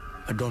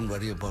 don't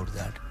worry about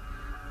that.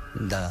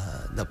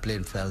 The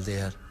plane fell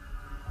there.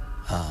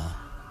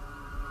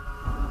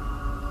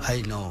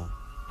 I know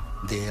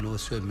they know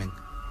swimming,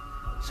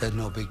 so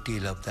no big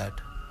deal of that.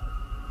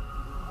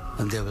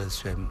 And they will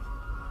swim.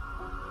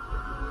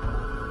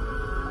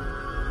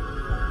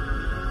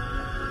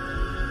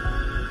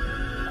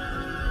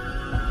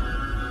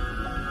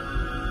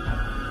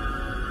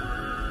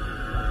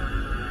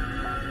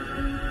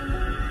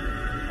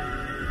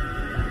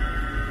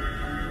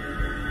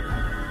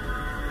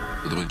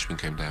 The winchman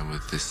came down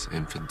with this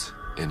infant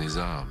in his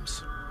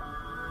arms.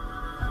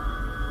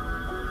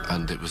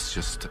 And it was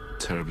just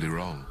terribly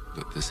wrong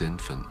that this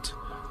infant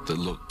that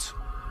looked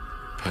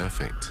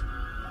perfect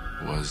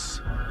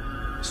was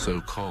so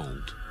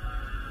cold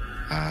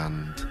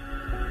and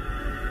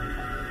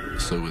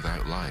so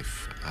without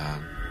life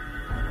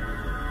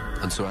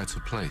and so out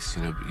of place.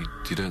 You know,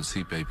 you don't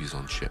see babies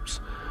on ships.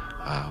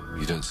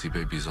 You don't see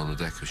babies on the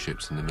deck of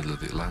ships in the middle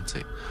of the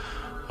Atlantic.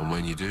 And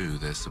when you do,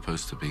 they're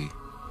supposed to be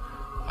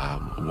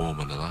warm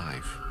and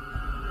alive.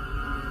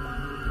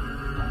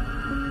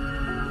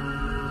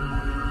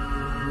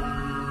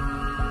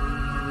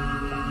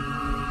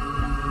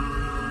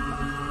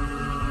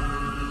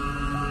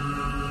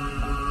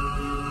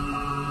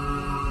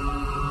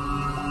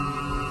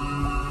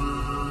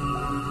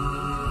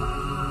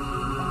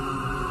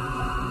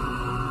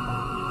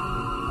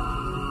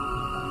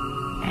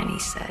 And he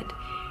said,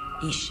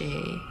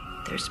 Ishe,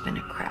 there's been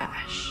a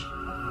crash.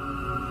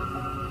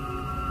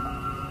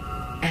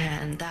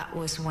 And that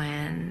was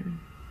when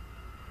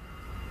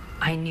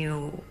I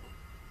knew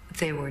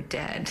they were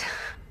dead.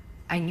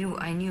 I knew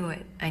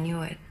it. I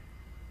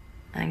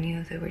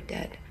knew they were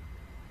dead.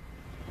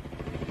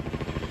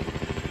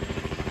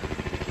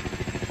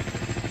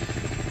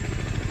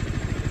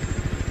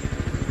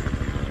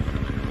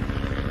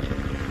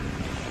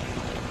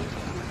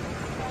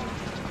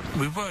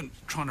 We weren't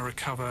trying to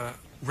recover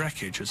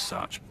wreckage as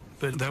such,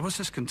 but there was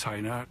this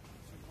container,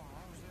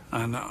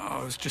 and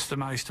I was just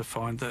amazed to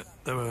find that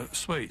there were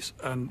sweets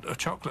and a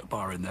chocolate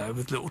bar in there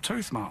with little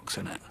tooth marks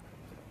in it.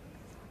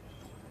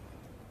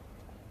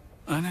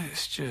 And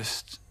it's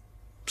just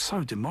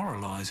so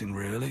demoralising,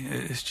 really.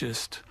 It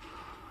just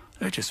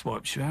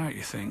wipes you out.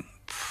 You think,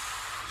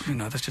 you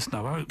know, there's just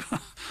no hope.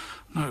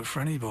 No hope for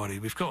anybody.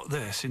 We've got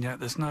this, and yet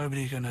there's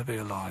nobody going to be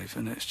alive,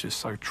 and it's just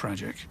so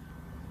tragic.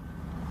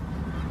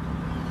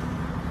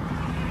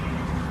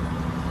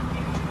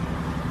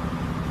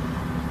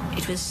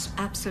 It was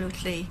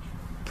absolutely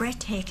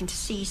breathtaking to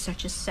see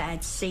such a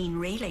sad scene,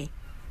 really.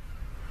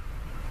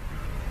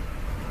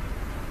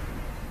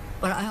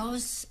 Well, I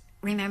always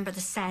remember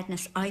the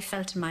sadness I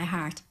felt in my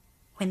heart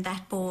when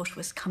that boat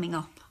was coming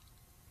up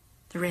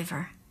the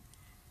river.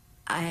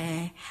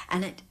 And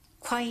it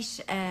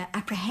quite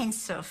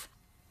apprehensive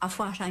of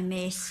what I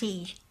may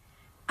see,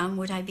 and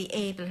would I be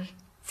able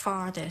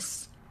for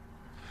this.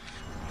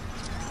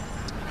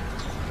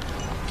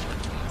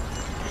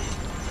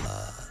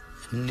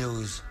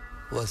 News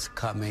was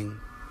coming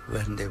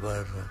when they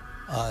were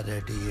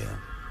already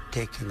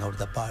taking out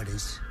the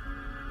bodies.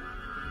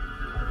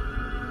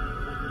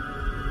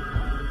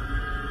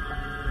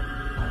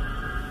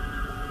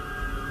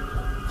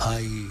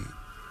 I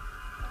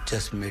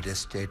just made a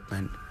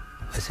statement.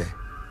 I say,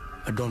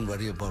 don't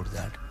worry about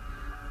that.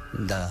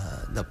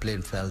 The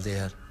plane fell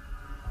there.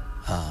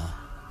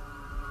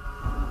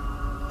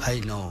 I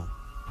know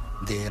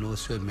they know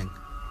swimming,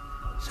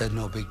 so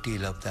no big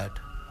deal of that.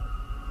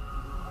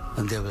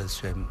 And they will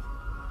swim.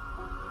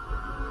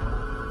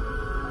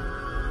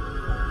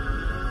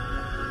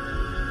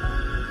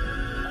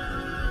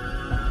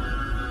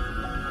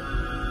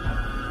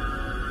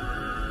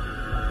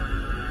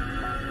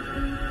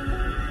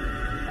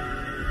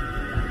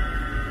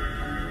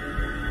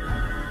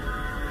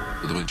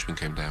 The winchman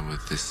came down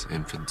with this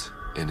infant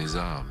in his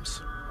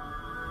arms.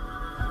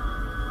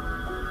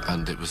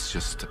 And it was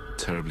just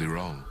terribly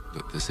wrong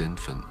that this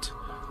infant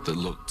that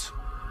looked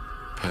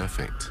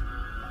perfect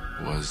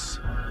was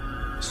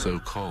so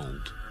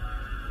cold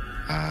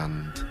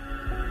and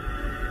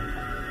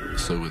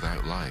so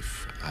without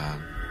life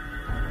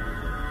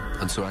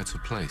and so out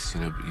of place.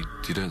 You know,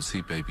 you don't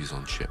see babies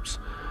on ships.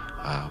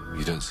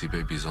 You don't see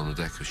babies on the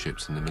deck of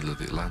ships in the middle of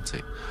the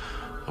Atlantic.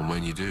 And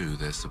when you do,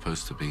 they're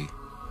supposed to be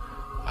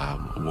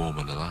warm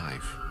and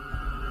alive.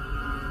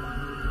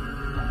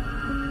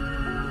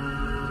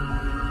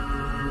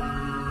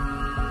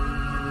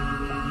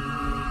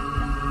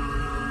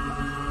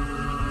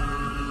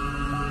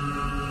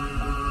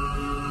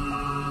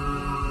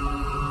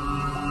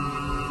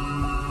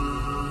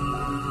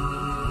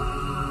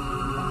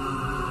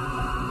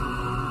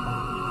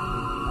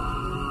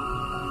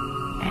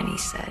 And he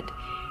said,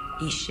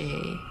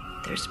 Ishe,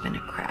 there's been a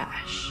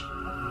crash.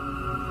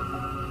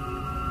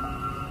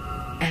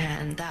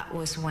 And that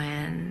was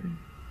when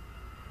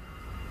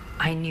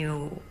I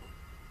knew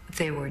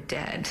they were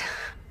dead.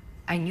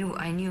 I knew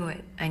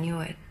it. I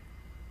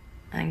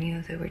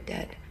knew they were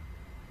dead.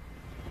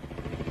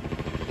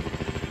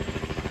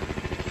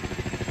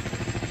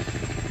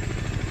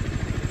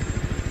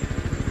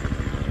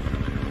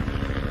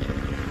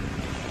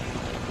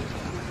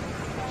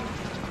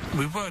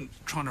 We weren't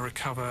trying to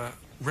recover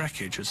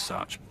wreckage as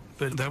such,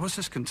 but there was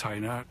this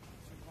container,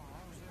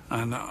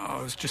 and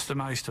I was just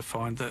amazed to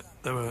find that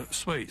there were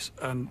sweets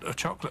and a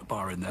chocolate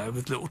bar in there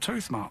with little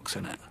tooth marks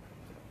in it.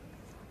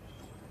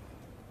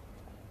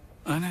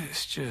 And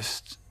it's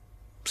just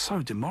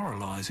so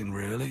demoralising,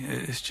 really.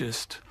 It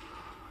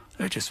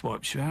just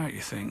wipes you out.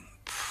 You think,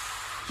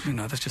 you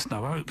know, there's just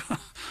no hope.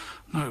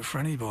 No hope for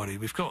anybody.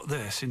 We've got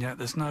this, and yet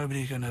there's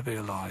nobody going to be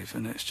alive,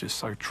 and it's just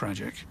so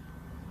tragic.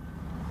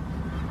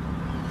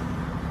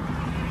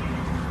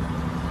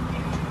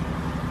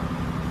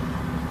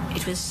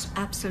 It was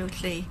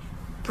absolutely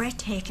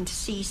breathtaking to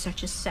see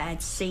such a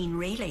sad scene,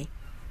 really.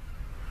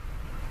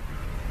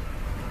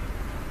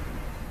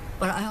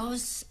 Well, I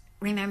always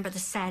remember the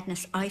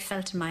sadness I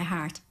felt in my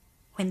heart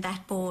when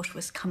that boat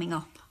was coming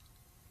up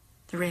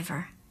the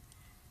river.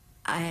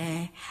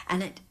 And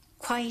it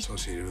quite...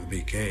 Associated with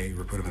BK,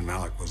 Tribhuvan bin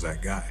Malik was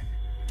that guy.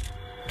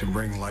 To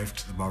bring life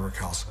to the Babar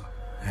Khalsa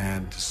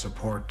and to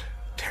support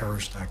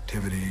terrorist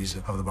activities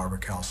of the Babar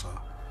Khalsa.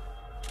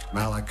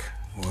 Malik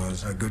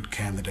was a good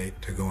candidate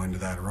to go into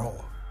that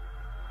role.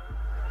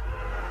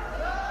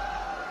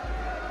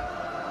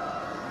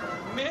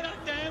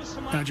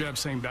 Najib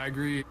Singh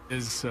Bagri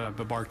is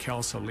Babar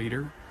Khalsa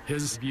leader.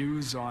 His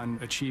views on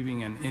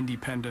achieving an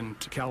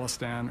independent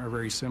Khalistan are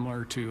very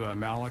similar to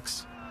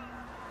Malik's.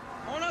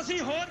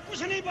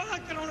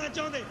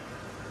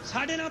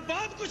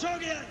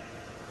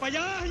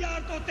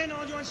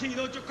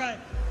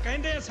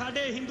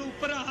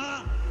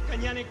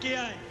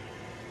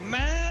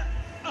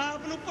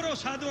 आप नु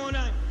भरोसा दवाना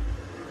है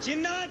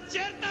जिन्ना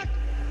chair तक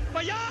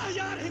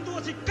 50,000 हिंदू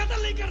ਅਸੀਂ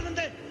ਕਤਲ ਨਹੀਂ ਕਰ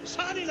ਦਿੰਦੇ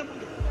ਸਾਹ ਨਹੀਂ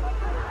ਲਵਾਂਗੇ.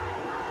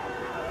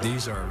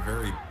 These are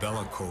very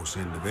bellicose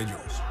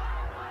individuals.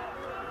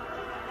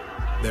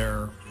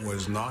 There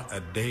was not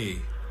a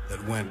day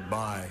that went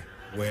by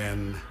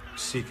when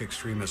Sikh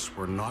extremists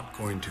were not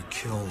going to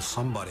kill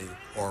somebody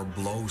or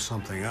blow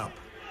something up.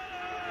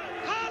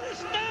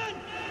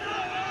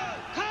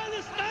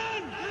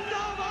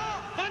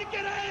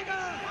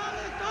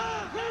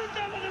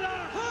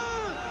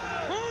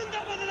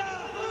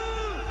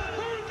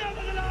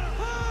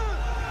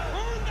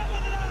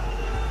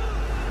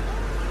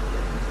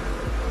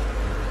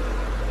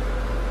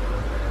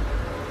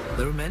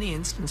 There were many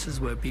instances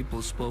where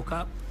people spoke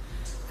up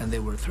and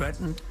they were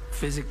threatened,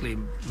 physically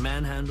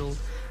manhandled,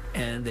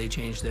 and they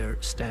changed their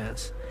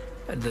stance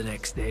the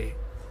next day.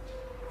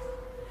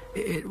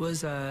 It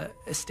was a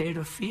state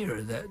of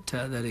fear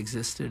that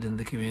existed in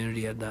the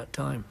community at that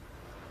time.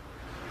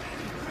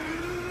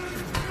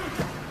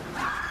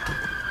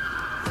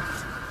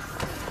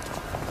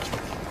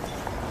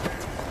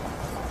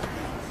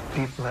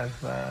 People have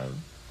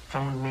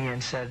phoned me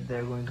and said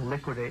they're going to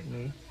liquidate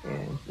me.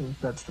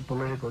 That's the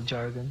political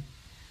jargon.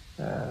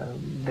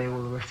 They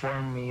will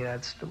reform me.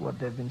 That's what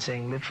they've been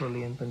saying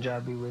literally in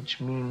Punjabi, which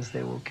means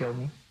they will kill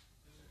me.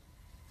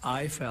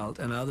 I felt,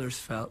 and others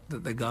felt,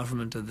 that the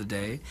government of the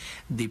day,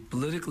 the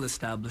political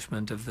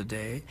establishment of the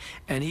day,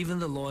 and even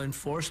the law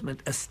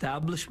enforcement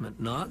establishment,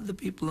 not the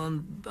people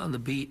on the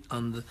beat,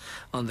 on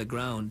the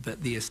ground,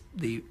 but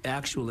the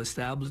actual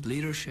established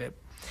leadership,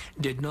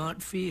 did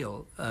not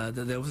feel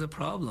that there was a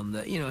problem.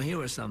 That, you know, here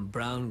were some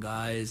brown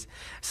guys,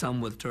 some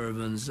with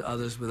turbans,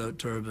 others without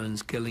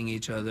turbans, killing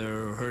each other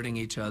or hurting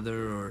each other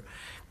or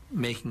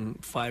making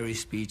fiery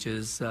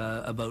speeches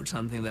about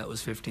something that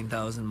was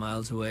 15,000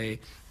 miles away.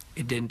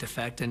 It didn't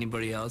affect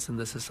anybody else in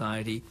the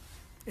society.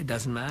 It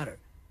doesn't matter.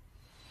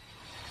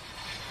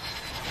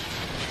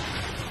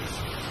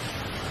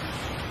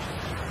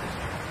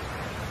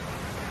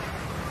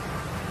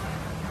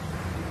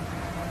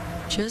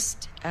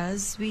 Just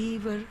as we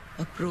were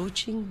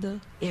approaching the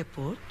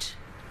airport,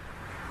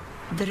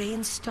 the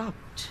rain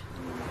stopped.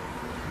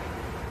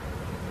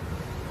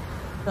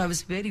 I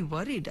was very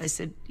worried. I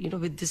said, you know,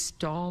 with this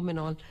storm and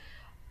all,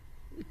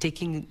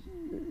 taking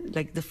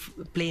like the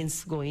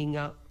planes going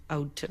out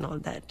and all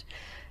that.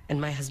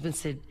 And my husband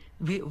said,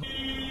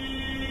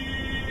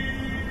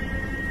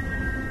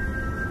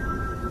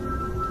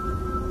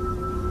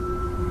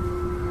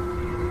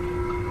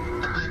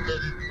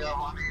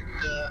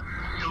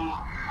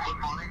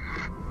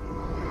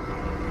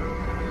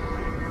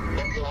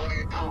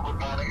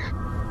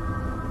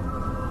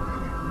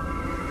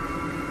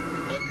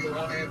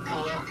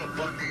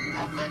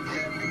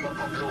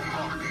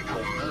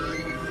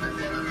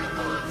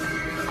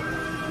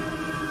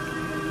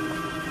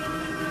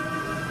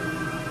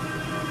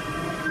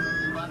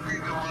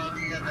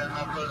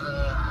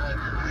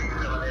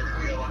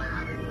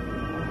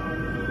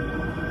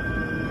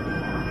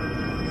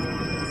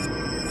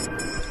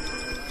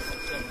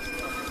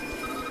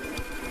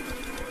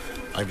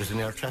 I was an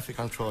air traffic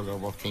controller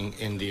working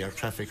in the air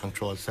traffic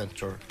control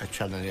centre at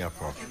Shannon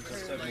Airport.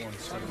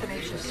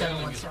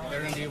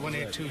 Air India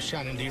 182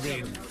 Shannon, do you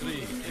read?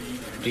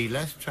 The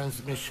last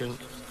transmission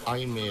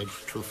I made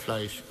to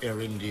flight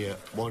Air India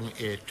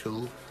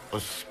 182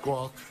 was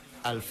Squawk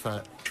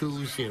Alpha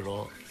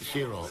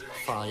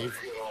 2005.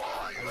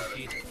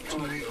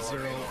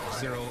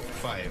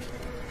 2005.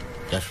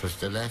 That was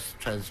the last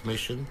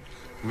transmission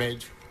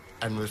made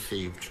and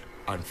received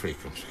on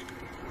frequency.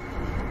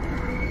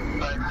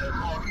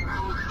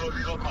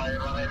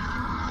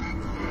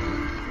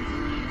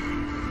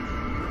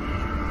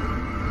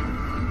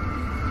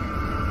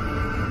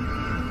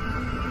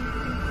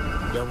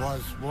 There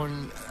was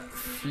one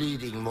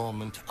fleeting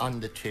moment on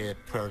the tape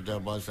where there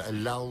was a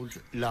loud,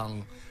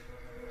 long,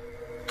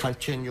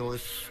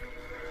 continuous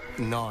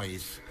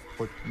noise,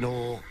 but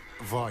no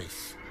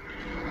voice.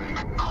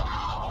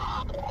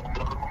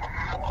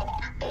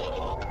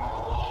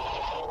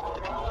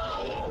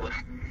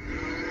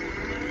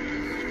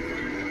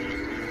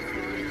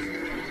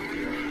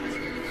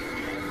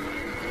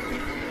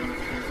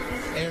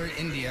 Air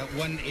India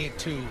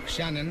 182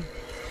 Shannon.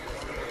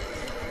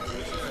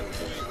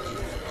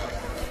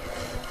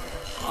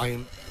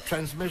 I'm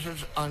transmitted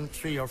on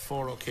 3 or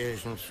 4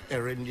 occasions.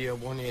 Air India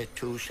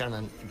 182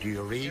 Shannon, do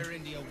you read? Air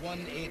India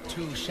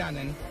 182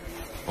 Shannon.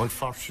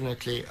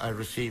 Unfortunately, I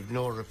received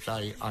no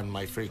reply on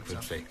my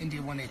frequency.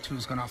 India 182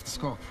 has gone off the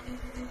scope.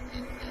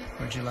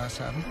 Where'd you last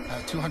have him?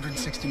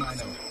 269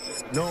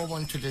 out. No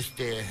one to this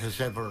day has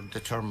ever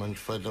determined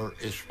whether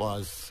it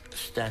was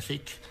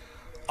static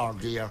or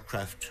the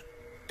aircraft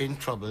in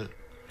trouble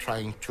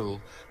trying to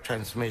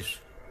transmit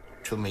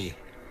to me.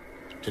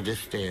 To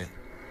this day,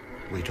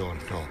 we don't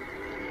know.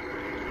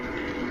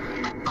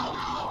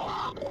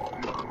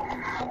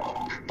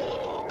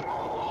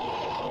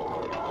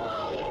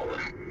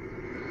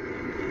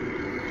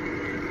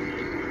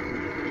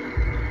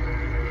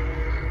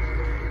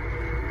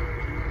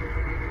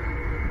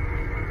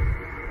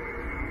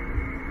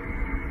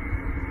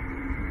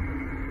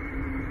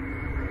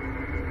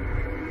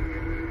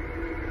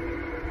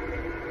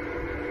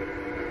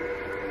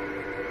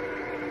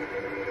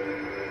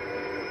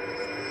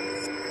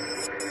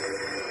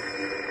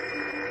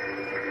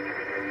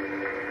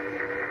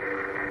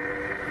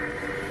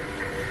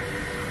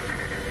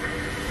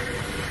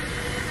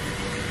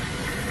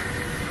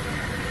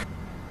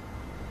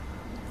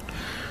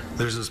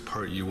 There's this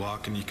part you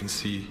walk and you can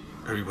see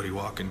everybody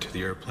walk into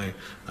the airplane.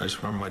 I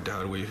just remember my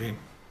dad waving.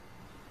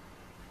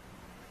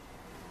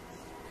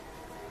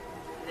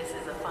 This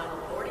is a final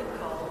boarding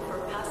call for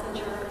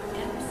passenger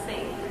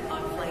MC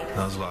on flight.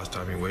 That was the last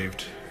time he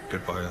waved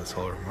goodbye, that's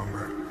all I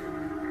remember.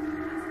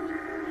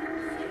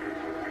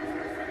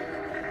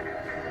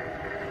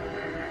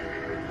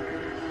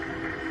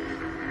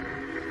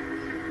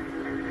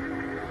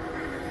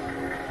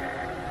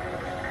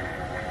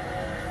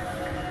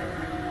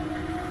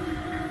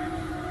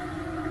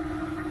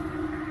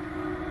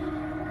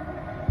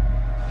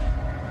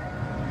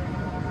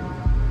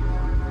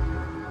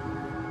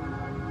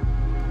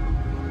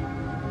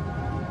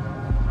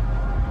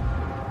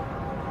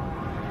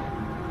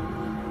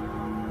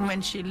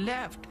 When she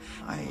left,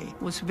 I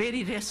was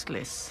very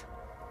restless,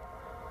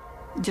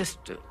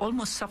 just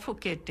almost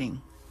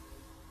suffocating.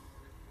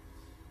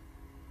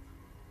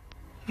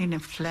 In a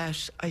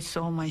flash, I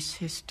saw my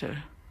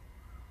sister,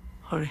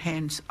 her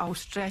hands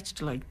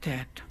outstretched like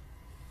that.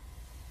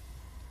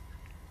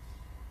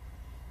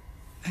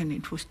 And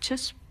it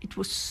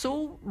was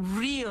so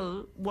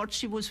real what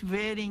she was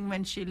wearing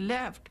when she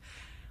left.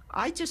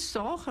 I just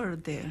saw her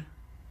there,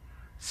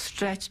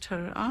 stretched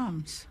her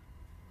arms.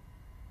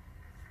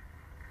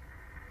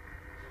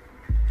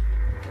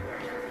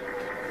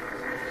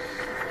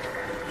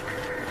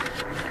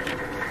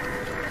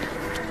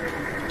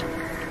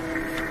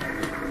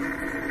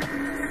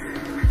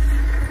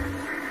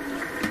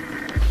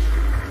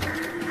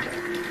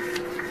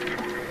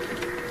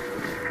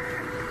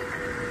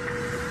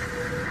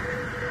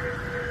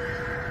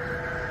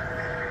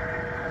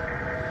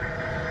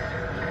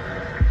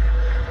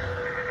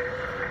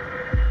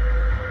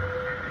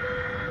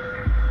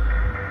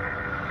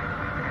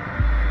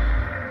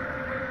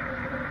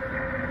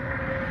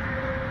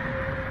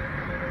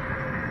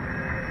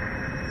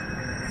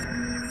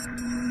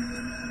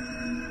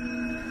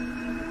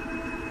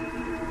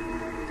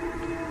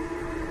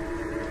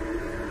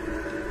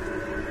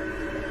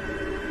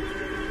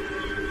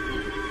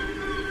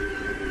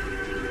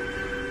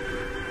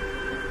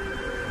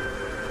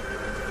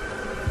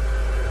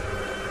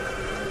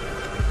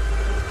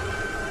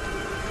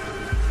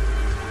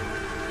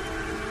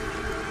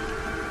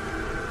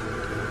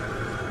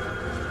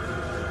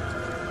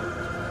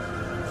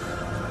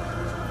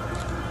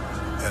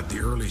 At the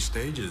early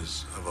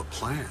stages of a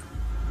plan,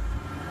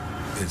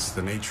 it's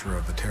the nature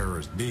of the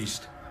terrorist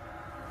beast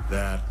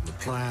that the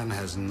plan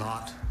has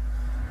not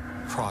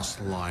crossed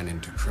the line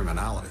into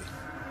criminality.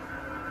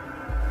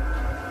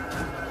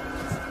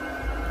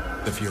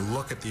 If you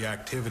look at the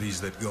activities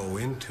that go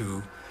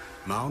into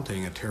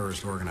mounting a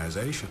terrorist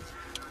organization,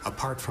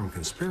 apart from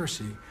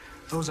conspiracy,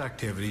 those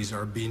activities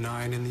are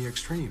benign in the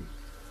extreme.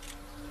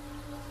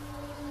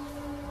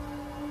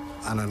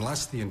 And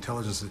unless the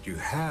intelligence that you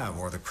have,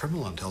 or the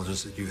criminal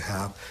intelligence that you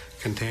have,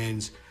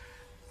 contains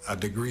a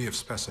degree of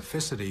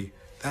specificity,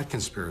 that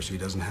conspiracy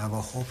doesn't have a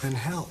hope in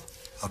hell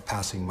of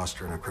passing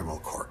muster in a criminal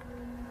court.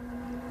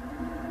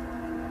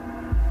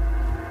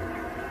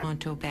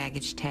 Onto a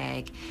baggage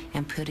tag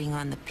and putting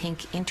on the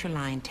pink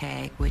interline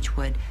tag, which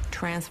would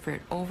transfer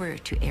it over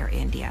to Air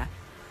India.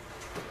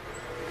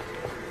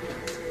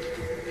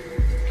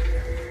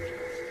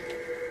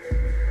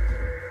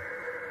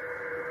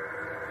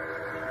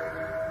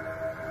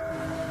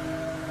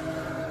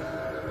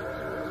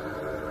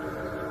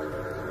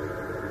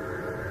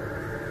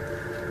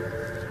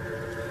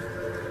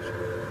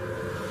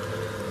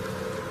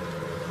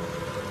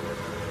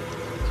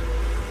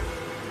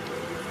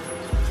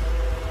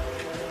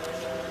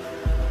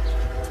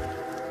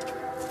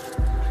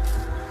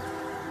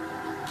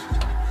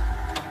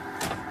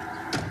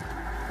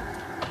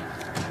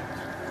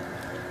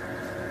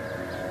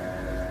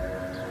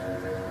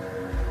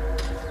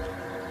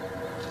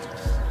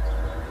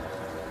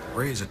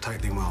 Ray is a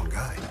tightly wound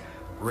guy.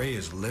 Ray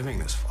is living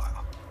this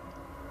file.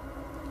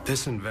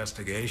 This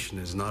investigation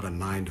is not a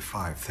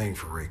 9-to-5 thing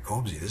for Ray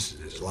Cobsey. This is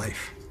his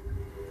life.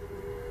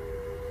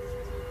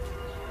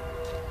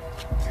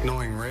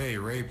 Knowing Ray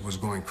was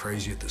going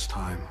crazy at this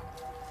time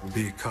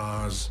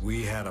because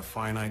we had a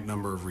finite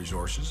number of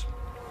resources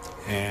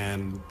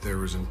and there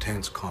was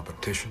intense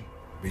competition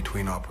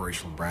between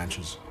operational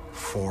branches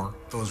for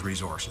those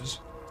resources.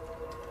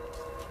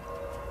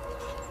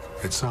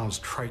 It sounds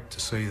trite to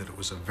say that it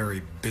was a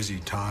very busy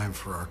time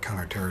for our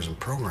counterterrorism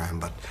program,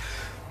 but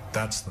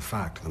that's the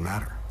fact of the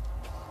matter.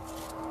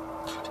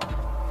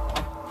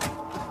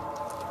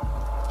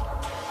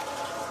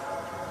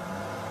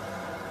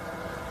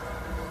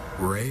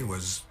 Ray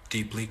was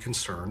deeply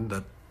concerned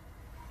that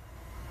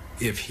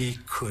if he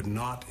could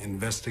not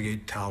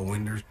investigate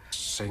Talwinder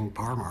Singh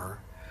Parmar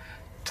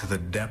to the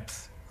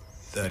depth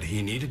that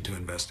he needed to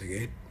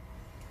investigate,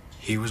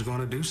 he was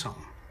going to do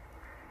something.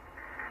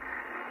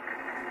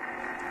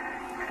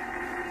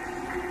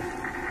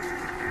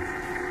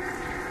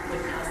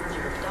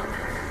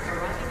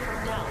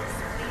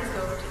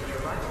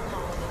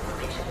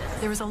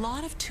 There was a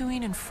lot of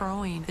toing and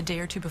froing the day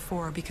or two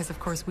before because, of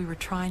course, we were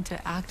trying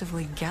to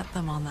actively get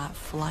them on that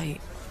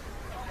flight.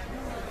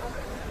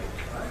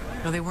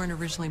 You know, they weren't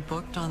originally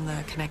booked on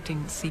the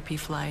connecting CP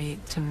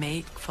flight to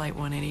make Flight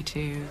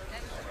 182.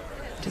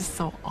 Just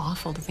so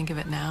awful to think of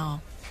it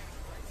now.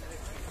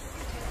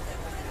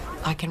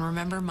 I can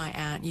remember my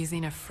aunt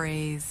using a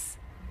phrase,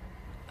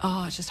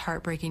 oh, it's just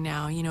heartbreaking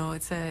now. You know,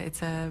 it's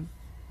a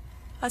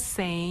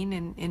saying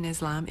in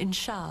Islam,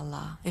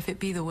 inshallah, if it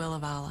be the will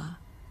of Allah.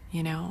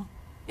 You know,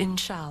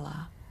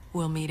 inshallah,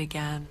 we'll meet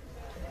again.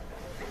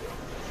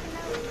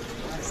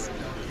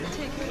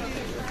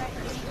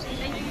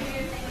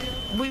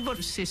 We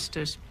were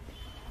sisters.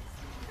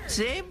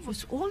 Zeb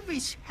was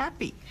always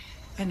happy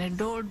and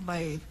adored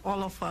by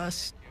all of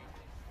us.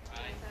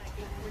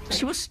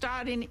 She was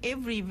star in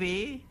every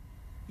way.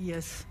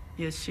 Yes,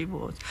 she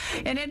was.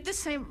 And at the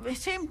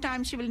same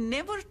time, she will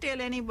never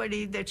tell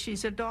anybody that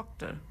she's a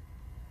doctor.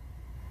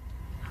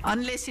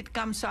 Unless it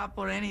comes up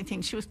or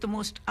anything. She was the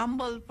most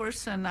humble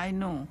person I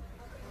know.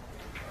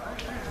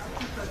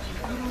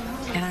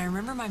 And I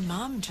remember my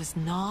mom just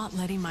not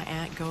letting my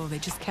aunt go. They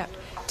just kept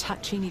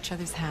touching each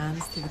other's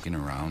hands. Looking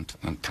around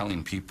and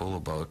telling people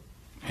about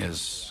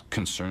his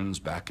concerns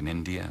back in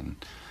India,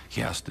 and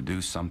he has to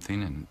do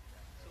something, and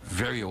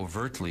very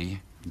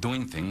overtly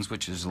doing things,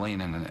 which is laying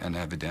in an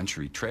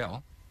evidentiary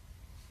trail.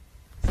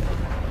 Big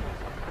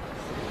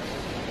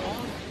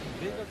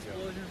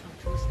explosion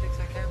from 2 sticks,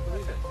 I can't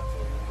believe it.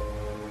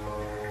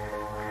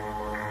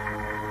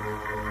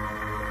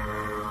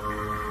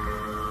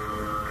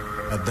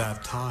 At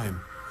that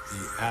time,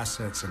 the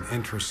assets and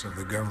interests of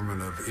the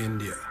government of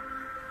India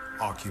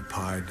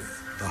occupied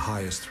the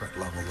highest threat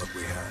level that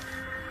we had.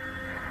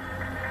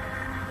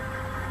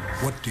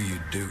 What do you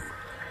do?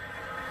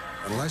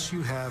 Unless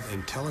you have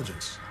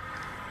intelligence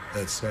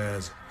that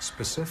says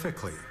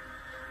specifically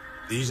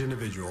these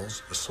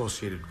individuals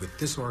associated with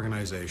this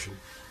organization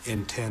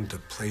intend to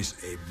place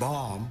a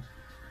bomb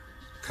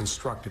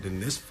constructed in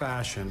this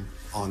fashion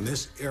on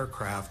this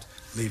aircraft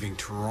leaving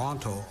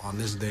Toronto on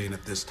this day and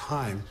at this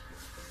time,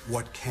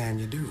 what can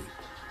you do?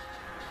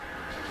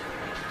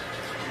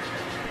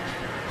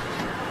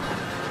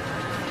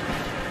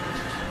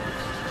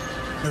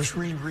 It was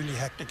really, really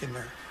hectic in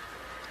there.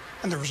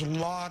 And there was a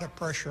lot of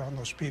pressure on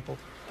those people.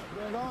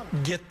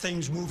 Get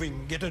things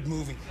moving, get it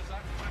moving.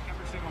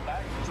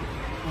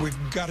 We've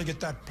got to get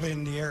that plane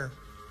in the air.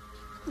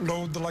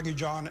 Load the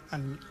luggage on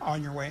and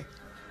on your way.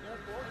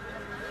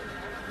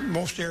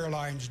 Most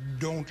airlines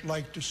don't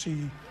like to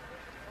see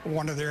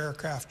one of their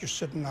aircraft just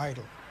sitting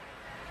idle.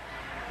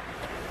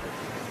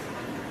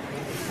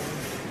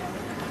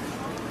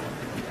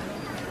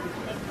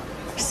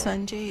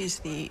 Sanjay is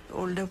the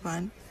older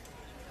one,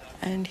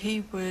 and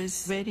he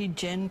was very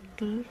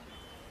gentle.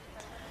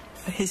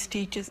 His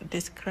teachers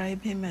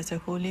describe him as a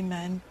holy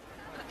man.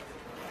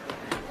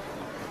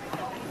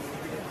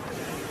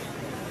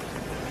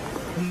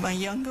 My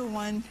younger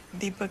one,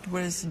 Deepak,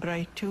 was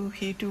bright too.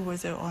 He too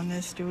was an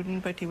honor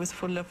student, but he was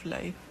full of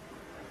life,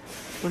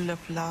 full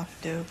of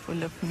laughter,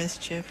 full of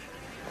mischief.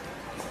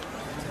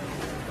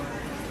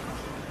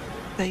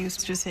 I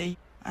used to say,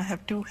 I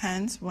have two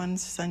hands,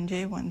 one's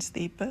Sanjay, one's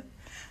Deepak.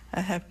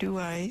 I have two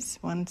eyes,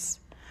 one's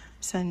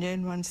Sanjay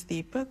and one's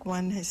Deepak.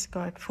 One has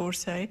got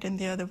foresight and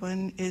the other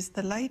one is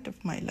the light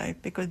of my life,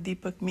 because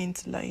Deepak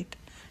means light.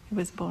 He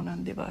was born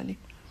on Diwali.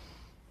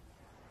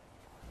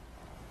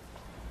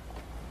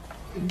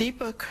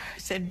 Deepak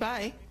said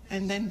bye,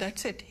 and then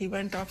that's it. He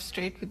went off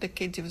straight with the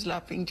kids. He was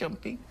laughing,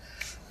 jumping,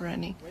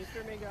 running. Wait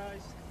for me,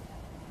 guys.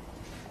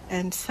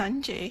 And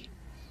Sanjay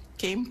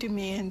came to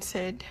me and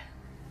said,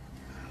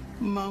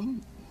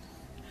 Mom,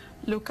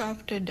 look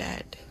after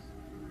Dad.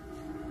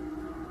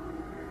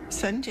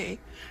 Sanjay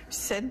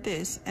said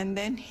this, and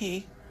then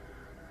he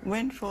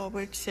went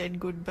forward,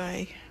 said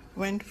goodbye,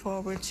 went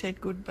forward,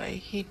 said goodbye.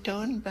 He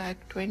turned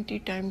back 20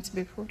 times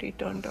before he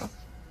turned off.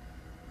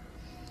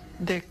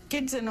 The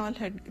kids and all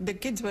the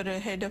kids were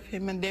ahead of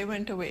him and they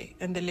went away,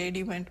 and the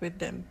lady went with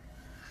them.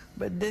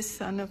 But this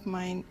son of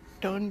mine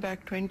turned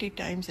back 20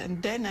 times,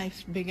 and then I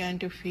began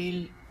to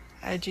feel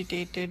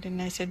agitated,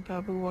 and I said,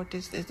 Babu, what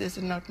is this? This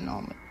is not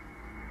normal.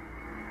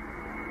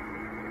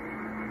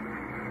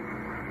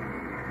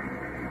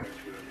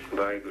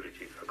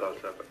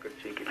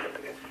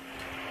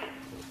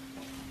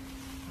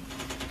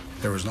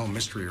 There was no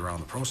mystery around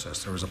the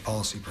process. There was a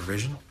policy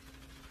provision,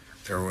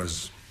 there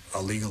was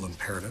a legal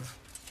imperative,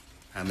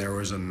 and there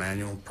was a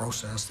manual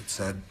process that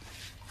said,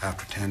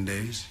 after 10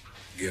 days,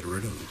 get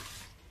rid of them.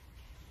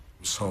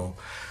 So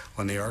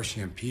when the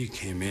RCMP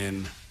came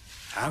in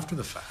after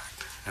the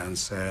fact and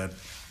said,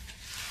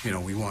 you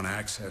know, we want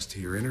access to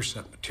your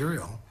intercept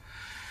material,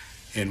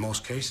 in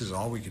most cases,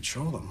 all we could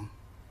show them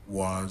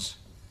was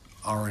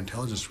our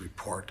intelligence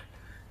report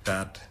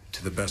that,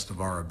 to the best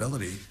of our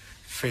ability,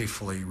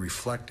 faithfully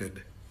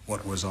reflected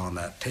what was on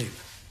that tape,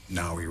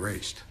 now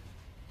erased.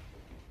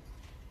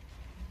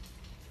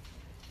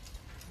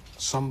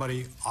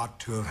 Somebody ought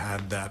to have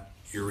had that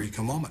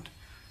eureka moment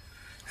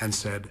and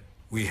said,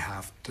 we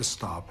have to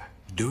stop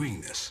doing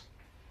this.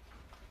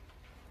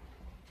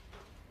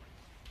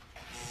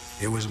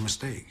 It was a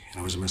mistake,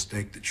 and it was a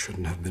mistake that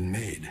shouldn't have been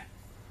made.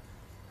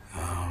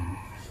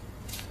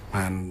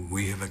 And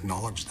we have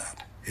acknowledged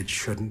that. It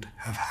shouldn't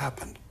have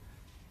happened.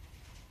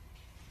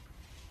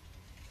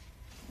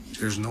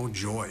 There's no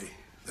joy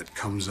that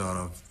comes out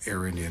of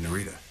Air India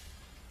Narita.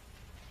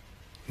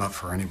 Not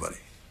for anybody.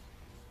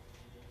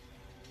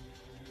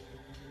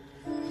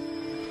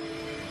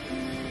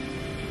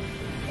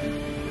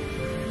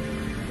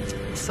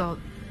 So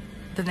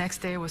the next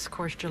day was, of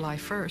course, July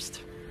 1st.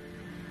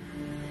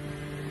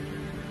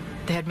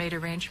 They had made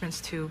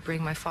arrangements to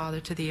bring my father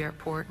to the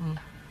airport, and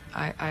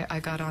I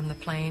got on the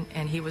plane,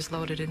 and he was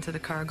loaded into the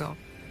cargo.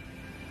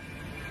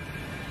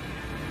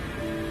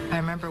 I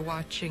remember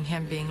watching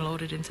him being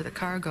loaded into the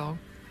cargo,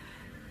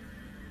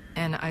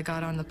 and I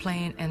got on the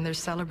plane, and they're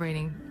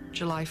celebrating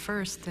July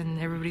 1st,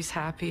 and everybody's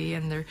happy,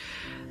 and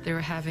they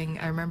were having,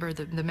 I remember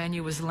the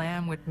menu was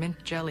lamb with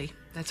mint jelly.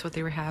 That's what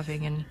they were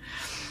having,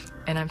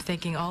 and I'm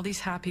thinking, all these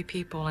happy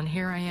people, and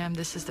here I am,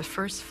 this is the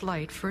first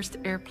flight, first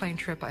airplane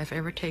trip I've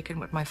ever taken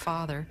with my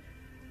father,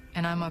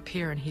 and I'm up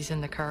here and he's in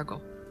the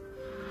cargo.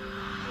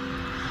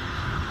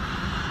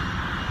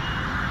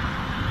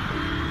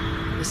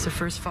 It's the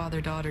first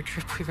father-daughter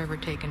trip we've ever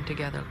taken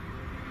together.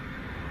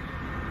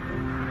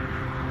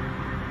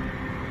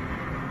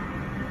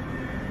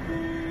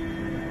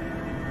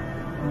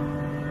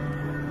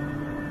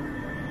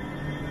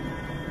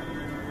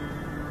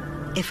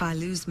 If I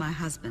lose my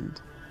husband,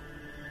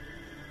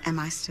 am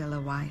I still a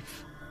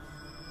wife?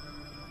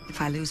 If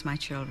I lose my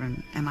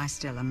children, am I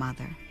still a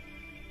mother?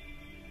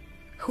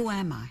 Who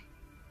am I?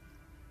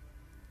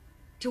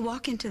 To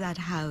walk into that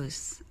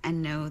house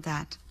and know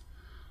that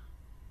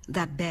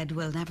that bed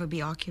will never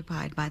be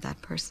occupied by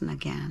that person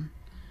again.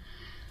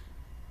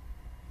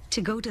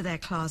 To go to their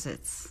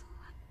closets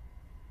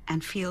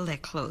and feel their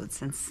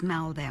clothes and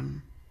smell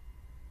them.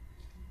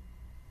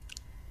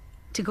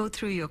 To go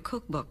through your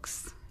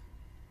cookbooks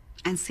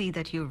and see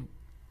that you're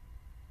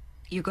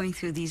going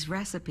through these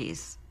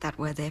recipes that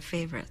were their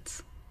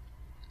favorites.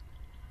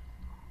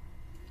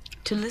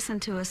 To listen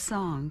to a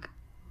song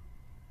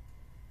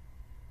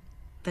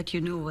that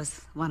you knew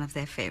was one of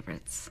their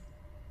favorites.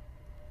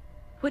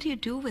 What do you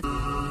do with it?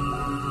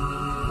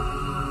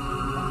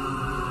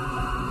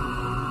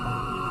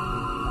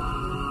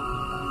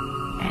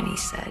 And he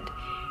said,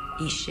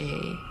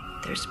 Ishe,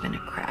 there's been a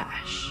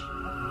crash.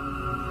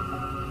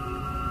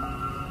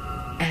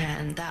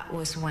 And that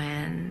was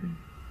when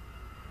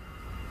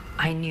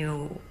I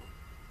knew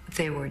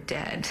they were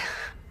dead.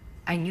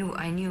 I knew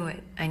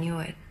it. I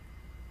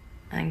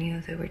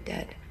knew they were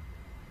dead.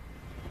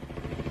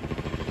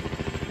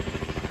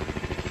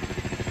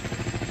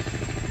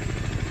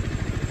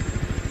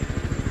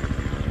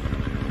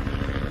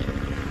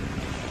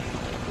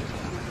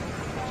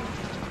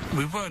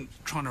 We weren't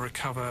trying to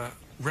recover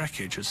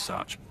wreckage as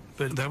such,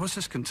 but there was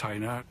this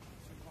container,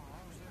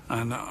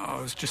 and I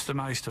was just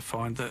amazed to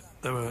find that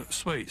there were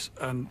sweets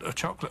and a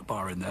chocolate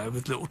bar in there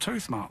with little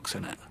tooth marks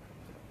in it.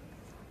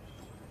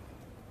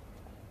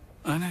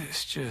 And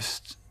it's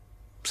just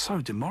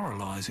so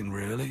demoralising,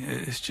 really.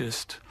 It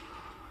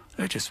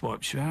just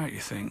wipes you out. You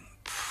think,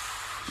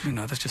 you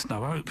know, there's just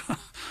no hope.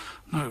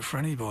 No hope for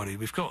anybody.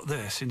 We've got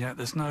this, and yet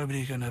there's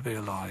nobody going to be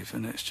alive,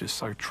 and it's just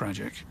so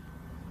tragic.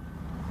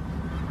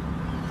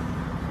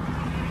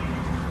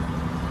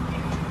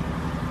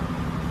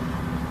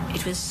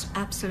 It was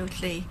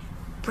absolutely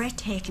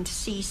breathtaking to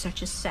see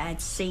such a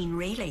sad scene,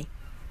 really.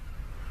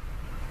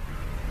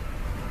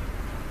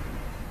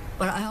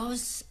 Well, I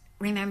always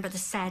remember the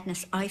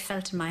sadness I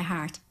felt in my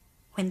heart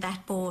when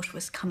that boat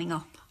was coming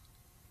up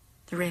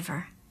the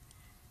river.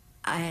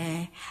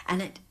 And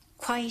it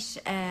quite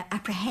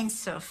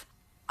apprehensive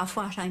of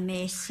what I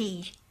may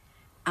see,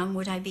 and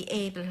would I be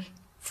able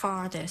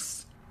for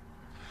this.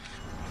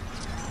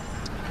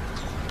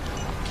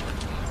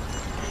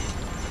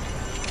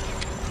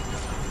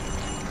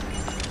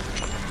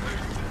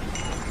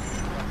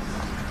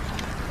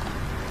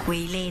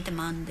 We laid them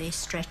on the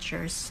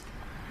stretchers,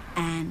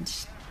 and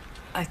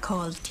I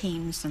called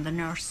teams, and the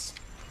nurse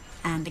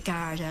and the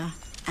Garda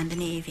and the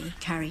Navy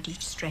carried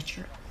each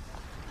stretcher.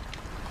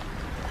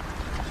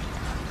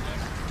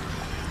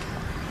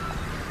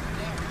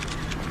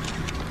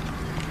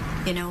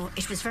 You know,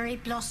 it was very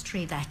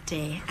blustery that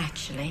day,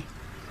 actually,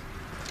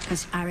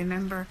 because I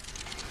remember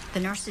the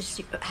nurses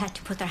had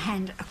to put their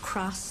hand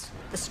across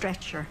the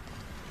stretcher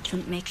to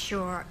make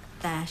sure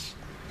that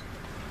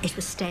it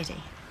was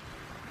steady.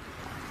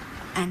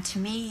 And to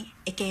me,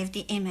 it gave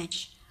the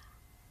image,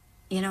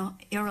 you know,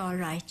 you're all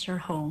right, you're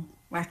home,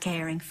 we're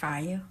caring for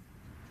you.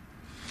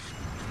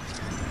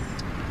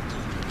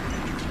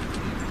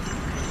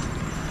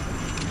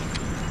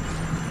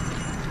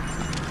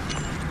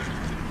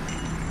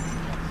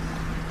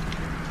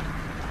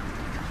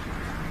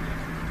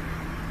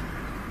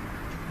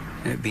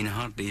 It'd been a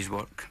hard day's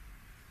work.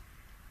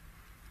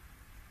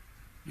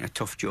 A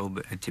tough job,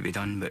 it had to be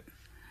done, but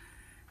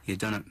you'd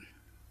done it.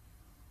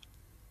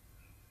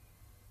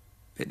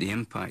 But the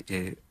impact of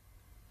it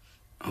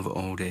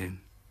all, the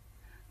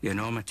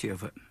enormity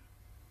of it,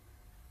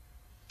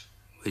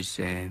 was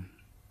that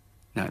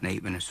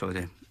night when I saw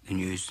the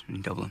news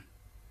in Dublin.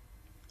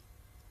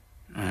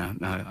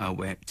 And I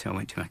wept. I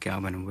went to my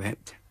cabin and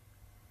wept.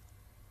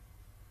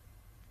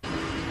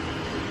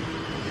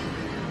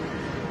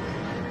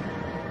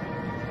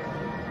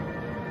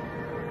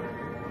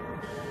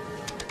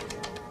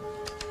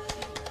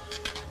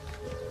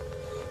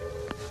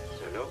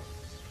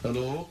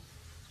 Hello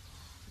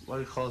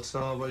भाई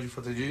खालसा भाई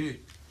फतेह जी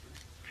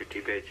चिट्ठी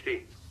भेजती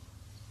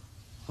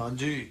हाँ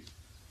जी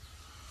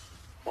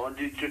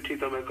चिट्ठी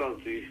तो मैं कल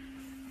सी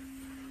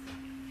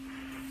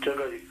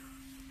चंगा जी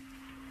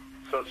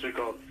सत श्री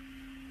अकाल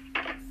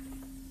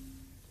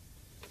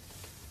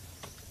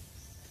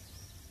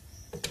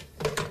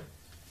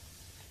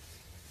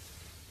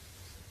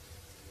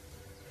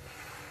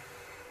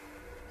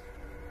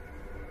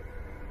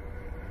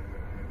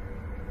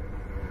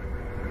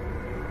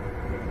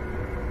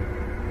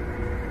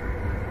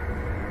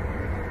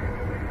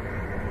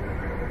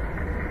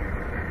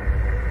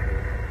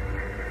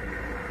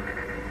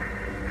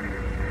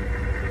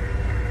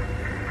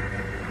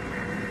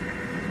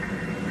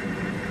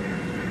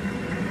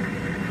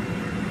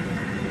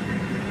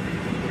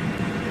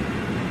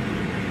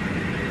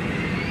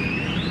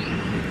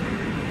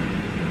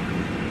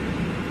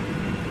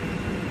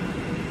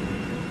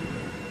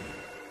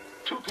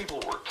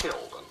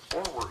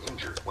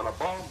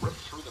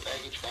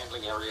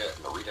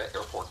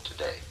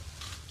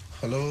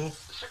हेलो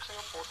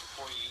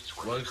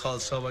भाई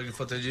खालसा भाई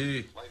फतेह जी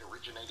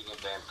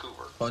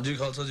हाँ जी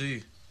खालसा जी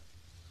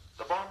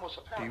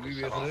टीवी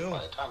देख रहे हो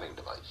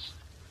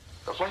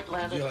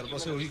जी हर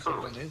पासे वही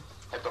खबर ने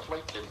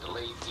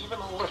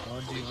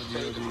हाँ जी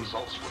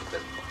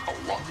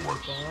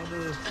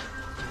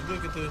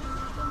कितने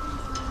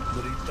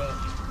बरीता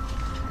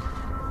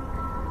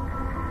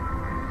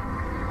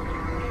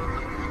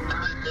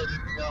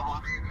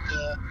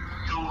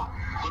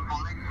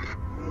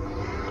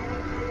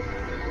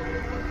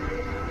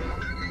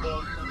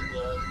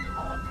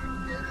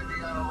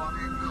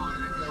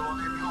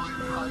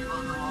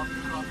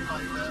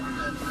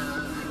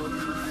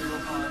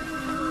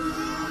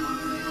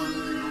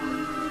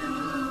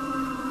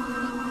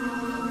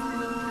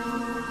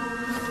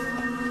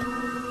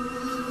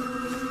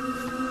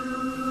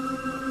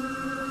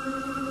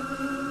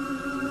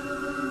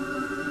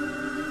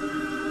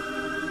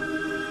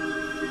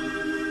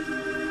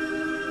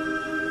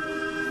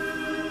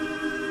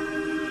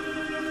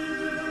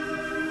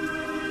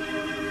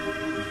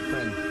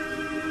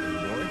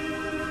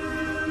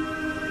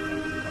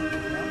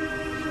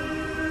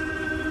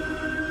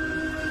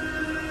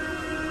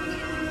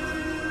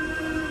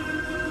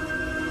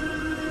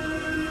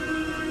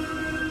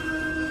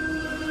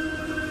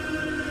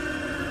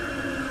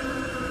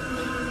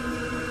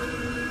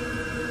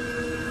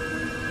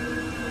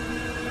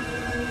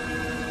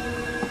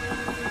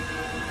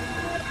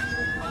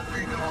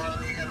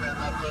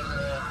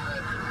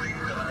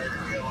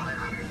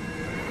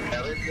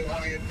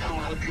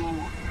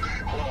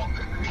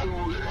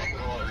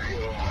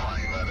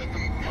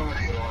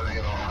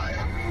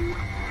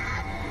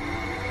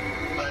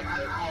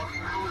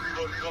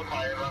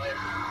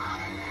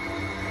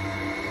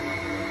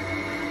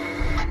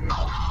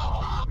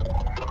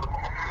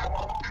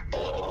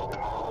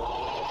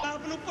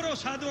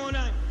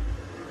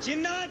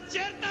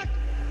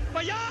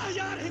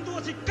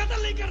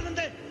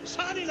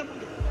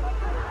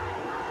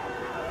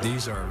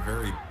These are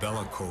very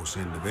bellicose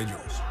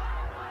individuals.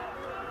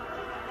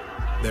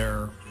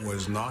 There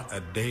was not a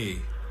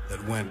day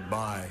that went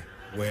by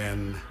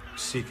when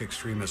Sikh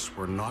extremists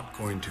were not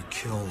going to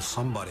kill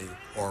somebody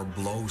or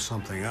blow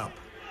something up.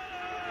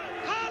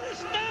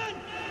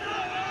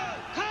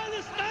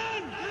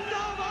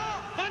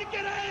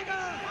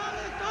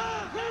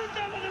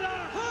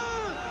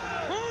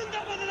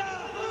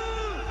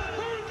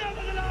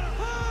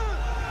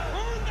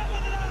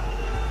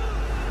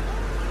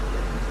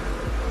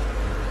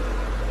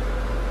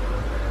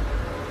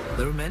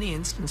 There were many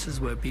instances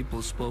where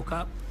people spoke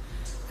up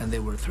and they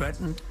were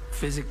threatened,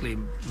 physically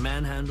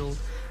manhandled,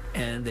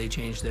 and they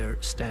changed their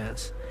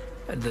stance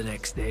the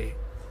next day.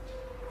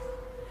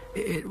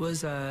 It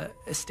was a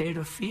state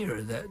of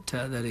fear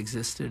that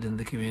existed in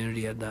the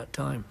community at that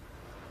time.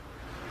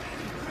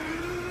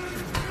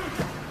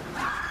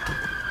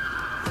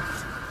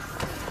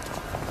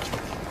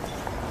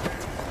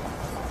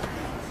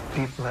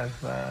 People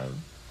have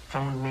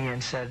phoned me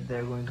and said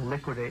they're going to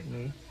liquidate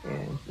me.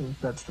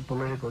 That's the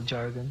political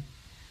jargon.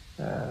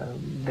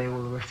 They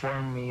will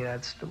reform me.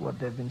 That's what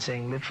they've been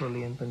saying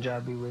literally in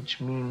Punjabi, which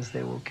means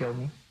they will kill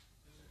me.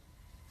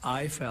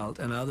 I felt,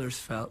 and others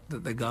felt,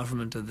 that the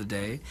government of the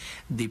day,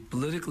 the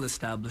political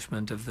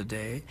establishment of the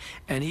day,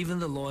 and even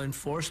the law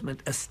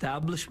enforcement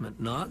establishment,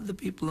 not the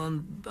people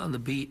on the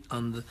beat,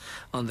 on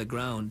the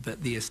ground,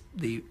 but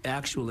the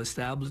actual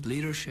established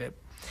leadership,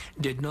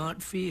 did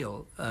not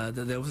feel that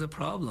there was a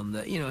problem.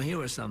 That, you know, here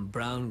were some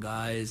brown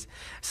guys,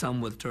 some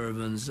with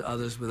turbans,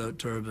 others without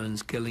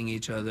turbans, killing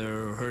each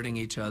other or hurting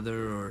each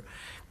other or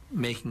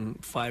making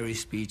fiery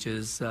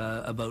speeches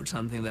about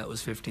something that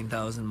was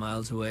 15,000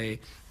 miles away.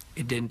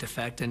 It didn't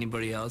affect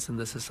anybody else in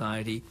the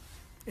society.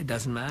 It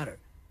doesn't matter.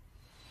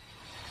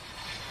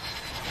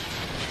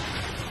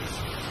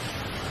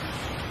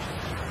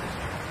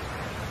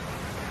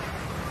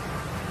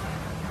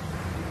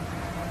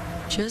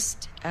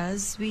 Just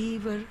as we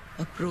were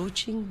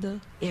approaching the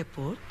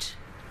airport,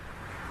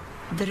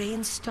 the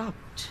rain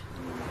stopped.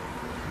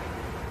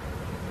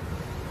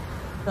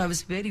 I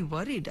was very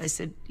worried. I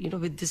said, you know,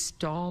 with this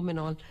storm and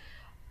all,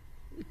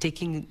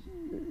 taking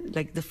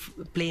like the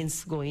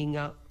planes going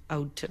out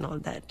and all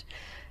that.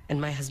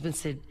 And my husband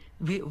said,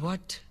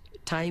 what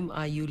time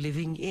are you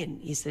living in?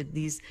 He said,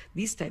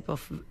 this type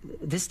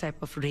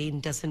of rain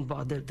doesn't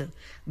bother the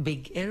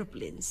big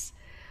airplanes.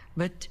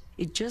 But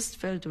it just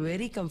felt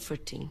very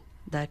comforting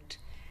that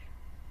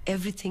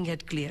everything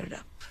had cleared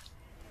up.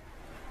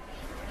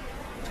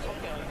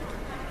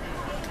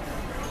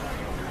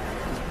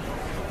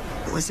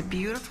 It was a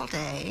beautiful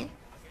day.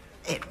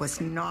 It was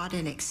not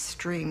an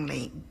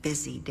extremely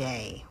busy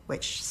day,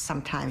 which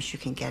sometimes you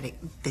can get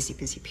busy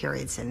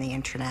periods in the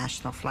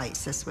international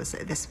flights. This was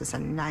a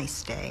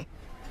nice day.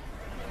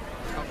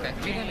 Okay,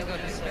 you're gonna go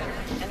this way.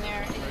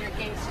 And your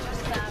gate's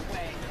just that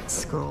way.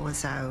 School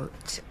was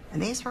out,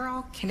 and these were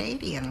all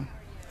Canadian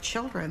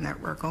children that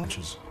were going.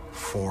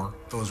 For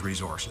those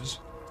resources.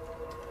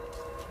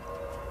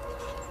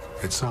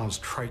 It sounds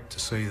trite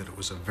to say that it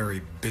was a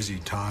very busy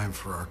time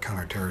for our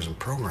counterterrorism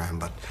program,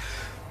 but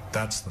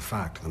that's the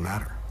fact of the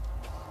matter.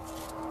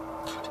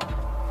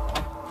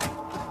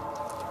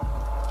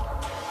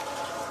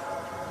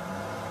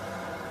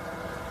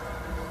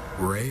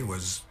 Ray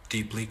was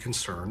deeply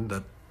concerned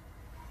that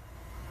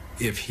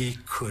if he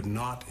could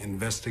not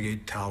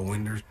investigate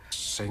Talwinder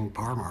Singh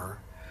Parmar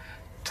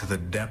to the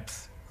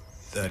depth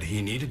that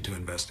he needed to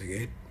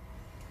investigate,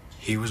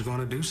 he was going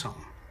to do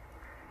something.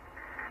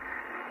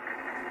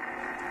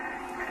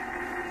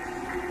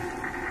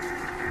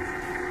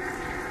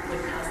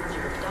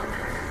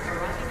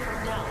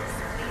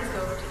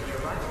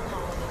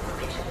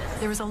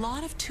 There was a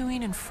lot of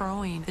toing and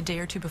froing the day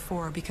or two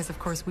before because, of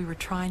course, we were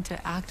trying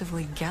to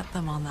actively get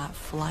them on that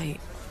flight.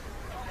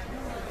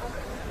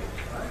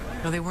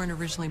 You know, they weren't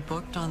originally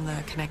booked on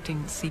the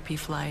connecting CP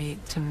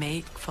flight to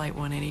make Flight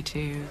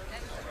 182.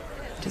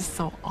 Just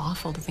so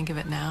awful to think of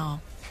it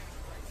now.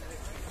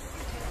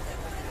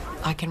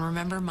 I can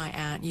remember my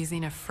aunt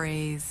using a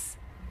phrase,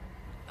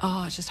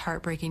 oh, it's just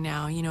heartbreaking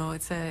now. You know,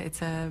 it's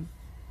a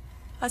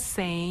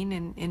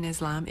saying in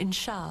Islam,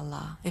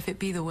 inshallah, if it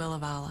be the will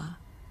of Allah,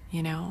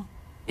 you know,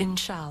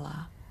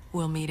 inshallah,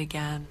 we'll meet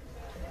again.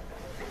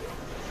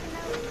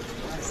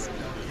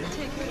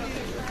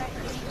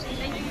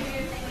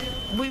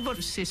 We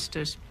were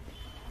sisters.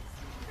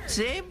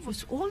 Zeb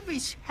was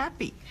always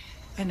happy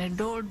and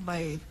adored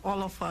by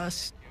all of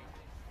us.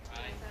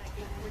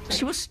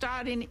 She was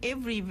star in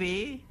every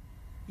way.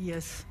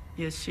 Yes,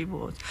 she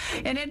was.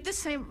 And at the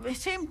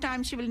same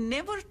time, she will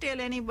never tell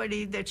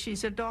anybody that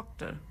she's a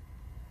doctor.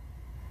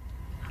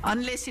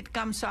 Unless it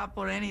comes up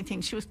or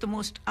anything. She was the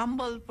most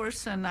humble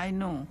person I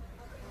know.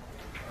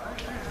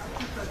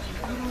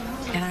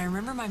 And I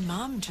remember my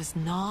mom just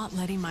not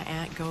letting my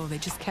aunt go. They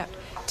just kept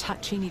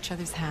touching each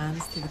other's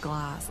hands through the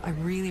glass. I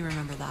really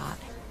remember that.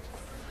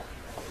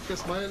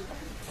 Smile.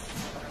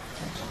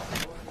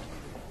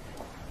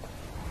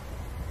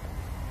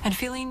 And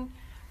feeling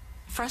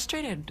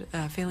frustrated,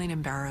 feeling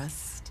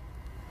embarrassed,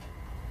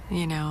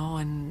 you know,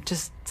 and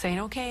just saying,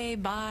 okay,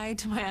 bye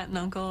to my aunt and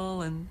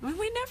uncle. And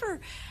we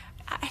never,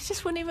 it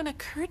just wouldn't even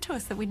occur to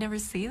us that we'd never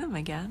see them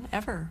again,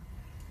 ever.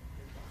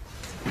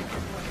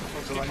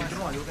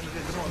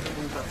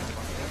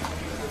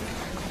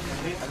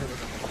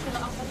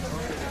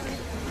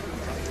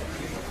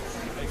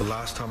 The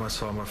last time I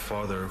saw my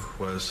father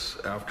was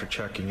after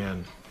checking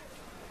in.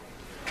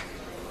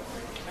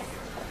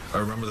 I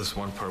remember this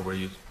one part where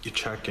you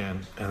check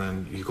in and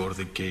then you go to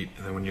the gate,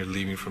 and then when you're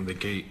leaving from the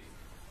gate,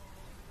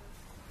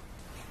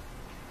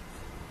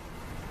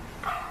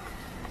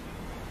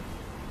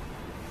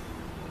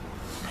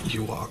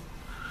 you walk.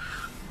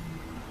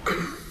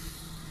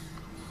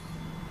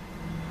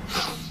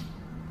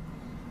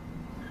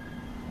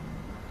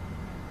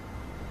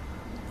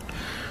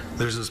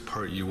 There's this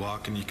part you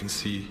walk and you can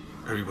see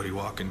everybody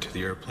walking to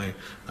the airplane.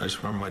 I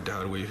just remember my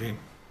dad waving.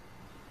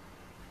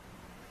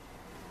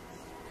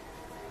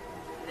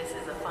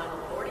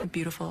 A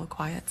beautiful,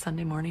 quiet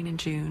Sunday morning in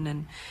June,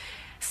 and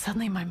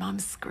suddenly my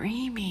mom's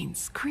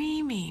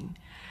screaming.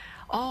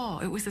 Oh,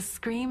 it was a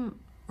scream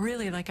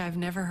really like I've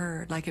never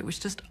heard. Like, it was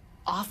just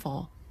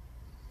awful.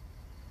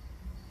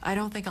 I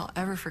don't think I'll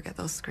ever forget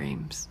those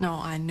screams. No,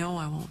 I know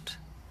I won't.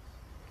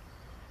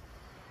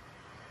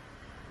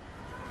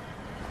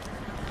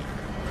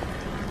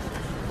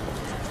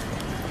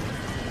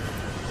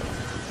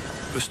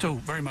 We're still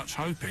very much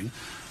hoping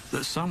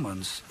that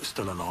someone's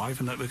still alive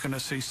and that we're going to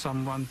see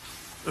someone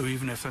who,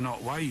 even if they're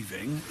not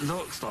waving,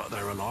 looks like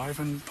they're alive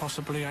and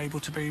possibly able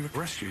to be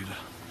rescued.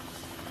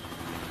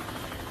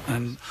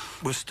 And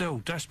we're still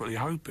desperately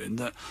hoping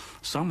that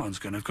someone's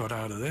going to have got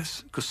out of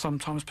this, because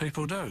sometimes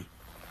people do.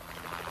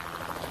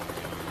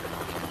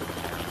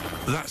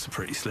 That's a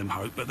pretty slim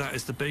hope, but that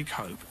is the big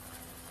hope.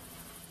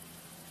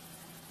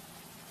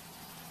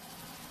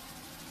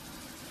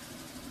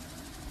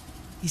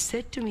 He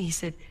said to me, he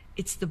said,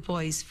 "It's the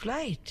boys'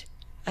 flight."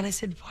 And I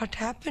said, "What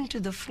happened to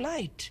the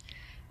flight?"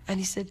 And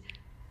he said,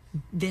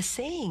 "They're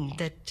saying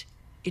that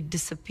it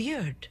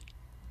disappeared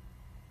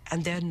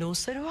and there are no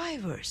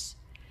survivors."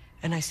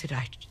 And I said,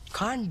 "I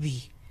can't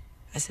be."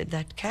 I said,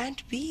 "That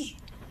can't be."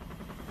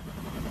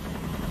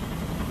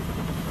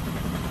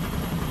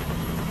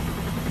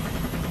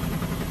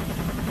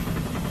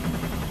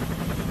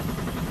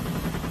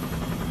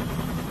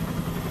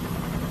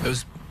 It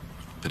was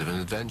a bit of an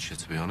adventure,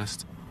 to be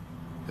honest.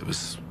 It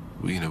was,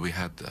 you know, we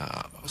had,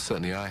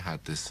 certainly I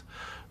had this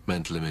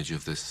mental image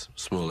of this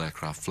small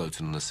aircraft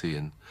floating on the sea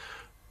and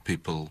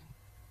people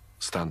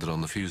standing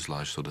on the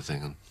fuselage sort of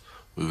thing, and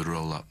we would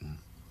roll up and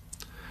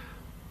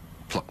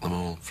pluck them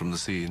all from the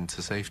sea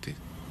into safety.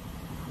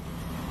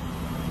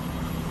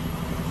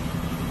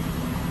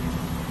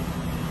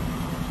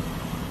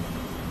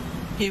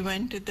 He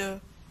went to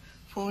the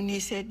phone, he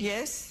said,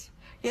 yes,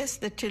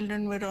 the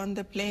children were on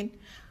the plane.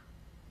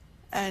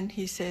 And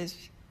he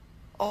says,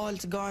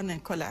 all's gone,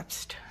 and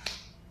collapsed.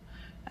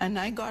 And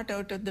I got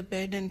out of the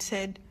bed and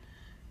said,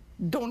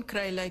 don't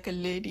cry like a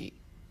lady,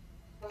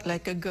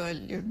 like a girl,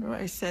 you know.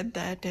 I said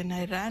that, and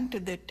I ran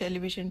to the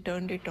television,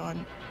 turned it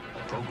on.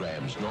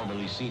 Programs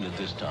normally seen at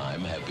this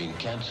time have been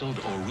cancelled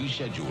or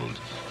rescheduled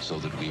so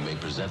that we may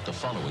present the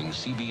following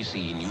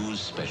CBC News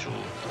special.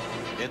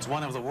 It's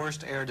one of the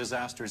worst air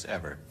disasters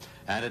ever,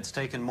 and it's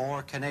taken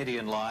more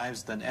Canadian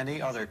lives than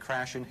any other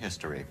crash in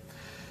history.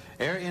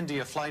 Air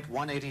India Flight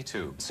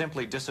 182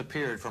 simply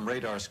disappeared from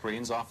radar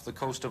screens off the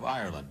coast of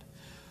Ireland.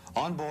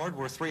 On board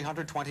were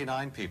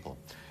 329 people.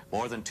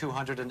 More than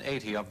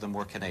 280 of them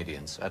were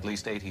Canadians. At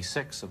least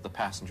 86 of the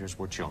passengers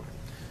were children.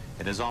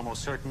 It is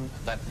almost certain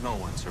that no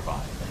one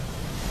survived.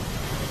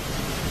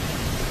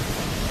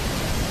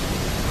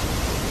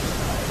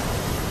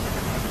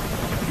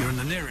 You're in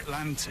the near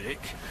Atlantic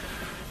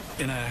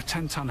in a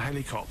 10-ton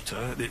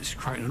helicopter that's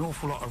creating an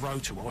awful lot of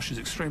rotor wash, is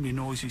extremely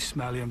noisy,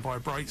 smelly, and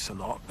vibrates a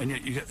lot, and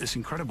yet you get this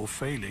incredible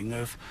feeling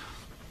of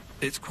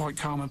it's quite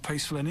calm and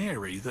peaceful and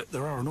eerie, that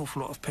there are an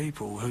awful lot of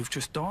people who've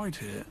just died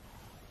here.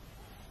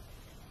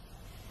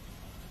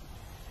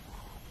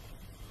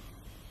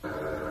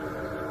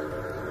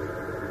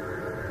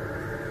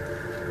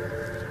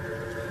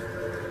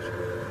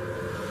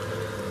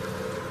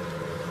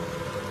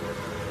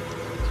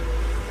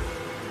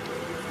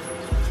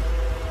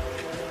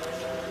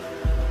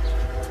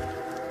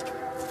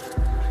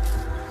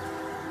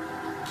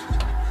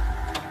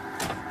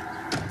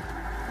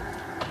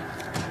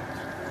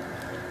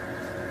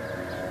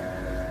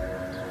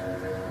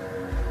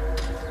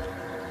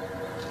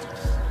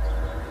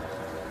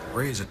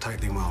 Ray is a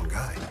tightly wound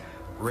guy.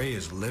 Ray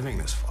is living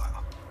this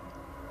file.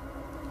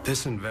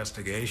 This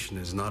investigation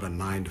is not a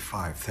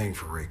 9-to-5 thing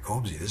for Ray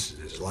Cobsey. This is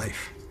his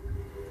life.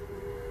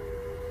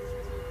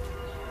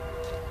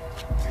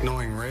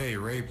 Knowing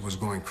Ray was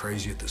going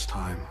crazy at this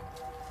time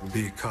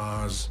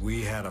because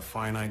we had a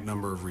finite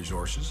number of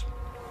resources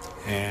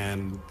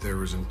and there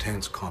was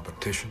intense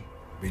competition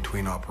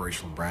between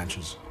operational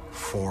branches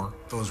for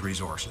those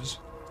resources.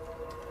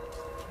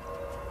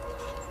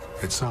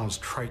 It sounds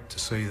trite to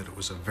say that it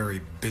was a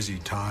very busy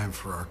time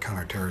for our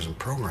counterterrorism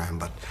program,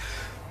 but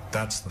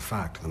That's the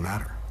fact of the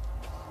matter.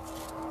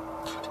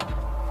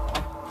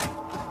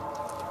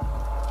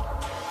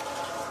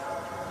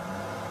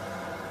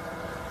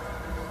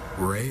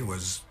 Ray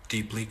was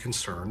deeply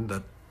concerned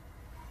that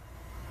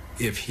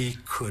if he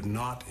could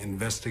not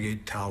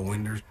investigate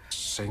Talwinder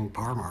Singh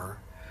Parmar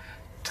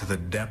to the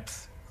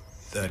depth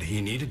that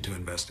he needed to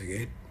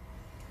investigate,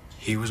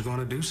 he was going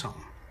to do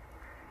something.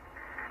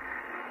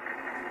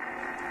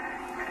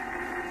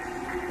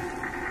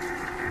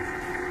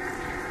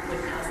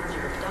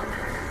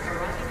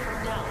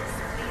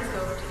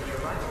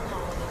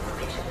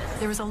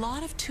 There was a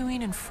lot of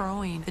toing and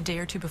froing a day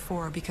or two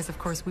before because, of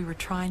course, we were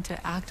trying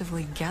to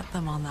actively get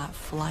them on that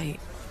flight.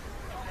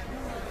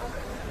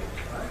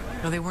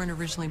 You know, they weren't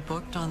originally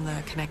booked on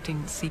the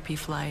connecting CP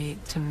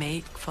flight to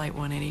make Flight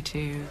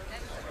 182.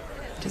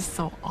 Just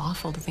so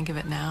awful to think of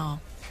it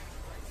now.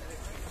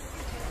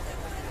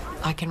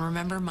 I can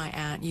remember my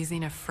aunt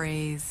using a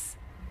phrase,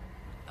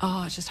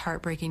 oh, it's just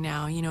heartbreaking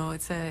now. You know,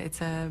 it's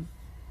a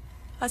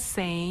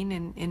saying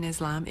in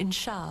Islam,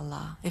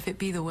 inshallah, if it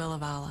be the will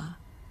of Allah.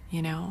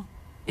 You know,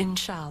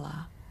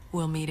 inshallah,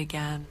 we'll meet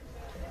again.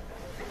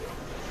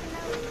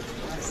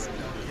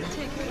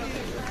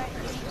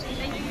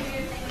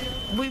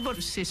 We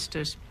were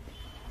sisters.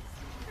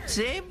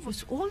 Zeb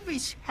was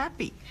always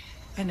happy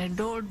and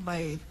adored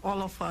by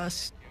all of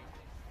us.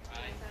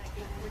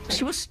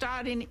 She was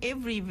star in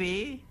every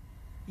way.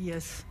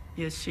 Yes,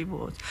 she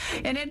was.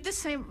 And at the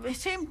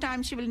same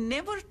time, she will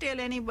never tell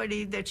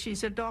anybody that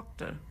she's a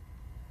doctor.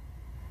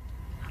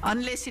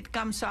 Unless it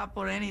comes up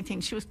or anything.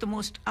 She was the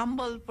most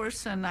humble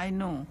person I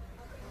know.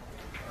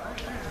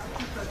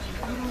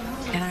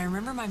 And I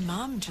remember my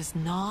mom just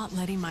not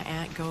letting my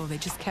aunt go. They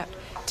just kept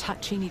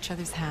touching each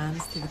other's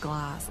hands through the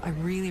glass. I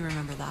really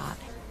remember that.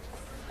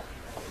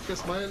 Okay,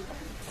 smile.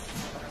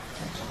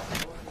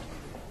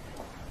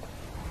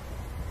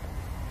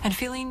 And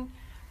feeling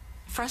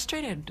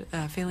frustrated,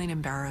 feeling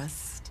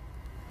embarrassed,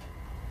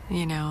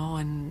 you know,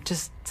 and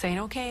just saying,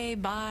 okay,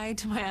 bye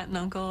to my aunt and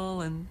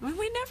uncle. And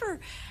we never...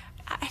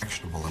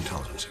 Actionable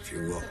intelligence, if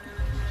you will.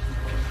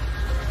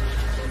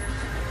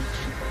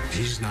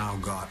 He's now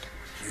got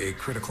a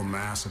critical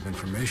mass of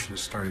information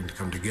starting to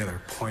come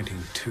together, pointing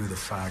to the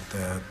fact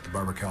that the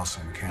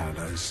Barbara-Kelsen in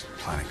Canada is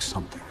planning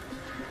something.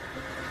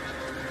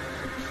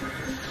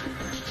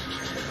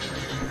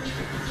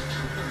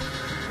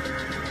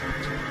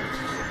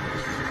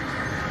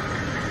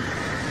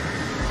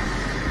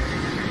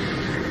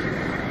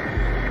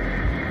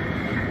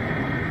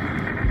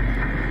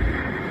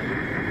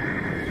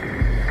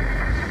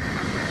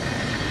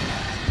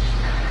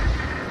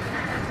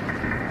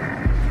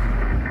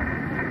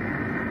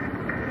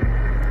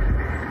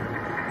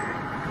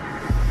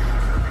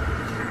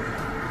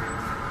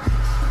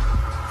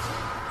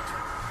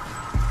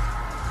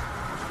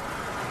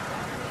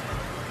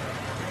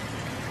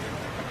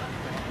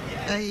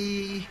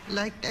 I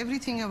liked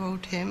everything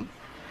about him.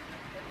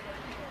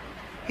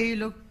 He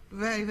looked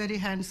very, very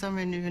handsome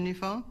in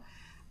uniform,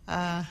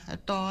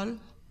 tall,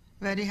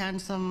 very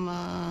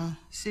handsome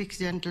Sikh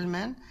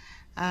gentleman,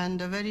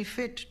 and very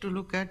fit to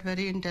look at,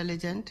 very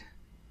intelligent.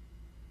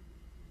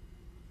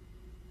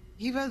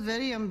 He was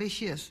very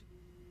ambitious.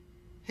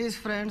 His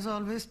friends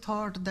always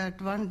thought that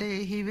one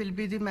day he will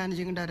be the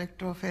managing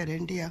director of Air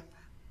India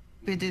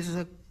with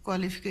his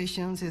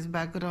qualifications, his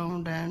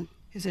background, and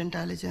his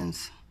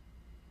intelligence.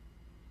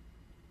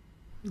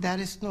 There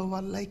is no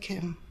one like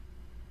him.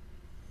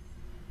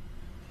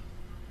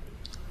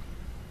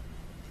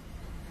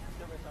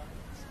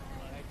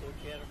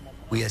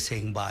 We are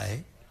saying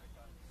bye.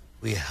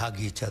 We hug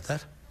each other.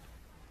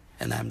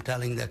 And I'm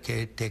telling the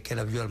kid, take care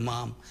of your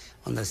mom.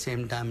 On the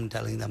same time, I'm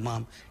telling the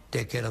mom,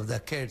 take care of the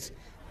kids.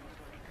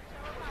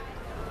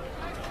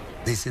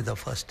 This is the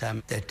first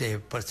time that a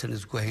person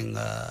is going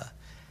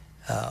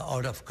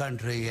out of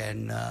country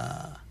and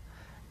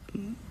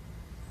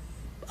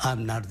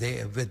I'm not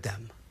there with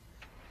them.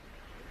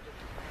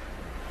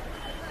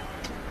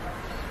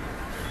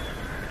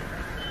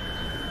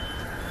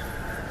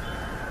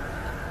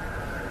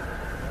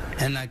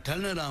 And I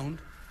turn around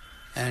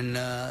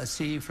and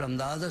see from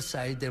the other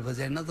side there was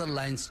another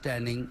line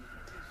standing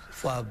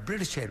for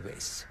British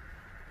Airways.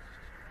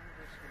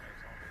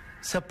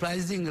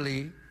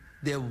 Surprisingly,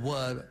 there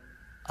were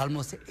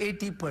almost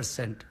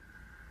 80%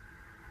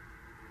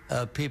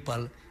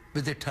 people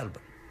with a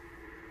turban.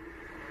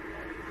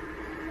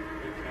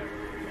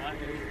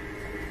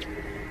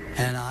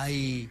 And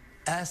I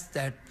asked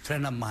that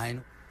friend of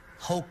mine,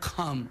 how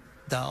come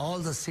all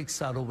the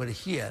Sikhs are over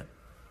here?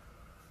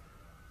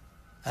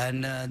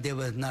 And they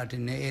were not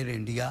in Air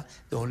India.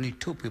 The only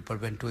 2 people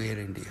went to Air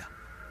India.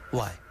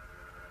 Why?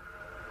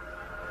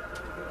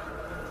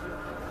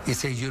 He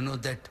said, you know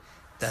that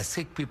the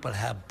Sikh people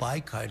have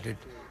boycotted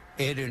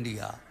Air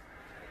India.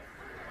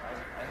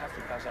 I have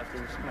to pass after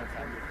my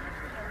family.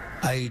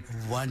 I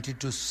wanted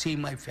to see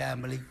my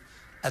family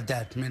at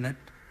that minute.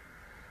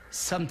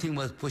 Something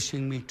was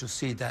pushing me to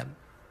see them.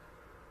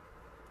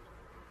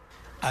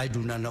 I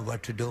do not know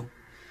what to do.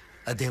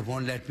 They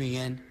won't let me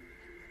in.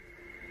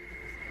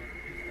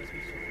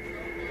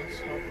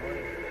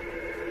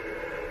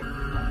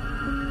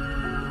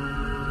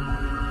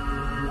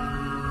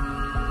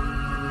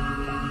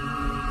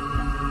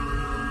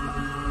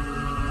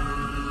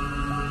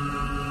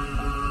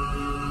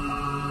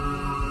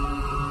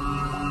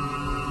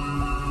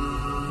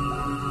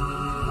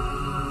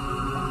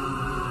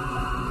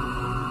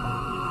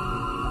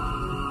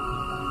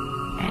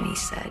 he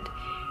said,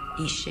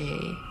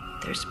 "Ishe,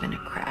 there's been a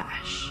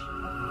crash."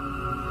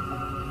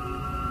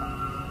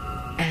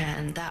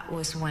 And that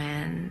was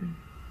when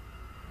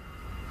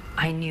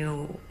I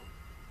knew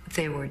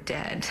they were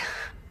dead.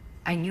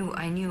 I knew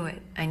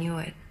it. I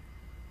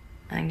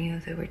knew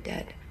they were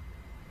dead.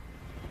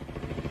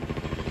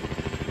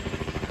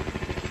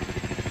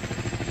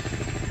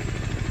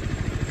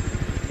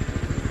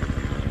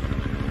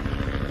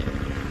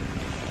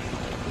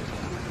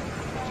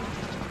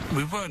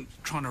 We weren't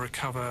trying to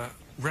recover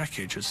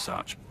wreckage as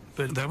such,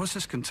 but there was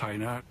this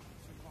container,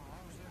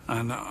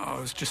 and I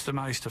was just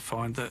amazed to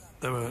find that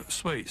there were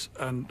sweets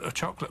and a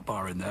chocolate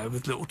bar in there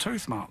with little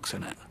tooth marks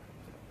in it.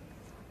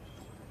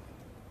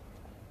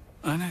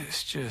 And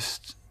it's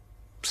just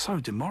so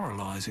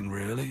demoralising,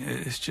 really.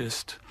 It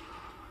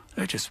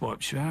just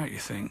wipes you out. You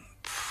think,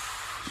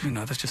 you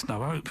know, there's just no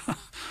hope.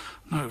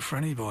 No hope for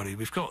anybody.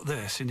 We've got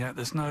this, and yet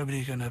there's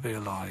nobody going to be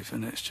alive,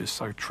 and it's just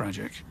so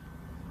tragic.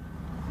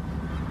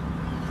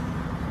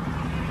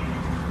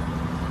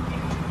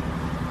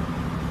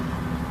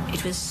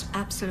 It was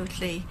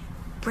absolutely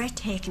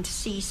breathtaking to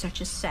see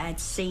such a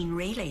sad scene,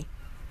 really.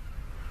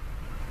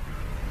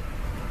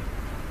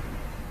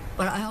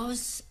 Well, I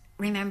always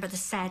remember the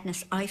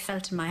sadness I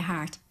felt in my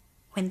heart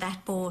when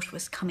that boat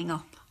was coming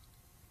up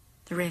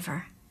the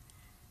river.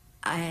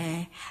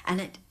 And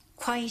it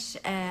quite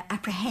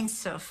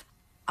apprehensive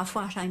of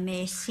what I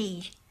may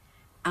see,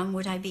 and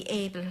would I be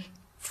able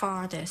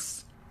for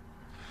this.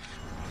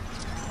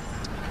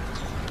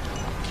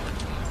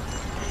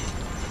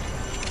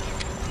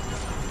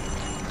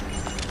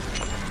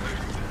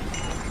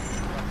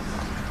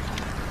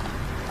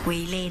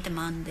 We laid them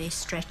on the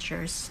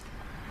stretchers,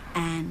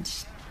 and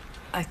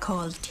I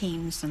called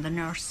teams, and the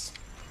nurse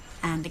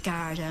and the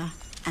Garda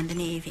and the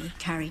Navy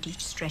carried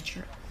each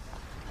stretcher.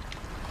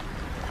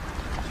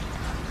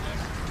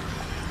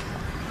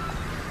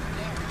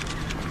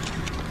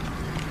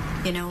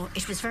 You know,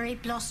 it was very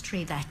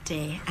blustery that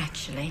day,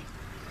 actually,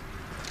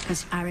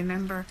 because I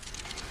remember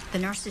the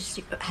nurses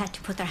had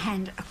to put their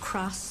hand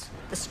across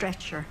the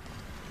stretcher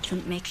to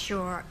make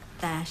sure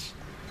that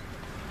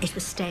it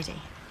was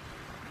steady.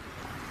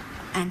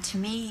 And to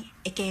me,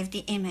 it gave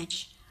the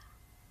image,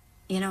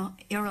 you know,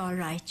 you're all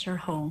right, you're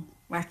home,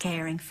 we're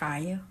caring for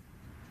you.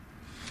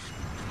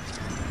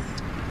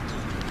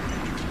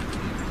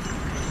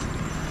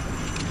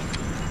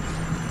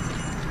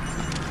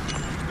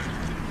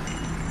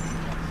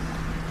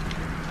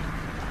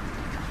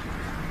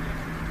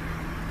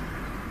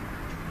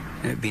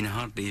 It'd been a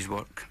hard day's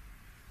work.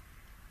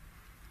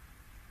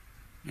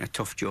 A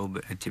tough job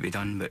that had to be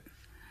done, but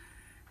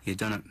you'd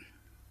done it.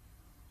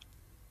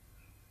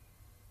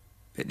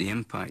 But the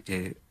impact of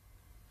it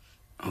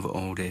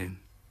all,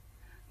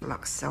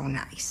 looked so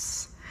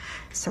nice.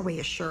 So we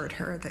assured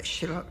her that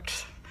she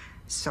looked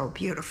so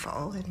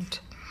beautiful, and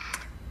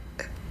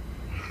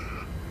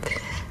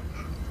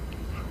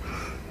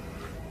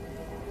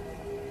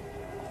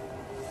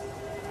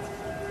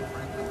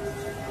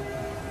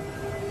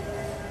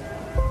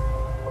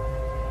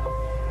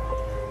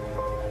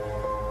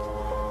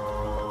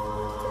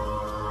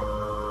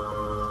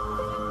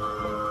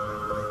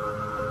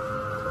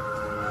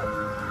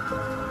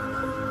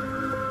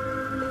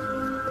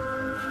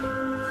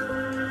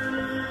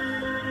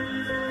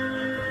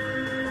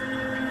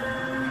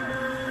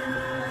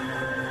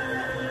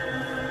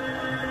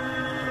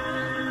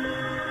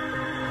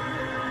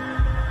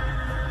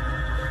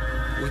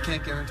We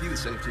can't guarantee the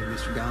safety of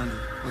Mr. Gandhi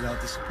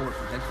without the support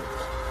from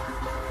headquarters.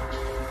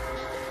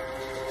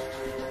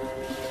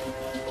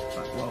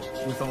 Well,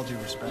 with all due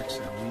respect,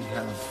 sir, we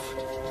have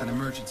an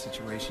emergent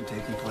situation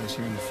taking place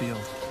here in the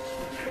field.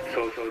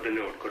 So the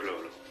note कर लो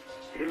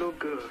ये लोग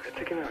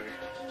कैसे किन आ गए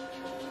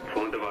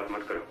phone पे बात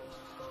मत करो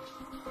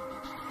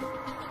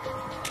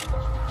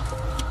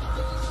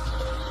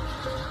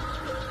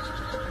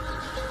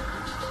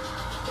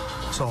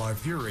So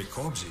if you're a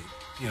Kobzi,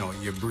 you know,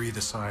 you breathe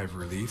a sigh of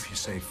relief, you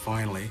say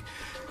finally,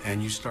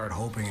 and you start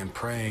hoping and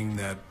praying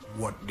that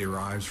what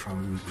derives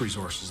from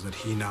resources that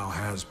he now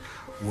has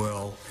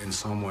will in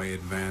some way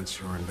advance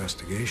your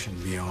investigation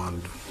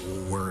beyond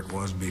where it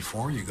was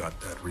before you got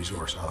that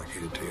resource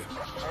allocated to you.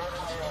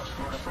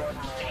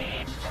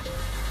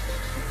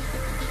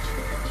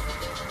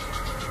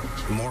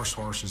 The more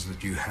sources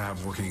that you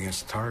have working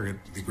against the target,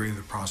 the greater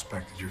the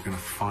prospect that you're going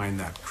to find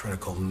that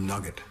critical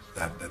nugget,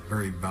 that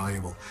very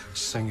valuable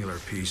singular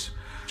piece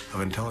of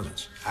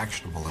intelligence,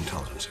 actionable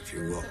intelligence, if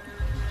you will.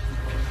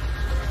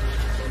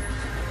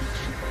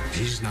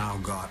 He's now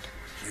got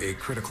a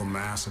critical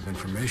mass of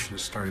information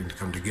that's starting to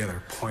come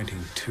together, pointing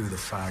to the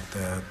fact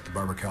that the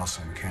Barbara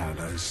in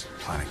Canada is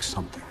planning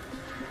something.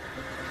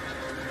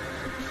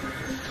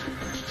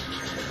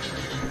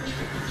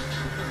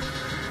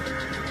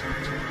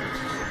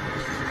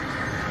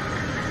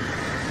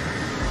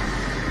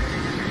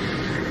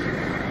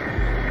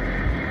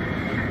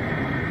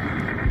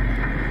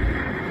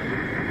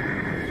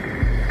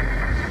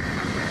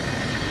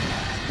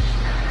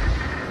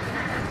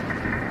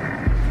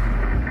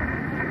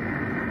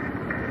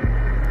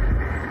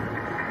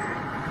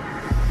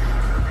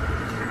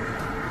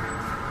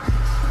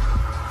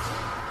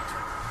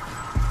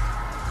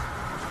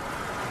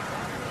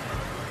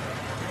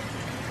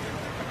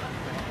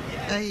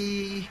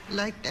 I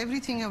liked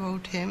everything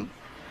about him.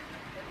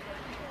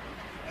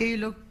 He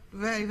looked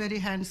very, very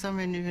handsome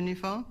in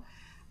uniform,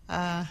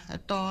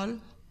 tall,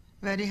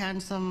 very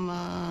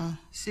handsome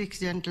Sikh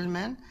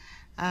gentleman,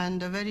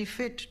 and very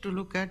fit to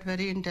look at,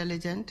 very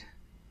intelligent.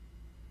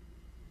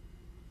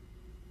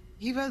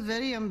 He was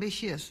very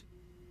ambitious.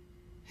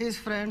 His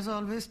friends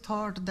always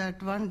thought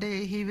that one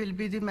day he will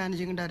be the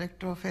managing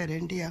director of Air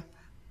India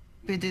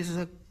with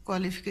his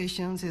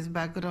qualifications, his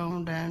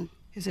background, and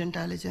his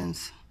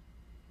intelligence.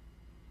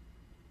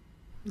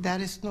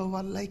 There is no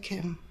one like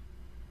him.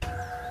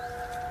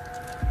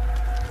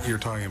 You're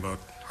talking about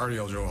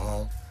Hardyal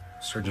Johal,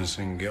 Surjan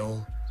Singh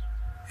Gill,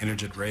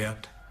 Inderjit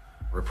Rayat,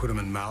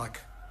 Rapudaman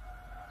Malik,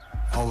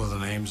 all of the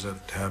names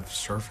that have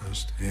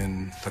surfaced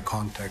in the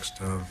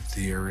context of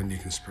the Air India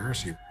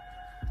conspiracy.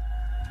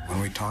 When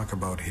we talk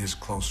about his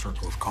close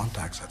circle of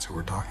contacts, that's who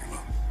we're talking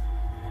about.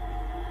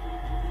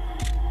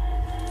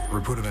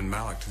 Rapudaman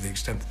Malik, to the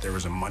extent that there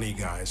was a money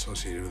guy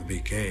associated with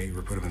BK,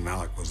 Rapudaman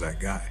Malik was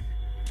that guy.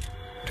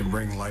 To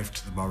bring life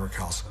to the Babar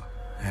Khalsa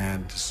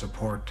and to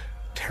support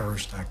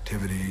terrorist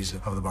activities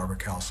of the Babar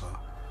Khalsa.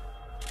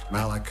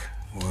 Malik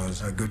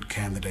was a good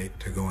candidate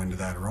to go into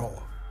that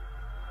role.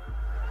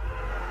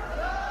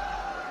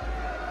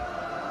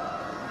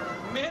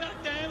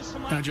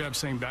 Najib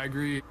Singh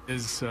Bagri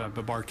is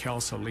Babar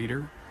Khalsa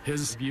leader.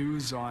 His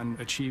views on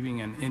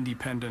achieving an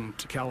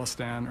independent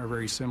Khalistan are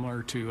very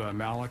similar to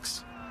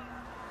Malik's.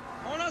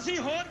 ਹੁਣ ਅਸੀਂ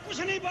ਹੋਰ ਕੁਝ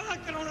ਨਹੀਂ ਬਾਤ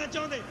ਕਰਾਉਣਾ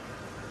ਚਾਹੁੰਦੇ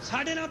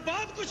ਸਾਡੇ ਨਾਲ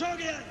ਬਹੁਤ ਕੁਝ ਹੋ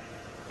ਗਿਆ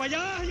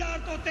 50,000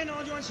 ਤੋਂ ਉੱਤੇ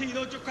ਨੌਜਵਾਨ ਸ਼ਹੀਦ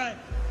ਹੋ ਚੁੱਕਾ ਹੈ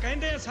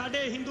ਕਹਿੰਦੇ ਸਾਡੇ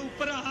ਹਿੰਦੂ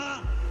ਭਰਾ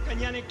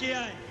ਕਈਆਂ ਨੇ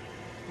ਕਿਹਾ ਹੈ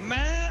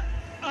ਮੈਂ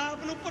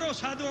ਆਪ ਨੂੰ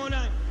ਭਰੋਸਾ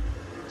ਦਿਵਾਉਣਾ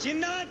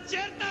ਜਿੰਨਾ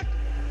ਚਿਰ ਤੱਕ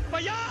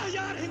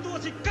 50,000 ਹਿੰਦੂ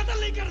ਅਸੀਂ ਕਤਲ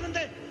ਨਹੀਂ ਕਰ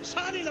ਦਿੰਦੇ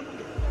ਸਾਹ ਨਹੀਂ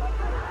ਲਵਾਂਗੇ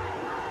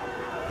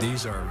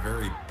These are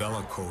very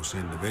bellicose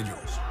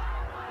individuals.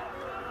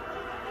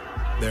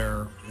 There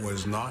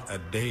was not a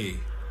day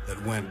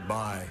that went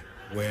by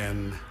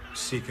when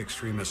Sikh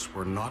extremists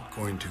were not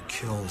going to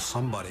kill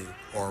somebody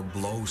or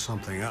blow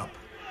something up.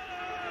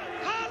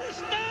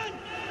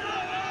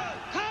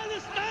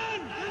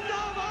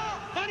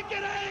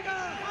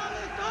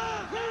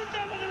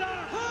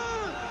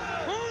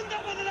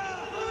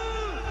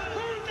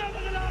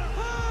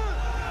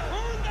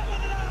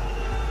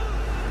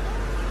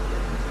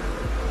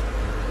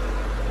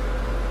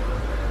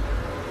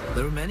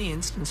 There were many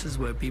instances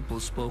where people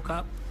spoke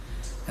up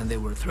and they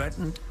were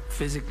threatened,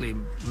 physically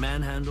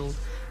manhandled,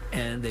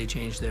 and they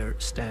changed their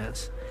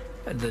stance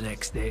the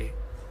next day.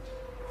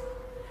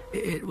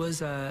 It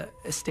was a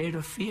state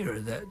of fear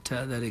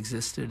that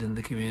existed in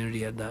the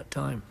community at that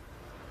time.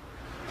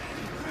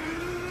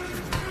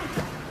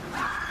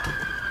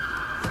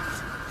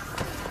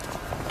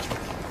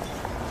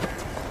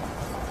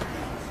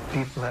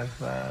 People have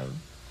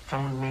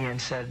phoned me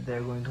and said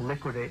they're going to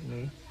liquidate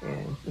me.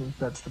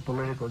 That's the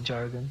political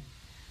jargon.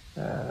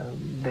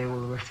 They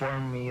will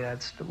reform me.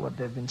 That's what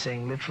they've been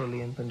saying literally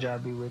in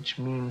Punjabi, which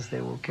means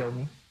they will kill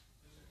me.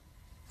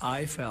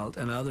 I felt,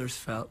 and others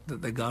felt,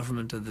 that the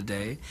government of the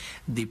day,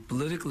 the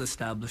political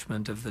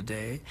establishment of the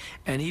day,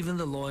 and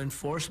even the law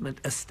enforcement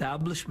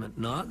establishment,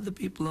 not the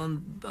people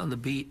on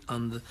the beat,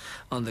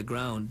 on the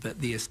ground, but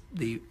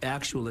the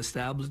actual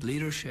established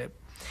leadership,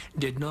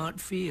 did not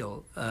feel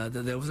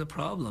that there was a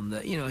problem.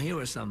 That, you know, here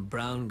were some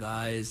brown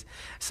guys,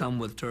 some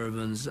with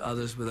turbans,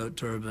 others without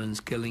turbans,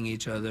 killing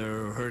each other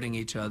or hurting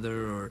each other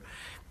or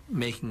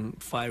making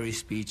fiery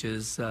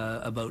speeches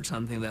about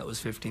something that was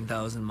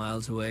 15,000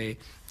 miles away.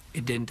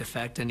 It didn't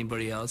affect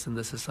anybody else in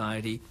the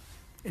society.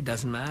 It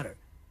doesn't matter.